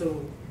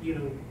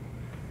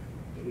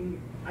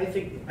 I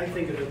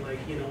think of it like,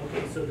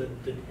 okay, so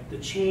the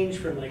change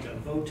from like a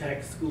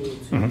VOTEC school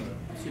to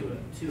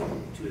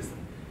a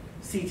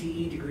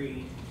CTE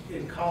degree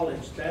in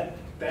college,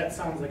 that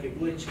sounds like it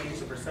would change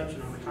the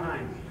perception over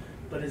time.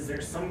 But is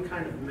there some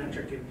kind of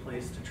metric in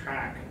place to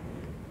track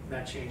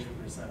that change in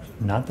perception?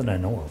 Not that I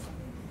know of.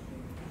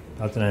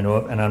 Not that I know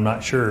of, and I'm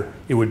not sure.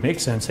 It would make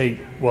sense, hey,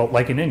 well,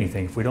 like in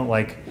anything, if we don't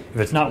like, if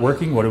it's not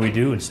working, what do we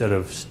do? Instead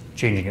of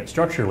changing it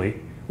structurally,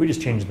 we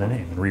just change the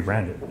name and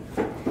rebrand it.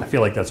 I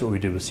feel like that's what we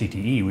did with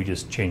CTE. We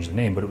just changed the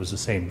name, but it was the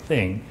same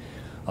thing.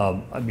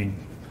 I mean,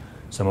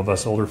 some of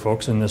us older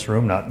folks in this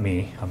room, not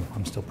me,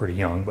 I'm still pretty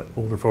young, but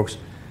older folks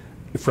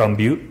from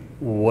Butte,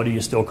 what do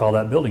you still call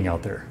that building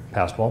out there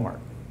past Walmart?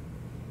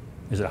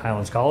 Is it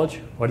Highlands College?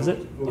 What is it?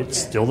 It's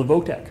still the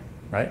VOTEC,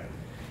 right?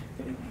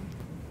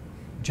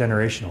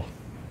 Generational.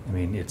 I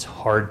mean, it's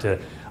hard to,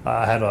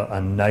 I had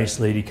a nice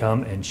lady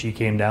come and she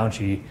came down,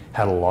 she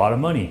had a lot of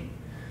money.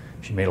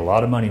 She made a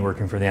lot of money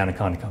working for the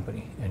Anaconda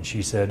Company. And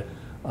she said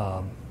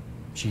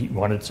she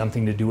wanted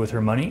something to do with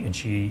her money, and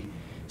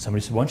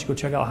somebody said, why don't you go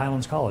check out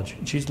Highlands College?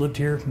 And she's lived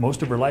here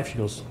most of her life. She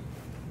goes,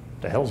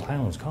 the hell's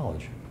Highlands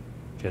College?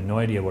 She had no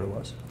idea what it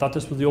was. I thought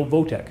this was the old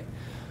VOTEC.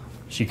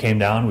 She came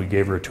down, we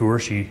gave her a tour.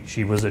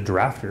 She was a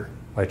drafter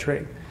by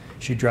trade.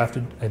 She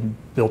drafted and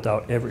built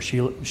out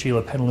Sheila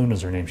Penaluna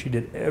is her name. She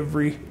did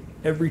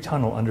every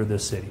tunnel under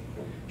this city.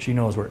 She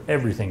knows where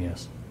everything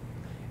is.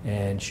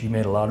 And she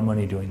made a lot of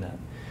money doing that.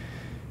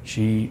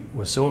 She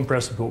was so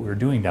impressed with what we were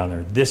doing down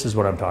there. This is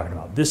what I'm talking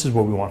about. This is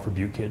what we want for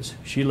Butte kids.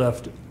 She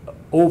left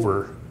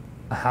over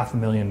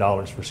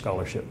 $500,000 for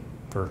scholarship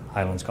for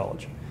Highlands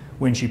College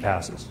when she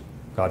passes,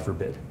 God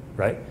forbid,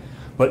 right?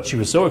 But she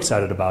was so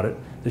excited about it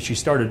that she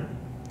started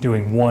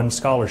doing one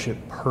scholarship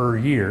per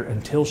year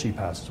until she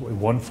passes away,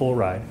 one full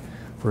ride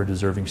for a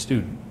deserving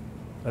student.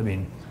 I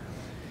mean,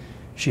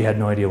 she had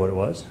no idea what it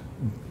was.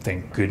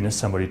 Thank goodness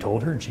somebody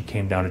told her, and she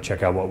came down to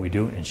check out what we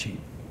do, and she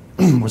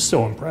was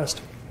so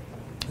impressed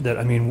that,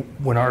 I mean,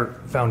 when our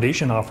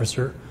foundation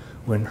officer,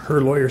 when her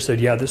lawyer said,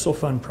 yeah, this will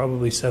fund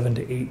probably 7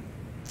 to 8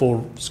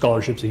 full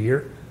scholarships a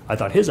year, I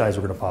thought his eyes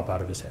were going to pop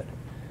out of his head.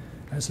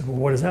 I said, well,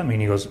 what does that mean?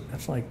 He goes,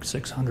 that's like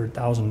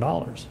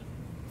 $600,000.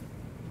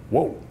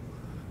 Whoa,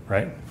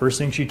 right? First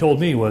thing she told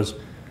me was,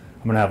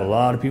 I'm going to have a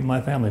lot of people in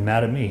my family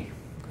mad at me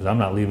because I'm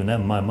not leaving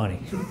them my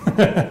money.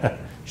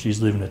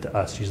 She's leaving it to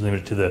us. She's leaving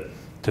it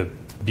to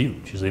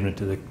Butte. She's leaving it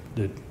to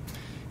the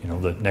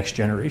next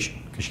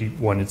generation, because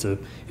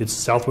it's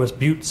Southwest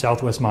Butte,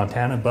 Southwest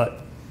Montana,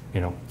 but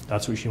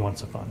that's what she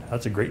wants to fund.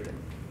 That's a great thing.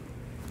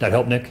 That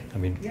help, Nick? I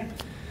mean, yeah.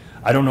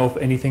 I don't know if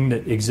anything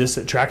that exists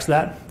that tracks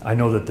that. I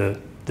know that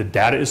the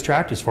data is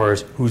tracked as far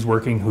as who's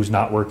working, who's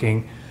not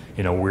working.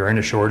 We're in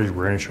a shortage.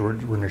 We're in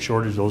a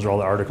shortage. Those are all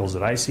the articles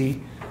that I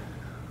see.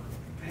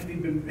 Has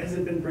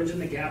it been bridging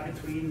the gap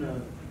between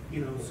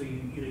so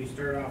you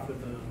start off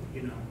with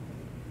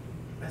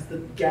has the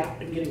gap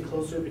been getting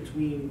closer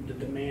between the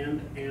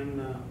demand and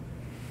the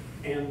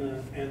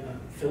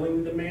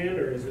filling the demand,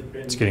 or has it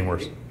been? It's getting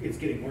worse. It's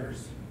getting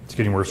worse. It's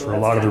getting worse for a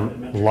lot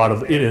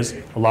of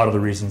the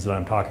reasons that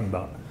I'm talking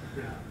about.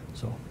 Yeah.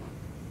 So.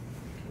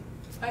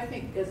 I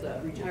think as a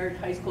retired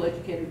high school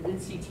educator in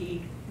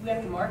CTE, we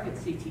have to market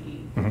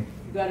CTE. Mm-hmm.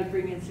 You've got to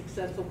bring in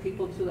successful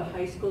people to the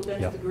high schools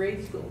and to the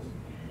grade schools.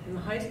 And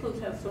the high schools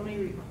have so many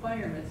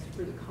requirements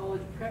for the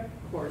college prep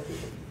courses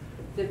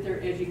that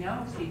they're edging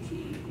out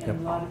CTE, and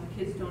a lot of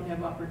kids don't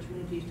have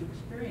opportunities to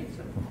experience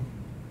them.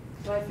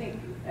 Mm-hmm. So I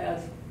think,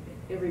 as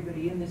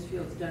everybody in this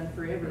field's done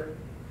forever,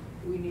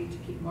 we need to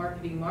keep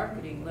marketing,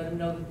 let them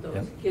know that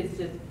those kids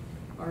that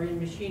are in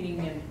machining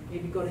and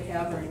maybe go to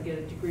Havre and get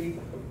a degree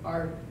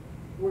are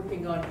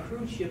working on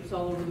cruise ships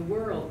all over the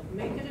world.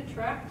 Make it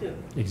attractive.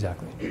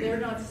 Exactly. They're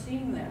not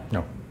seeing that.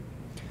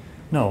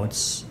 No,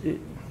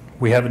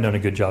 we haven't done a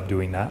good job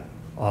doing that.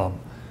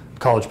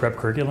 College prep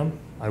curriculum,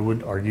 I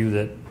would argue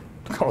that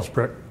college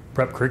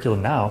prep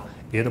curriculum now,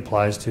 it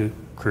applies to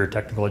career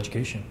technical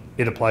education.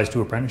 It applies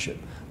to apprenticeship.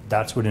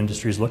 That's what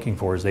industry is looking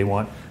for, is they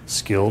want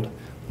skilled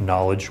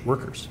knowledge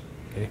workers.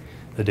 Okay?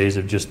 The days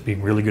of just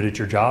being really good at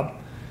your job,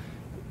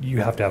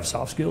 you have to have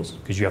soft skills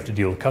because you have to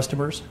deal with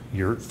customers.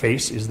 Your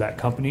face is that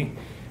company.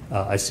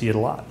 I see it a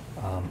lot.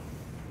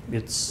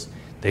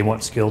 They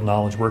want skilled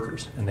knowledge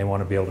workers, and they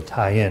want to be able to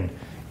tie in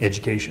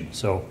education.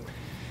 So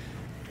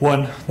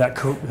one, that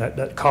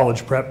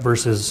college prep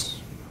versus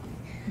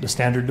the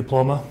standard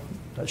diploma,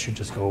 that should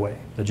just go away.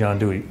 The John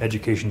Dewey,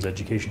 education's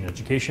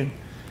education,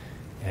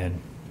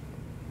 and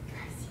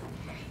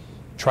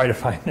try to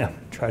find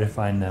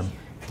them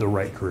the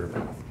right career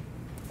path.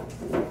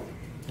 Yeah.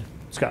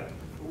 Scott.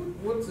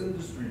 What's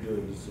industry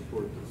doing to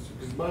support this?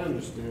 Because my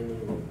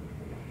understanding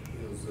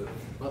is that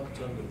up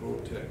to the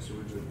VOTEX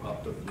originally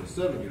popped up in the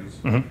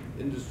 70s,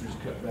 industry's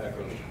cut back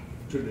on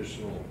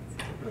traditional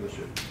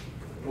apprenticeship.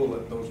 We'll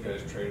let those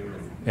guys train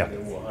them, and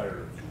then we'll hire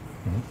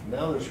them.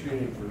 Now they're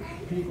screening for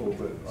people,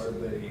 but are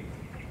they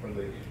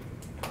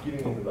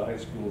getting into the high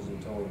schools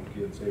and telling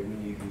kids, hey, we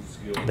need these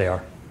skills? They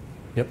are.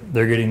 Yep,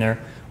 they're getting there.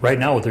 Right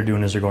now what they're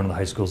doing is they're going to the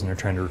high schools and they're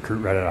trying to recruit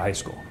right out of high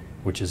school,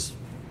 which is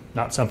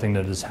not something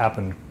that has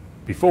happened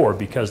before,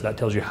 because that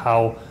tells you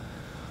how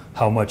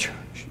much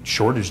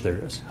shortage there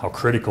is, how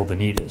critical the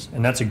need is.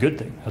 And that's a good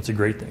thing. That's a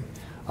great thing.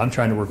 I'm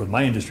trying to work with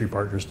my industry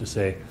partners to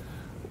say,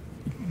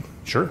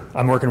 sure,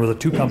 I'm working with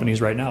 2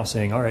 companies right now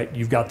saying, all right,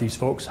 you've got these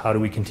folks. How do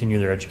we continue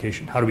their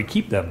education? How do we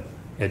keep them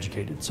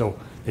educated. So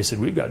they said,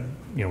 we've got,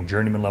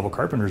 journeyman level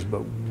carpenters,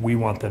 but we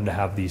want them to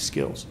have these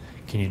skills.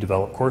 Can you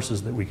develop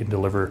courses that we can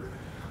deliver?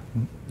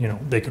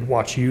 They could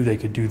watch you, they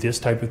could do this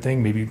type of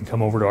thing. Maybe you can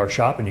come over to our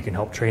shop and you can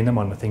help train them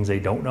on the things they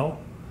don't know.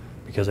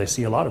 Because I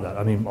see a lot of that.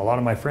 I mean, a lot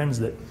of my friends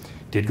that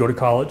did go to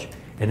college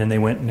and then they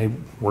went and they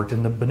worked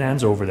in the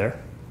Bonanza over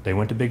there. They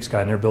went to Big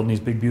Sky and they're building these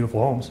big,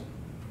 beautiful homes.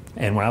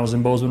 And when I was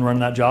in Bozeman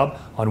running that job,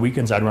 on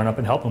weekends I'd run up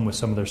and help them with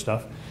some of their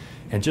stuff.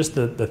 And just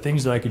the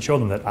things that I could show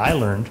them that I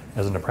learned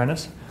as an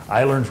apprentice,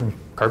 I learned from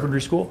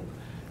carpentry school,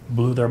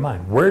 blew their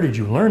mind. Where did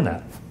you learn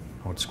that?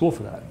 I went to school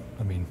for that.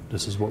 I mean,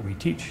 this is what we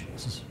teach.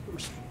 This is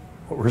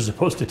what we're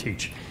supposed to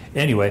teach.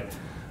 Anyway,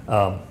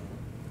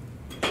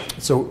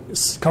 so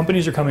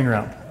companies are coming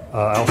around.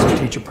 I also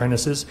teach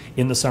apprentices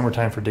in the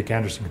summertime for Dick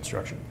Anderson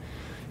Construction.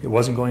 It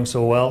wasn't going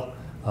so well.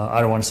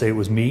 I don't want to say it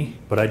was me,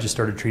 but I just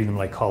started treating them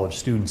like college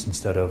students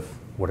instead of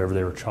whatever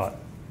they were taught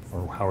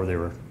or however they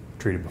were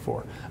treated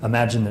before.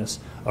 Imagine this,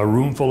 a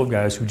room full of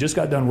guys who just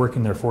got done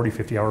working their 40,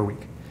 50-hour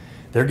week.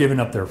 They're giving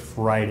up their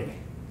Friday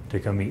to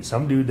come meet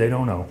some dude they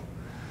don't know,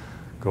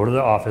 go to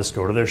the office,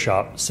 go to their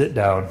shop, sit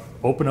down,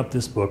 open up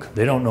this book.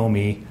 They don't know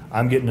me.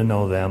 I'm getting to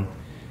know them.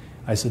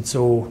 I said,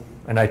 so,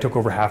 and I took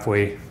over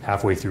halfway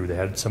through. They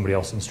had somebody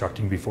else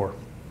instructing before.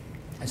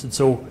 I said,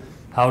 so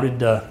how did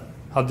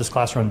this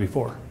class run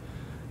before?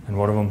 And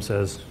one of them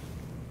says,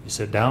 you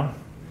sit down,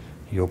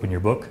 you open your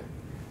book,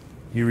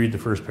 you read the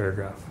first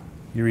paragraph,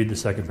 you read the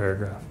second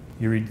paragraph,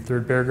 you read the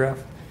third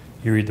paragraph,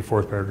 you read the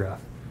fourth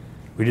paragraph.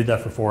 We did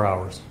that for 4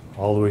 hours,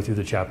 all the way through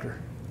the chapter.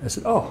 I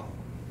said, oh,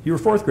 you were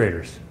fourth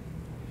graders.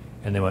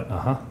 And they went,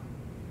 uh-huh.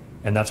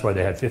 And that's why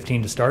they had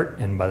 15 to start,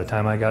 and by the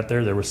time I got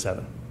there were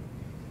 7.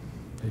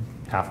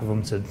 Half of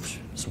them said,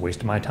 it's a waste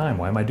of my time.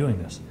 Why am I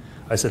doing this?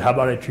 I said, how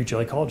about I treat you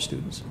like college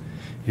students?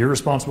 You're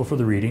responsible for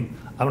the reading.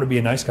 I'm going to be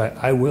a nice guy.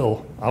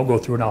 I'll go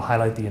through and I'll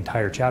highlight the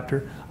entire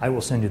chapter. I will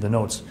send you the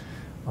notes.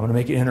 I'm going to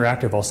make it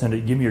interactive. I'll send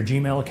it, give me your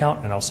Gmail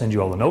account, and I'll send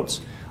you all the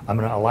notes. I'm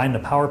going to align the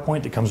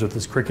PowerPoint that comes with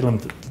this curriculum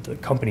that the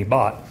company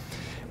bought,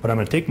 but I'm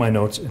going to take my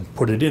notes and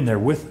put it in there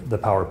with the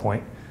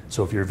PowerPoint.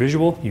 So if you're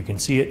visual, you can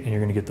see it, and you're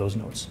going to get those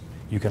notes.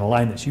 You can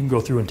align this. You can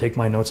go through and take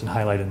my notes and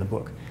highlight in the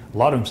book. A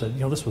lot of them said,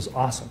 this was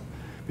awesome.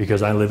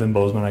 Because I live in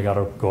Bozeman, I got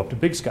to go up to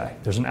Big Sky.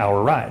 There's an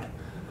hour ride.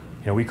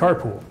 We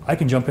carpool. I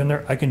can jump in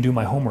there. I can do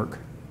my homework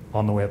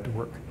on the way up to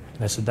work.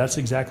 And I said, that's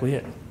exactly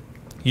it.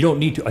 You don't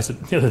need to. I said,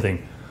 the other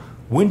thing,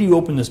 when do you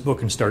open this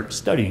book and start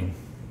studying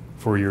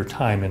for your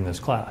time in this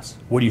class?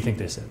 What do you think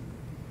they said?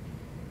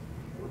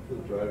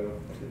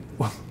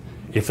 Well,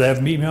 if they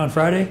have meet me on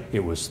Friday,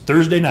 it was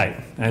Thursday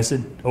night. And I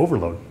said,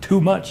 overload,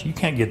 too much. You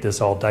can't get this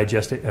all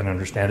digested and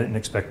understand it and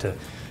expect to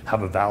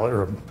have a valid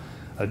or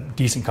a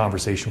decent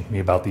conversation with me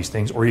about these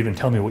things, or even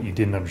tell me what you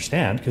didn't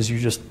understand, because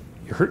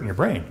you're hurting your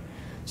brain.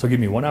 So give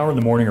me 1 hour in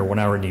the morning or 1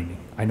 hour in the evening.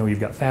 I know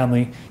you've got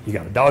family, you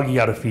got a dog you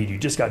got to feed, you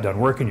just got done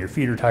working, your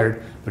feet are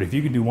tired, but if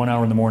you can do 1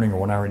 hour in the morning or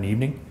 1 hour in the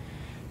evening,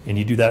 and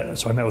you do that,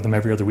 so I met with them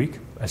every other week,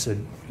 I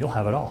said, you'll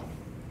have it all,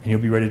 and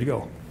you'll be ready to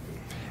go.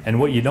 And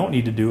what you don't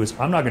need to do is,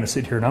 I'm not going to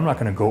sit here and I'm not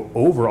going to go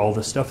over all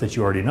the stuff that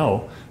you already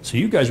know, so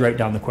you guys write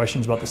down the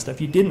questions about the stuff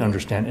you didn't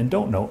understand and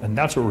don't know, and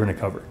that's what we're going to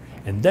cover.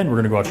 And then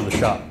we're going to go out to the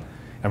shop,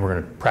 and we're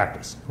going to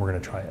practice, and we're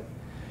going to try it.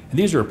 And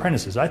these are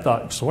apprentices. I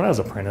thought, so when I was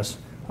an apprentice,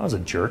 I was a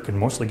jerk, and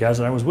most of the guys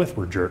that I was with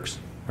were jerks,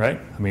 right?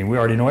 I mean, we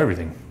already know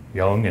everything.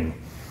 Young and,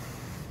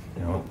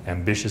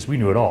 ambitious, we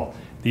knew it all.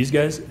 These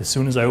guys, as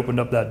soon as I opened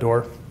up that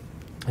door,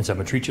 I said, I'm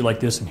going to treat you like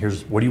this, and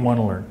here's, what do you want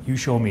to learn? You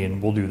show me,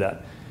 and we'll do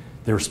that.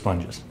 They were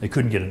sponges. They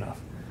couldn't get enough,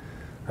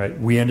 right?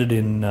 We ended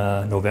in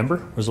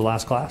November, was the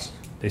last class.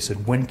 They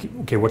said,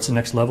 okay, what's the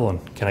next level,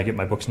 and can I get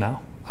my books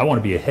now? I want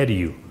to be ahead of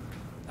you.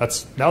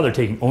 Now they're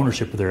taking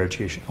ownership of their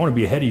education. I want to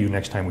be ahead of you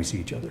next time we see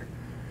each other.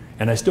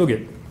 And I still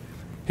get,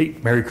 hey,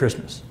 Merry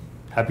Christmas,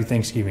 Happy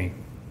Thanksgiving.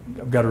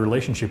 I've got a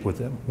relationship with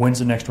them. When's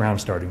the next round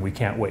starting? We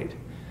can't wait.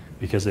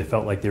 Because they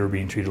felt like they were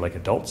being treated like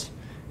adults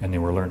and they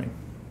were learning.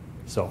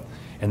 So,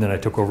 and then I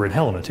took over in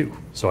Helena too.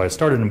 So I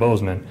started in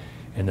Bozeman,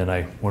 and then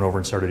I went over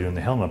and started doing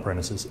the Helena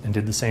apprentices and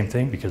did the same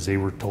thing, because they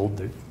were told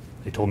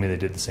they told me they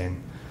did the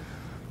same.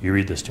 You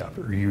read this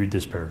chapter, or you read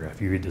this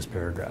paragraph, you read this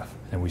paragraph.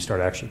 And we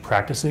started actually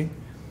practicing.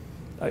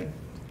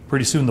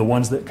 Pretty soon the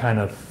ones that kind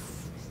of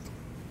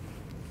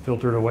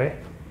filtered away,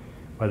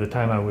 by the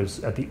time I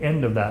was at the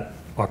end of that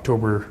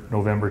October,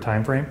 November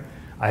timeframe,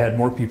 I had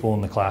more people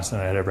in the class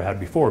than I had ever had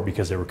before,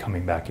 because they were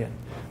coming back in.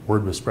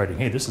 Word was spreading,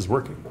 hey, this is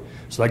working.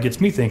 So that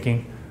gets me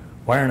thinking,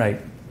 why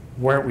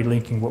aren't we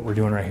linking what we're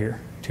doing right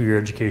here, 2-year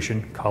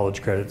education,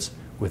 college credits,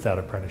 with that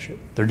apprenticeship?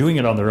 They're doing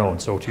it on their own.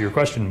 So to your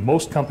question,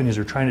 most companies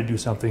are trying to do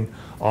something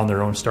on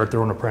their own, start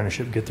their own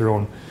apprenticeship, get their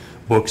own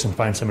books, and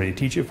find somebody to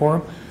teach it for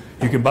them.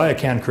 You can buy a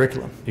canned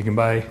curriculum. You can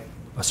buy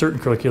a certain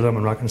curriculum,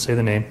 I'm not going to say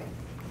the name.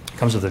 It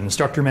comes with an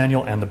instructor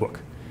manual and the book.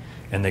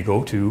 And they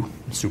go to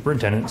the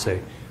superintendent and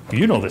say, well,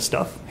 you know this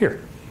stuff.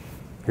 Here's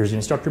the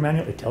instructor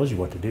manual. It tells you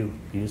what to do.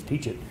 You just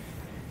teach it.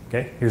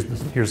 Okay, here's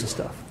the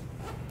stuff.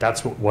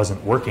 That's what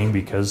wasn't working,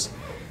 because,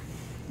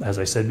 as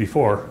I said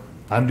before,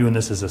 I'm doing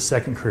this as a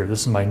second career.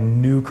 This is my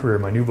new career,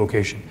 my new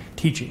vocation,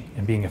 teaching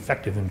and being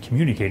effective and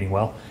communicating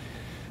well.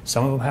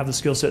 Some of them have the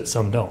skill set,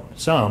 some don't.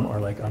 Some are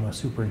like, I'm a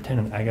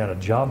superintendent, I got a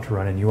job to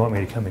run, and you want me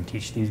to come and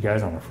teach these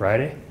guys on a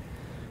Friday?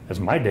 That's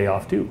my day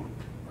off too,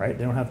 right?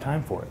 They don't have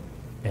time for it.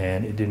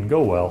 And it didn't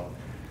go well.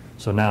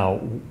 So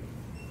now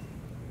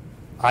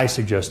I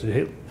suggested,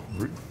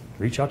 hey,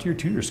 reach out to your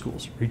tutor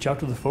schools. Reach out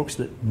to the folks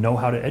that know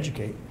how to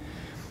educate,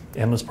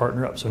 and let's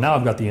partner up. So now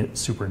I've got the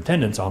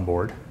superintendents on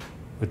board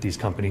with these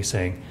companies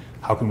saying,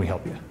 how can we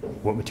help you?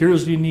 What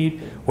materials do you need?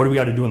 What do we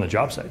got to do on the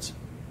job sites?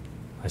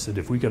 I said,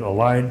 if we could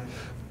align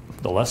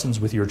the lessons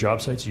with your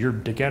job sites, you're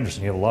Dick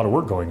Anderson, you have a lot of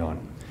work going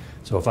on.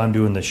 So if I'm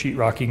doing the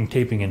sheetrocking,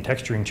 taping, and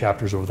texturing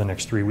chapters over the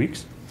next 3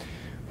 weeks,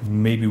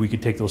 maybe we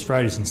could take those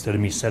Fridays, instead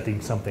of me setting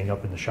something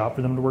up in the shop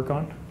for them to work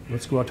on,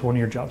 let's go out to one of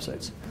your job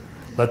sites.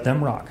 Let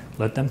them rock,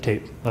 let them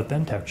tape, let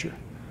them texture,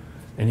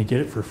 and you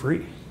get it for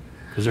free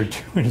because they're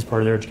doing it as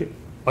part of their education.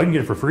 Oh, you can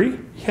get it for free?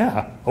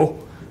 Yeah. Oh,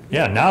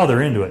 yeah, now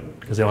they're into it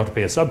because they don't have to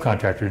pay a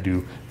subcontractor to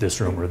do this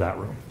room or that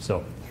room.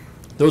 So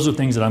those are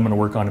things that I'm going to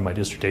work on in my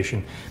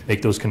dissertation,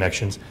 make those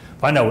connections,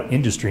 find out what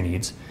industry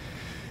needs,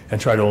 and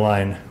try to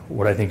align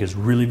what I think is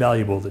really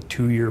valuable, the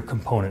 2-year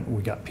component.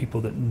 We got people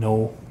that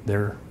know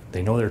their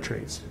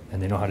trades and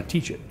they know how to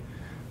teach it.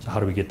 So how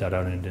do we get that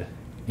out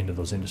into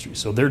those industries?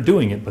 So they're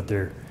doing it, but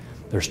they're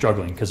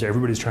struggling because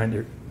everybody's trying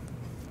to,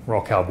 we're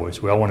all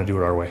cowboys. We all want to do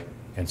it our way.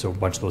 And so a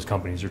bunch of those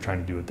companies are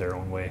trying to do it their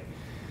own way.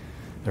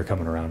 They're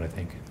coming around, I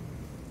think.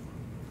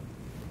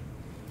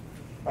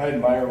 I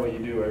admire what you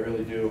do, I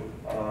really do.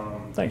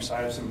 Thanks.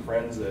 I have some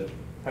friends that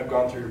have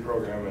gone through your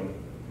program,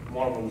 and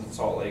one of them's in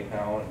Salt Lake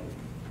now,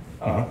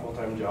 and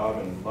full-time job,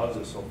 and loves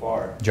it so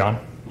far.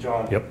 John?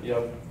 Yep.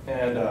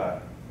 And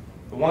the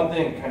one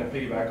thing, kind of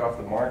piggyback off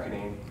the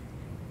marketing,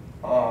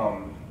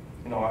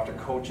 you know, after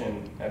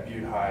coaching at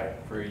Butte High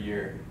for a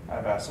year,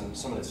 I've asked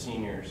some of the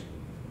seniors,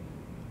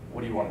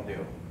 what do you want to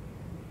do?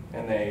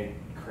 And they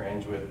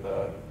cringe with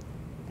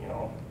you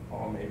know,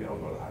 oh, maybe I'll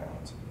go to the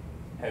Highlands.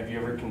 Have you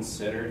ever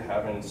considered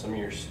having some of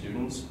your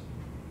students,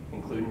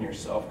 including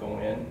yourself, go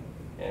in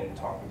and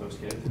talk with those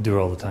kids? I do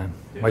it all the time.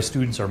 Yeah. My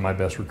students are my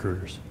best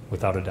recruiters,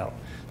 without a doubt.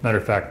 Matter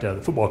of fact,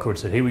 the football coach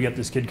said, hey, we got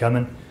this kid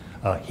coming.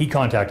 He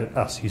contacted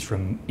us. He's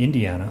from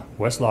Indiana,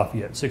 West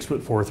Lafayette,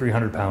 6'4",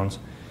 300 pounds.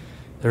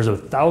 There's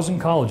 1,000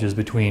 colleges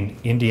between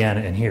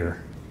Indiana and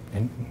here,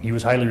 and he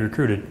was highly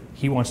recruited.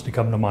 He wants to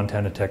come to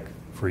Montana Tech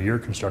for a year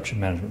construction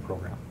management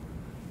program.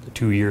 The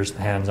 2 years,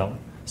 the hands-on.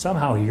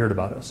 Somehow he heard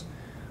about us.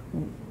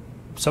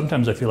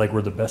 Sometimes I feel like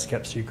we're the best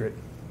kept secret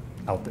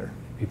out there.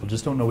 People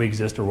just don't know we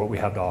exist or what we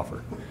have to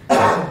offer.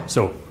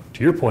 So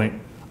to your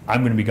point,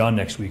 I'm going to be gone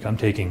next week. I'm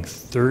taking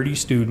 30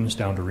 students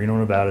down to Reno,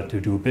 Nevada to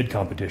do a bid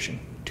competition.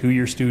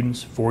 2-year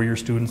students, 4-year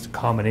students,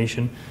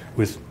 combination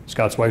with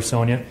Scott's wife,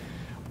 Sonia.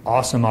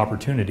 Awesome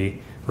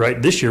opportunity.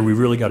 Right, this year we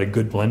really got a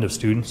good blend of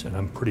students, and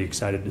I'm pretty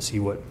excited to see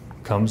what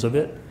comes of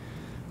it.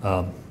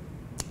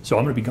 So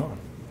I'm going to be gone,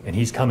 and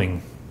he's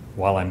coming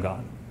while I'm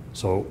gone.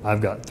 So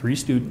I've got 3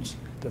 students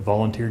that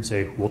volunteered,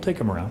 say, we'll take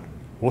them around.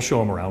 We'll show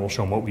them around. We'll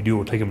show them what we do.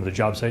 We'll take them to the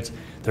job sites.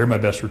 They're my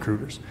best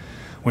recruiters.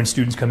 When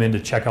students come in to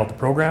check out the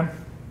program,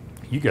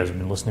 you guys have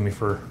been listening to me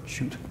for,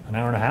 an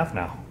hour and a half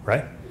now,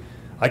 right?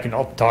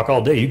 I'll talk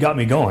all day. You got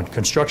me going.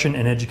 Construction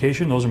and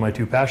education, those are my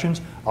 2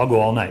 passions. I'll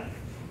go all night.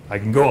 I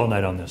can go all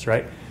night on this,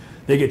 right?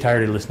 They get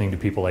tired of listening to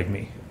people like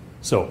me.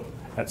 So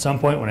at some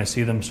point when I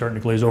see them starting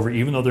to glaze over,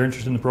 even though they're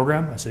interested in the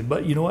program, I say,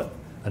 but you know what?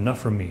 Enough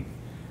from me.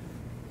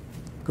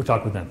 Go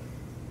talk with them.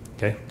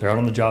 Okay? They're out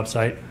on the job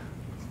site.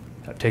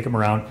 Take them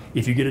around.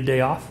 If you get a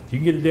day off, if you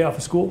can get a day off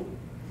of school,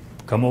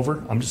 come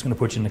over. I'm just going to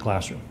put you in the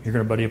classroom. You're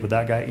going to buddy up with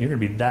that guy. You're going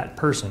to be that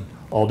person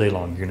all day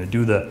long. You're going to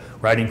do the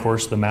writing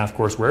course, the math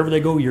course. Wherever they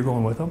go, you're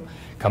going with them.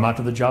 Come out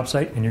to the job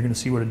site, and you're going to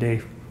see what a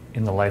day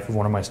in the life of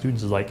one of my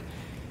students is like.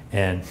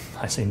 And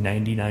I say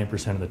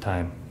 99% of the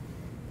time,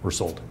 we're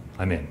sold.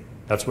 I'm in.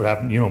 That's what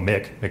happened. You know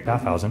Mick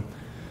Paffhausen.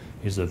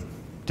 He's a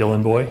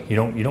Dillon boy. You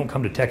don't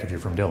come to Tech if you're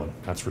from Dillon.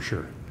 That's for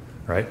sure,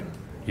 right?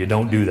 You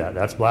don't do that.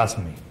 That's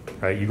blasphemy,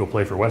 right? You go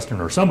play for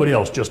Western or somebody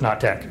else, just not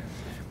Tech.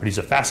 But he's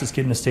the fastest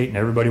kid in the state, and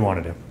everybody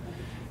wanted him.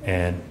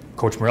 And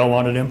Coach Morrell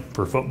wanted him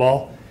for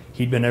football.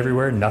 He'd been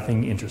everywhere.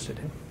 Nothing interested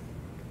him.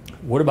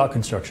 What about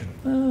construction?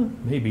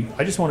 Maybe.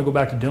 I just want to go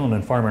back to Dillon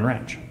and farm and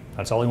ranch.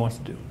 That's all he wants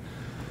to do.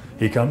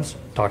 He comes,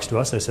 talks to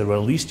us. I said,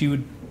 well, at least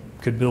you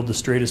could build the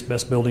straightest,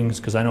 best buildings,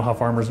 because I know how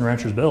farmers and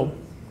ranchers build.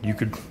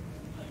 At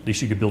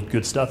least you could build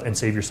good stuff and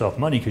save yourself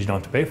money because you don't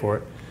have to pay for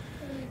it.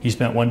 He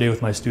spent one day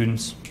with my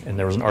students, and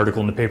there was an article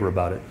in the paper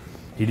about it.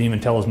 He didn't even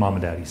tell his mom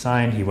and dad. He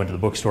signed. He went to the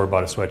bookstore,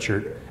 bought a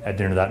sweatshirt. At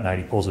dinner that night,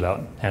 he pulls it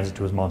out, hands it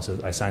to his mom, and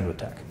says, I signed with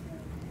Tech.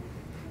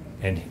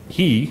 And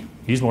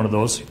he's one of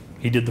those.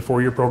 He did the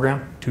 4-year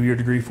program, 2-year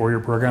degree, 4-year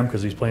program,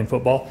 because he's playing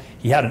football.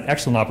 He had an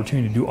excellent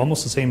opportunity to do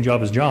almost the same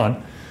job as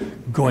John,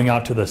 going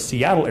out to the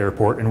Seattle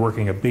airport and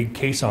working a big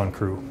caisson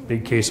crew,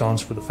 big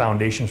caissons for the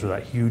foundations for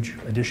that huge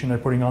addition they're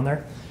putting on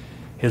there.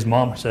 His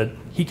mom said,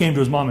 he came to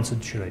his mom and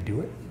said, should I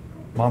do it?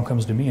 Mom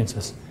comes to me and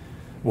says,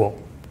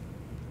 well,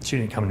 she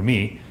didn't come to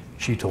me.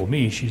 she told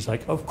me, she's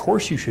like, of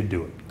course you should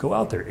do it. Go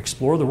out there,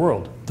 explore the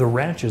world. The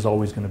ranch is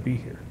always going to be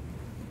here.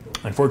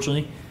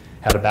 Unfortunately,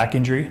 had a back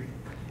injury.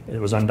 It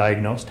was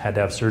undiagnosed, had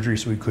to have surgery,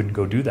 so we couldn't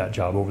go do that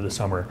job over the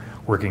summer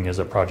working as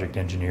a project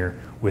engineer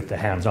with the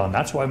hands-on.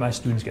 That's why my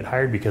students get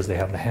hired, because they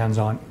have the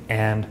hands-on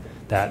and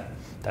that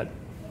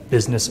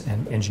business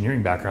and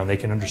engineering background. They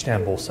can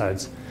understand both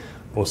sides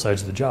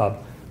of the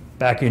job.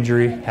 Back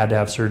injury, had to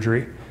have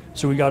surgery.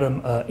 So we got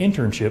an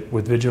internship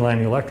with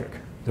Vigilante Electric,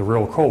 the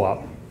rural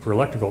co-op for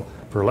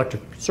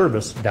electric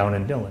service down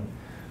in Dillon.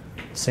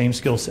 Same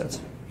skill sets.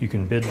 You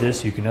can bid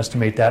this, you can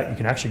estimate that, you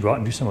can actually go out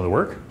and do some of the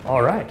work.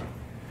 All right.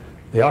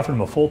 They offered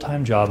him a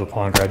full-time job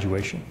upon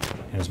graduation.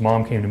 And his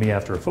mom came to me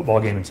after a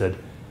football game and said,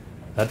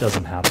 that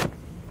doesn't happen.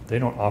 They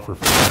don't offer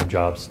full-time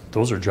jobs.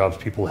 Those are jobs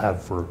people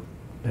have for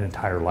an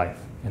entire life.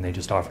 And they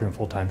just offered him a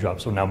full-time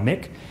job. So now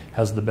Mick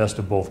has the best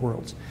of both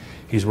worlds.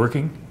 He's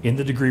working in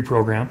the degree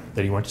program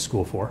that he went to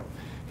school for.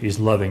 He's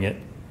loving it.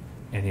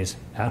 And he's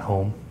at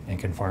home and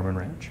can farm and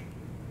ranch.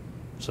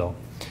 So,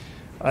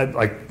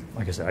 like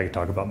I said, I could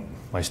talk about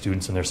my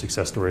students and their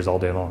success stories all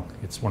day long.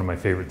 It's one of my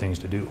favorite things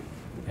to do.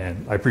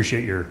 And I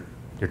appreciate your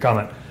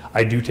comment.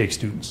 I do take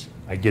students.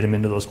 I get them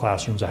into those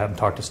classrooms. I have them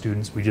talk to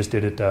students. We just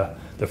did it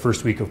the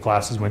first week of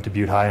classes, went to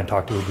Butte High and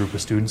talked to a group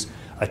of students.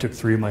 I took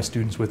 3 of my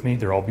students with me.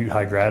 They're all Butte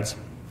High grads.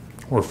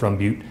 We're from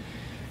Butte.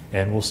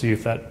 And we'll see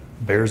if that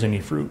bears any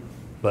fruit.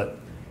 But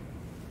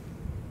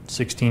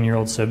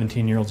 16-year-olds,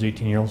 17-year-olds,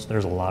 18-year-olds,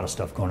 there's a lot of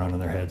stuff going on in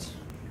their heads.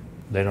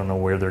 They don't know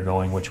where they're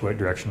going, which way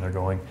direction they're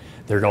going.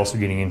 They're also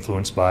getting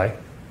influenced by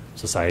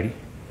society,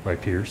 by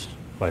peers,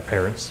 by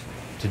parents,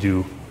 to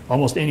do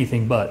almost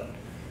anything but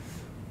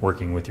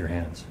working with your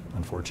hands,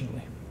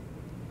 unfortunately.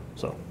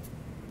 So,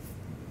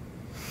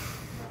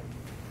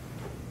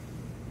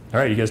 all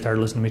right, you guys tired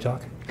of listening to me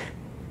talk?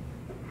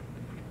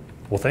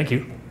 Well, thank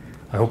you.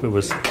 I hope it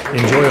was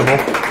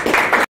enjoyable.